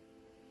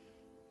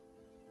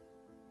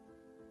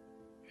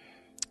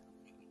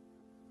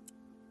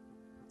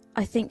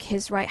 I think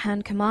his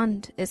right-hand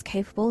command is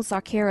capable.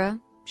 Zarkira,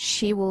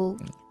 she will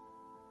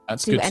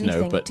do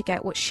anything to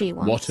get what she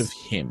wants. What of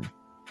him?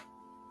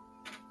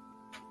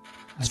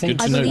 I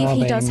believe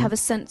he does have a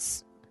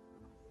sense.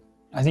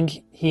 I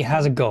think he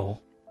has a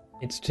goal.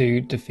 It's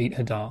to defeat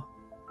Hadar.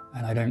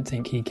 And I don't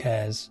think he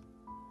cares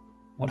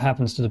what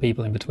happens to the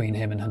people in between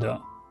him and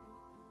Hadar.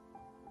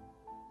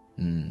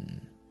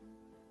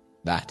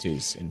 That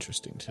is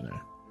interesting to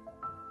know.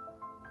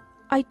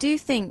 I do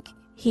think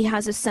he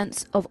has a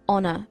sense of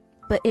honor,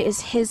 but it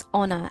is his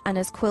honor, and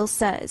as Quill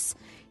says,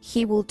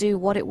 he will do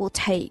what it will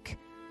take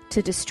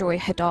to destroy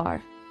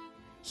Hadar.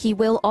 He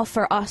will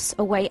offer us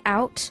a way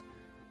out,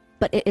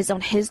 but it is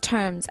on his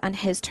terms and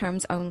his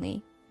terms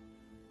only.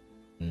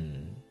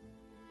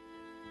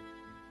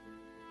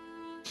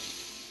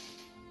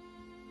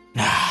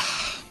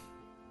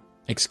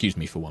 Excuse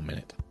me for 1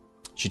 minute.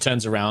 She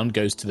turns around,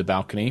 goes to the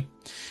balcony,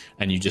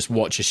 and you just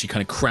watch as she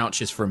kind of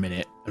crouches for a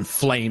minute, and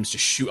flames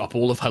just shoot up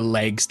all of her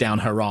legs, down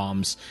her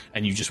arms,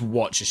 and you just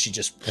watch as she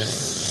just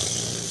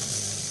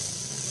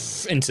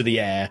into the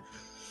air.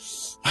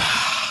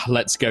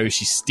 Lets go.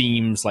 She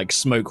steams like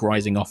smoke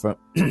rising off her.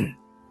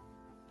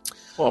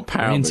 What a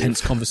power Very move.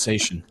 intense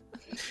conversation.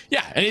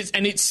 Yeah,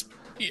 and it's.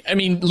 I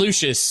mean,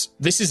 Lucius,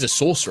 this is a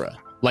sorcerer.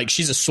 Like,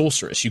 she's a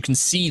sorceress. You can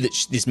see that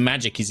this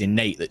magic is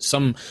innate, that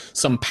some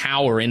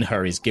power in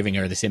her is giving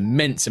her this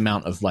immense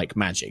amount of, like,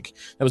 magic.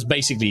 That was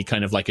basically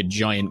kind of like a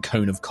giant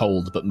cone of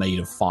cold, but made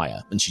of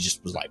fire. And she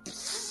just was, like,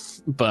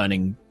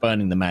 burning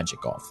the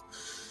magic off.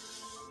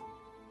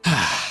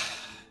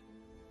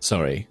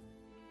 Sorry.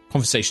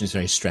 Conversation is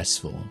very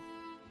stressful.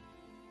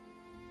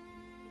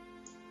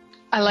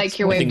 I like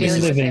your way of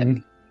dealing with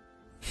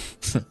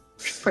it.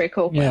 Pretty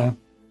cool. Yeah.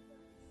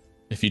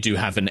 If you do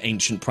have an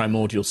ancient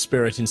primordial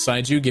spirit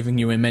inside you, giving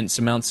you immense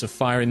amounts of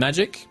fiery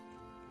magic,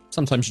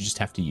 sometimes you just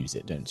have to use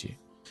it, don't you?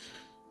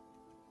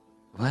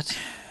 What?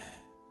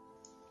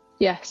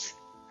 Yes,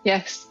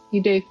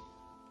 you do.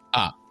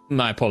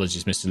 My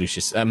apologies, Mr.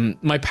 Lucius.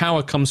 My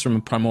power comes from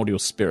a primordial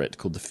spirit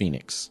called the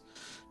Phoenix.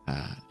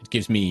 It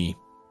gives me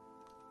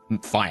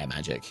fire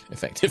magic,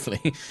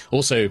 effectively.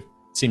 Also,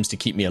 seems to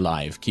keep me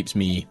alive.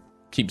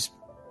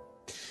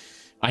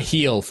 I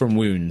heal from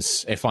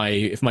wounds. If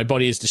my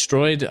body is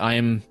destroyed, I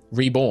am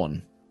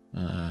reborn.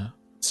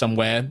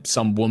 Somewhere,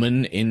 some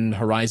woman in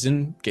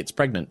Horizon gets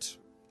pregnant,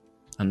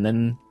 and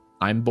then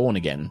I'm born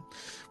again,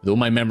 with all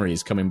my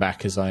memories coming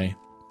back as I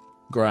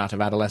grow out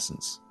of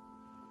adolescence.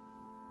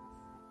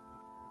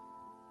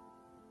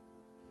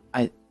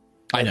 I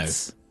know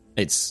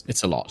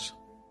it's a lot.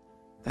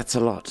 That's a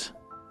lot.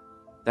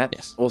 That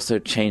also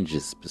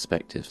changes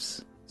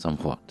perspectives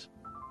somewhat,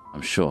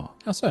 I'm sure.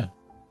 How so?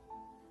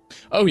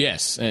 Oh,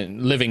 yes,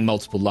 living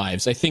multiple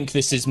lives. I think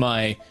this is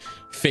my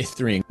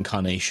 5th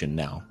reincarnation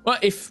now. Well,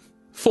 if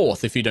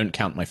 4th, if you don't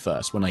count my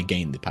first, when I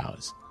gained the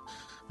powers.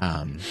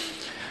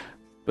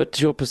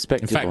 But your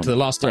perspective. In fact, the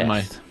last time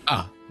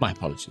my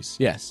apologies.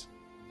 Yes.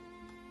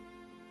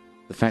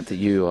 The fact that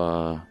you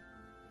are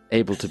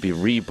able to be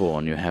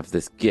reborn, you have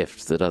this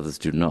gift that others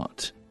do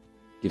not,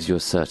 gives you a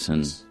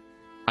certain.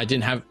 I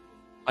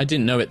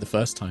didn't know it the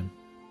first time.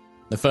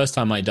 The first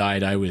time I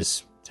died, I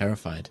was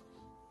terrified.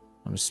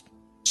 I was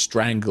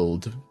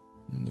strangled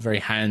in the very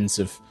hands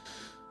of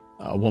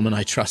a woman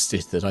I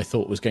trusted that I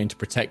thought was going to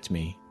protect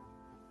me.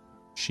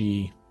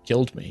 She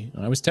killed me,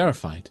 and I was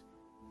terrified.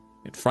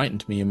 It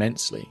frightened me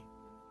immensely.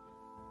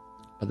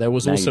 But there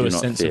was also a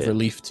sense of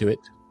relief to it.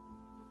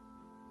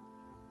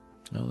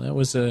 Well, there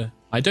was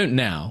I don't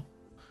now,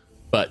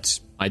 but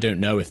I don't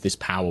know if this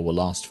power will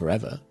last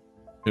forever.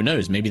 Who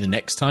knows, maybe the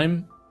next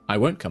time I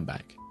won't come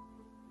back.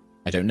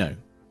 I don't know.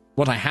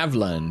 What I have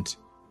learned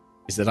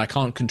is that I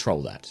can't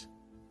control that.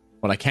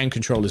 What I can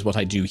control is what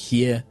I do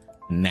here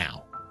and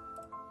now.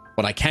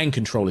 What I can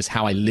control is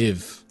how I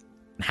live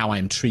and how I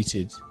am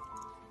treated.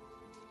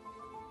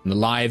 And the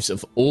lives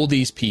of all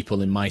these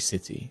people in my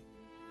city.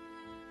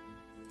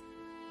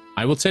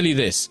 I will tell you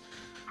this.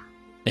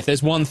 If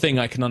there's one thing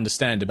I can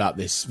understand about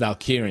this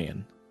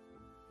Valkyrian,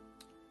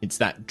 it's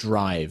that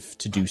drive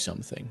to do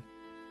something.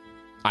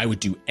 I would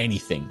do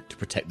anything to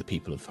protect the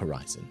people of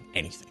Horizon.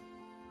 Anything.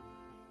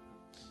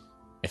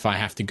 If I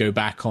have to go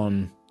back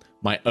on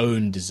my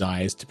own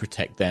desires to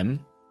protect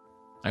them,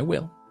 I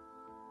will.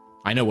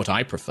 I know what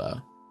I prefer,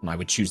 and I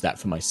would choose that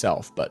for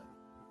myself, but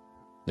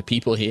the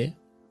people here,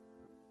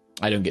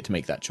 I don't get to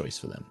make that choice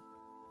for them.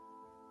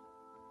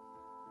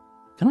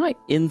 Can I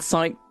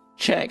insight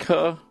check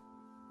her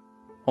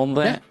on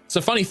that? Yeah. It's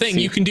a funny thing.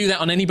 You can do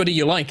that on anybody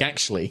you like,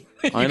 actually.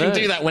 You can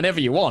do that whenever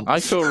you want. I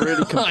feel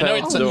really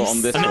compelled to do it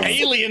on this an one.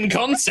 alien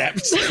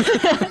concept.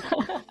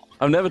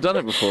 I've never done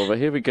it before, but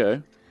here we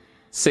go.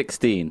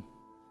 16.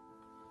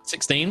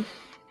 16?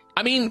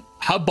 I mean,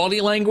 her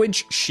body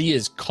language, she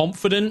is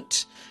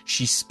confident.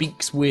 She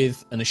speaks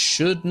with an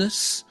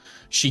assuredness.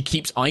 She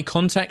keeps eye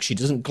contact. She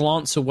doesn't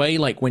glance away.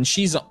 Like when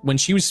she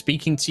was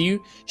speaking to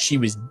you, she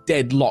was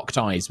dead-locked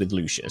eyes with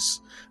Lucius.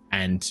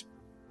 And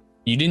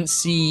you didn't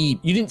see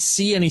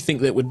anything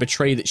that would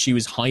betray that she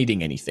was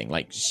hiding anything.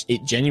 Like,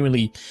 it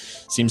genuinely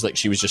seems like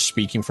she was just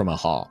speaking from her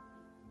heart.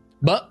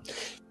 But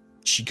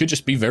she could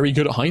just be very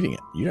good at hiding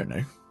it. You don't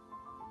know.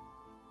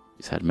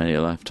 He's had many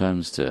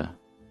lifetimes to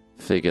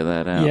figure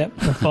that out. Yep,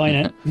 refine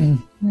it.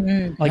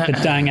 Like the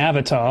dang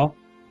Avatar.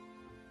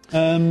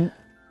 I've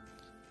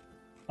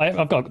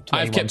got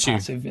 21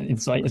 passive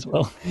insight as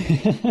well.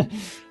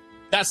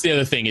 That's the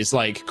other thing, is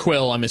like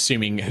Quill, I'm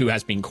assuming, who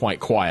has been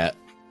quite quiet.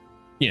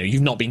 You know,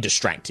 you've not been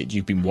distracted.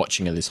 You've been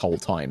watching her this whole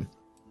time.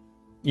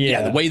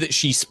 Yeah, the way that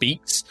she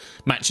speaks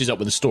matches up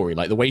with the story.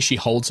 Like, the way she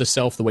holds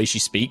herself, the way she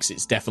speaks,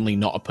 it's definitely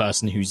not a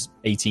person who's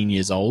 18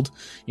 years old.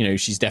 You know,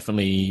 she's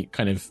definitely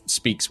kind of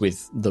speaks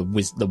with the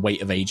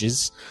weight of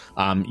ages.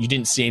 You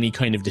didn't see any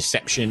kind of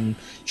deception.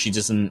 She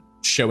doesn't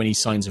show any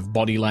signs of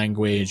body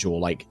language or,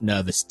 like,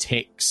 nervous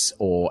tics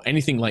or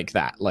anything like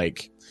that.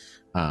 Like,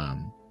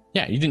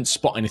 yeah, you didn't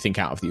spot anything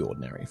out of the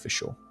ordinary, for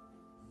sure.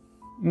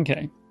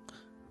 Okay.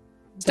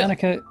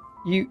 Danica,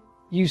 you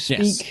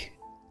speak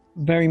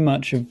very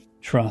much of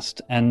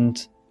trust,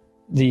 and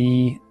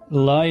the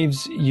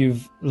lives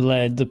you've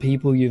led, the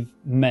people you've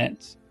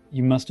met,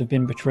 you must have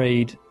been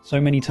betrayed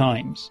so many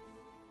times,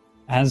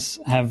 as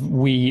have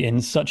we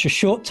in such a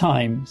short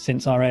time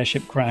since our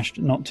airship crashed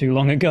not too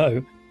long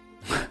ago.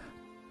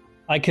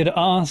 You could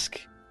ask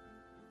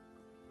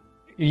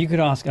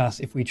us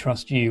if we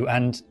trust you,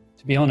 and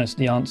to be honest,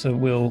 the answer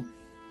will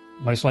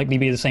most likely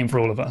be the same for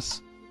all of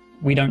us.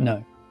 We don't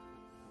know.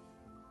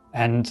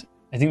 And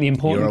I think the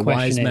important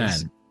question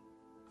is...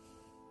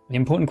 The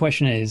important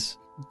question is,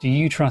 do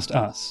you trust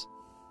us?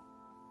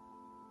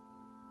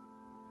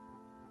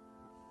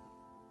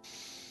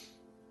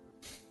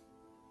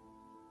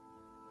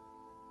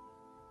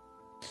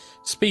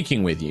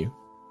 Speaking with you,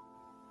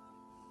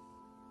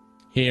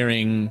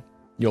 hearing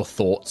your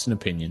thoughts and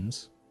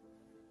opinions,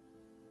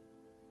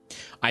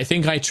 I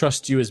think I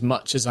trust you as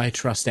much as I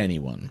trust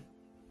anyone.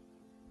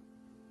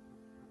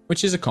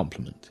 Which is a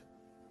compliment.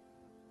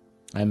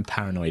 I'm a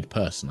paranoid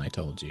person, I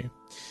told you.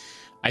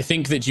 I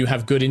think that you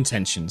have good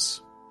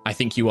intentions. I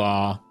think you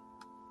are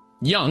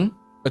young,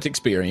 but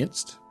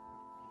experienced.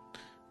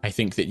 I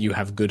think that you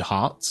have good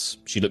hearts.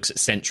 She looks at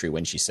Sentry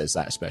when she says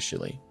that,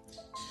 especially.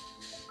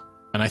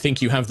 And I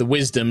think you have the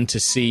wisdom to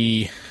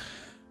see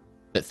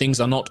that things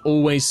are not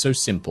always so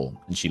simple.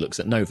 And she looks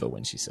at Nova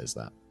when she says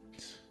that.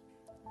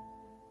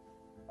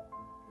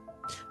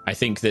 I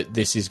think that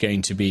this is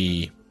going to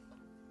be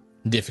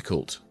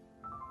difficult.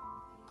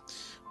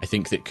 I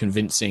think that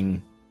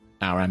convincing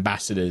our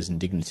ambassadors and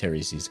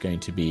dignitaries is going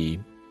to be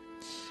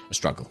a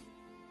struggle.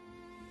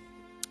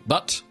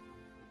 But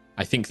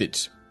I think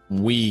that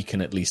we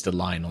can at least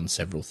align on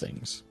several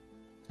things.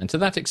 And to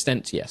that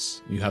extent,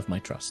 yes, you have my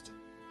trust.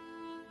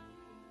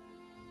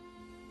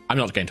 I'm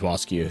not going to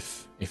ask you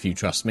if you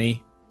trust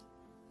me.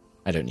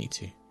 I don't need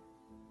to.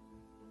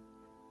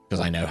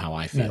 Because I know how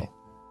I feel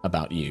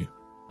about you.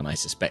 And I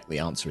suspect the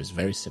answer is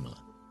very similar.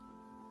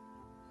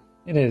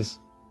 It is.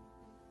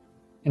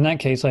 In that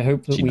case, I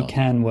hope that we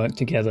can work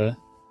together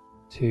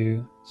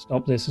to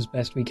stop this as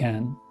best we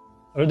can.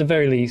 Or at the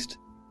very least,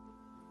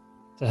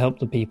 to help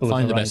the people of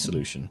Horizon. Find the best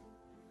solution.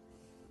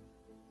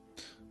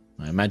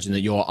 I imagine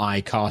that your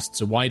eye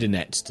casts a wider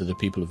net to the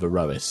people of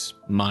Erois.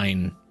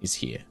 Mine is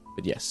here.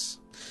 But yes,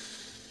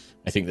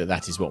 I think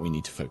that is what we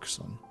need to focus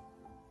on.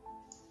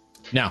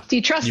 Now, do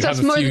you trust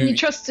us more than you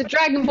trust the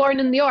Dragonborn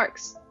and the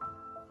orcs?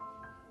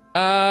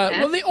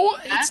 Well,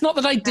 it's not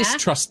that I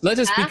distrust. Let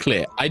us be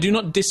clear. I do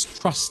not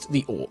distrust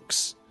the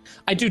orcs.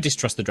 I do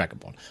distrust the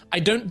Dragonborn. I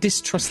don't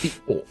distrust the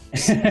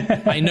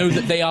orcs. I know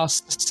that they are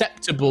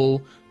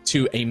susceptible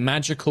to a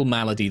magical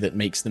malady that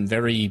makes them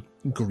very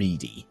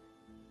greedy.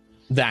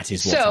 That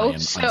is what I am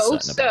uncertain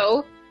about.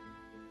 So,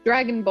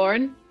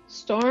 Dragonborn,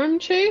 Storm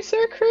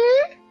Chaser crew?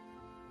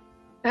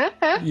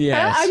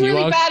 Yes, I'm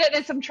really bad at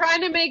this. I'm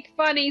trying to make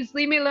funnies.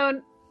 Leave me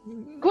alone.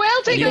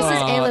 Quailting! This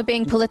is Ayla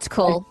being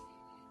political.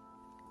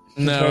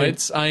 No,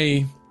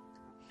 I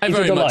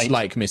very much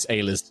like Miss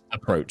Ayla's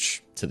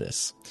approach to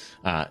this.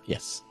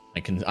 Yes,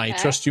 I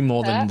trust you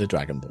more than the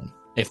Dragonborn.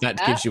 If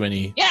that gives you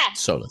any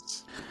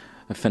solace.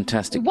 A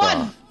fantastic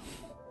bar.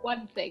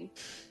 One thing.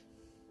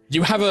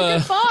 You have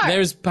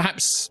there's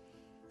perhaps...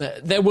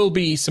 There will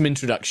be some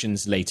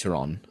introductions later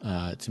on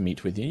to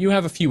meet with you. You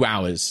have a few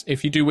hours.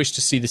 If you do wish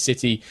to see the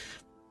city,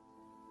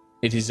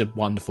 it is a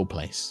wonderful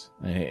place.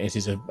 It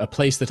is a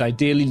place that I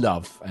dearly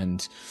love.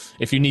 And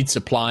if you need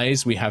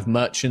supplies, we have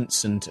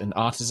merchants and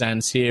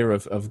artisans here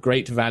of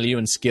great value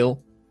and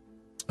skill.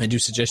 I do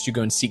suggest you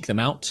go and seek them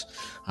out.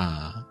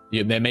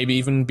 There may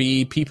even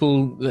be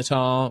people that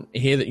are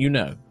here that you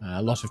know.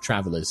 A lot of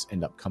travelers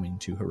end up coming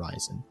to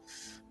Horizon.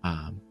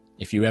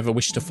 If you ever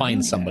wish to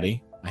find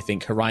somebody, I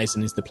think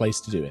Horizon is the place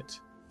to do it.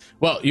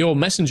 Well, your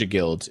messenger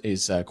guild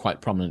is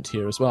quite prominent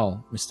here as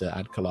well, Mr.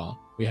 Adkalar.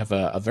 We have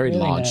a very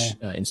large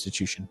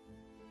institution.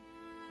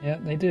 Yeah,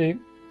 they do.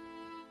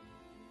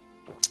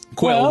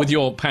 Quill, with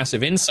your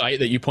passive insight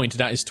that you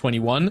pointed out is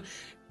 21,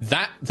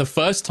 the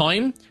first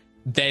time,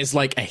 there's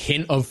like a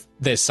hint of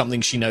there's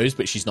something she knows,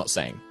 but she's not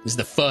saying. This is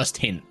the first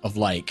hint of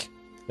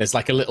there's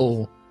like a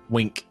little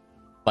wink,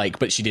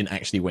 but she didn't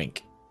actually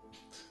wink.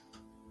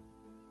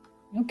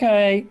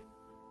 Okay,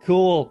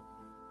 cool.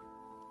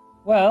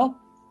 Well,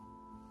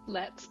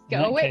 let's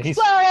go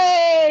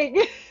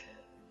exploring!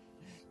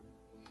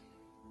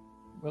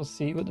 We'll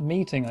see you at the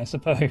meeting, I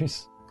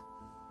suppose.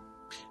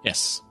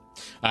 Yes.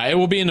 It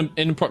will be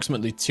in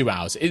approximately 2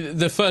 hours.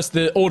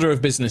 The order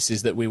of business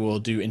is that we will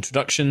do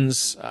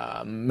introductions,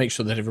 make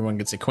sure that everyone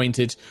gets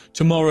acquainted.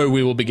 Tomorrow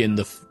we will begin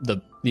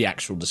the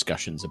actual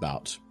discussions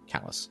about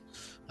Callus.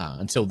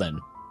 Until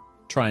then,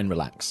 try and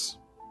relax.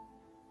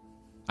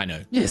 I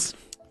know. Yes.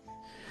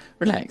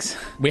 Relax.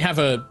 We have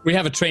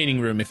a training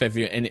room if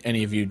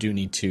any of you do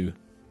need to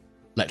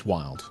let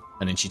wild.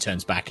 And then she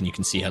turns back and you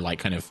can see her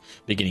kind of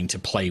beginning to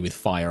play with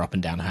fire up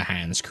and down her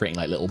hands,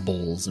 creating little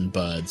balls and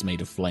birds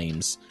made of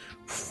flames.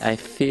 I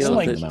feel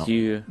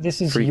that this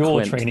is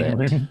your training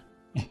room.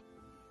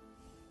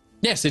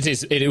 Yes, it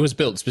is. It was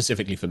built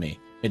specifically for me.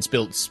 It's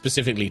built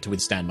specifically to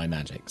withstand my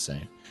magic, so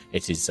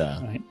it is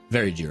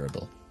very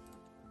durable.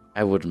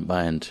 I wouldn't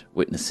mind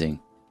witnessing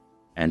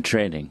and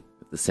training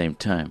at the same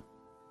time.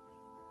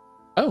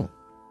 Oh.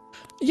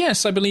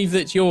 Yes, I believe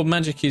that your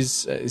magic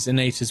is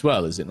innate as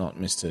well, is it not,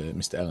 Mr.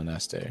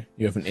 Elanasto?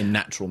 You have an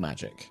innatural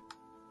magic.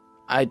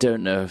 I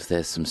don't know if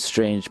there's some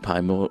strange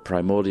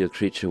primordial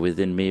creature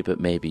within me, but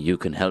maybe you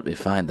can help me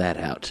find that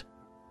out.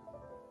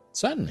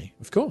 Certainly,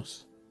 of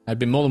course. I'd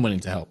be more than willing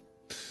to help.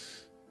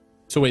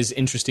 It's always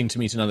interesting to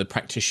meet another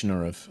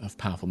practitioner of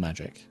powerful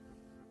magic.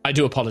 I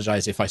do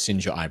apologize if I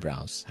singe your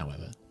eyebrows,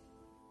 however.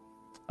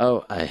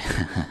 Oh,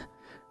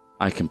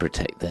 I can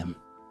protect them.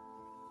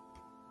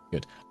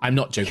 Good. I'm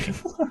not joking.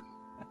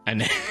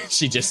 And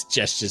she just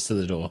gestures to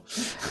the door.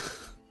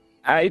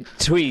 I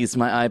tweeze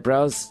my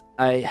eyebrows.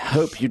 I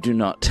hope you do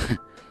not.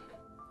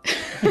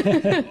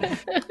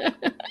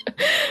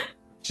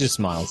 She just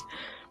smiles.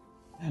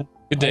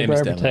 Good day, Eyebrow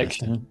Mr.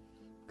 protection.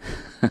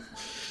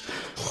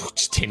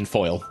 Just tin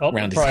foil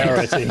around his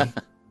priority. head.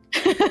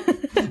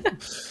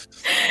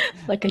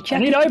 Like a I jacket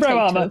need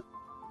eyebrow potato.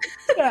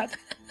 armor.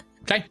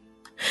 Okay.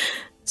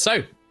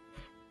 So,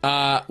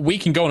 we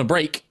can go on a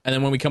break, and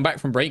then when we come back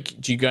from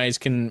break, you guys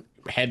can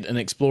head and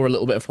explore a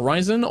little bit of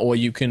Horizon, or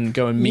you can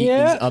go and meet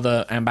these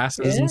other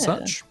ambassadors and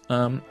such. Yeah.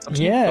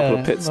 A couple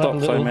of pit stops, I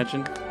little-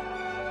 imagine.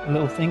 A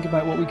little think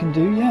about what we can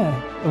do,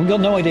 yeah. And we've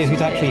got no idea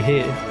who's actually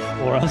here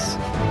for us.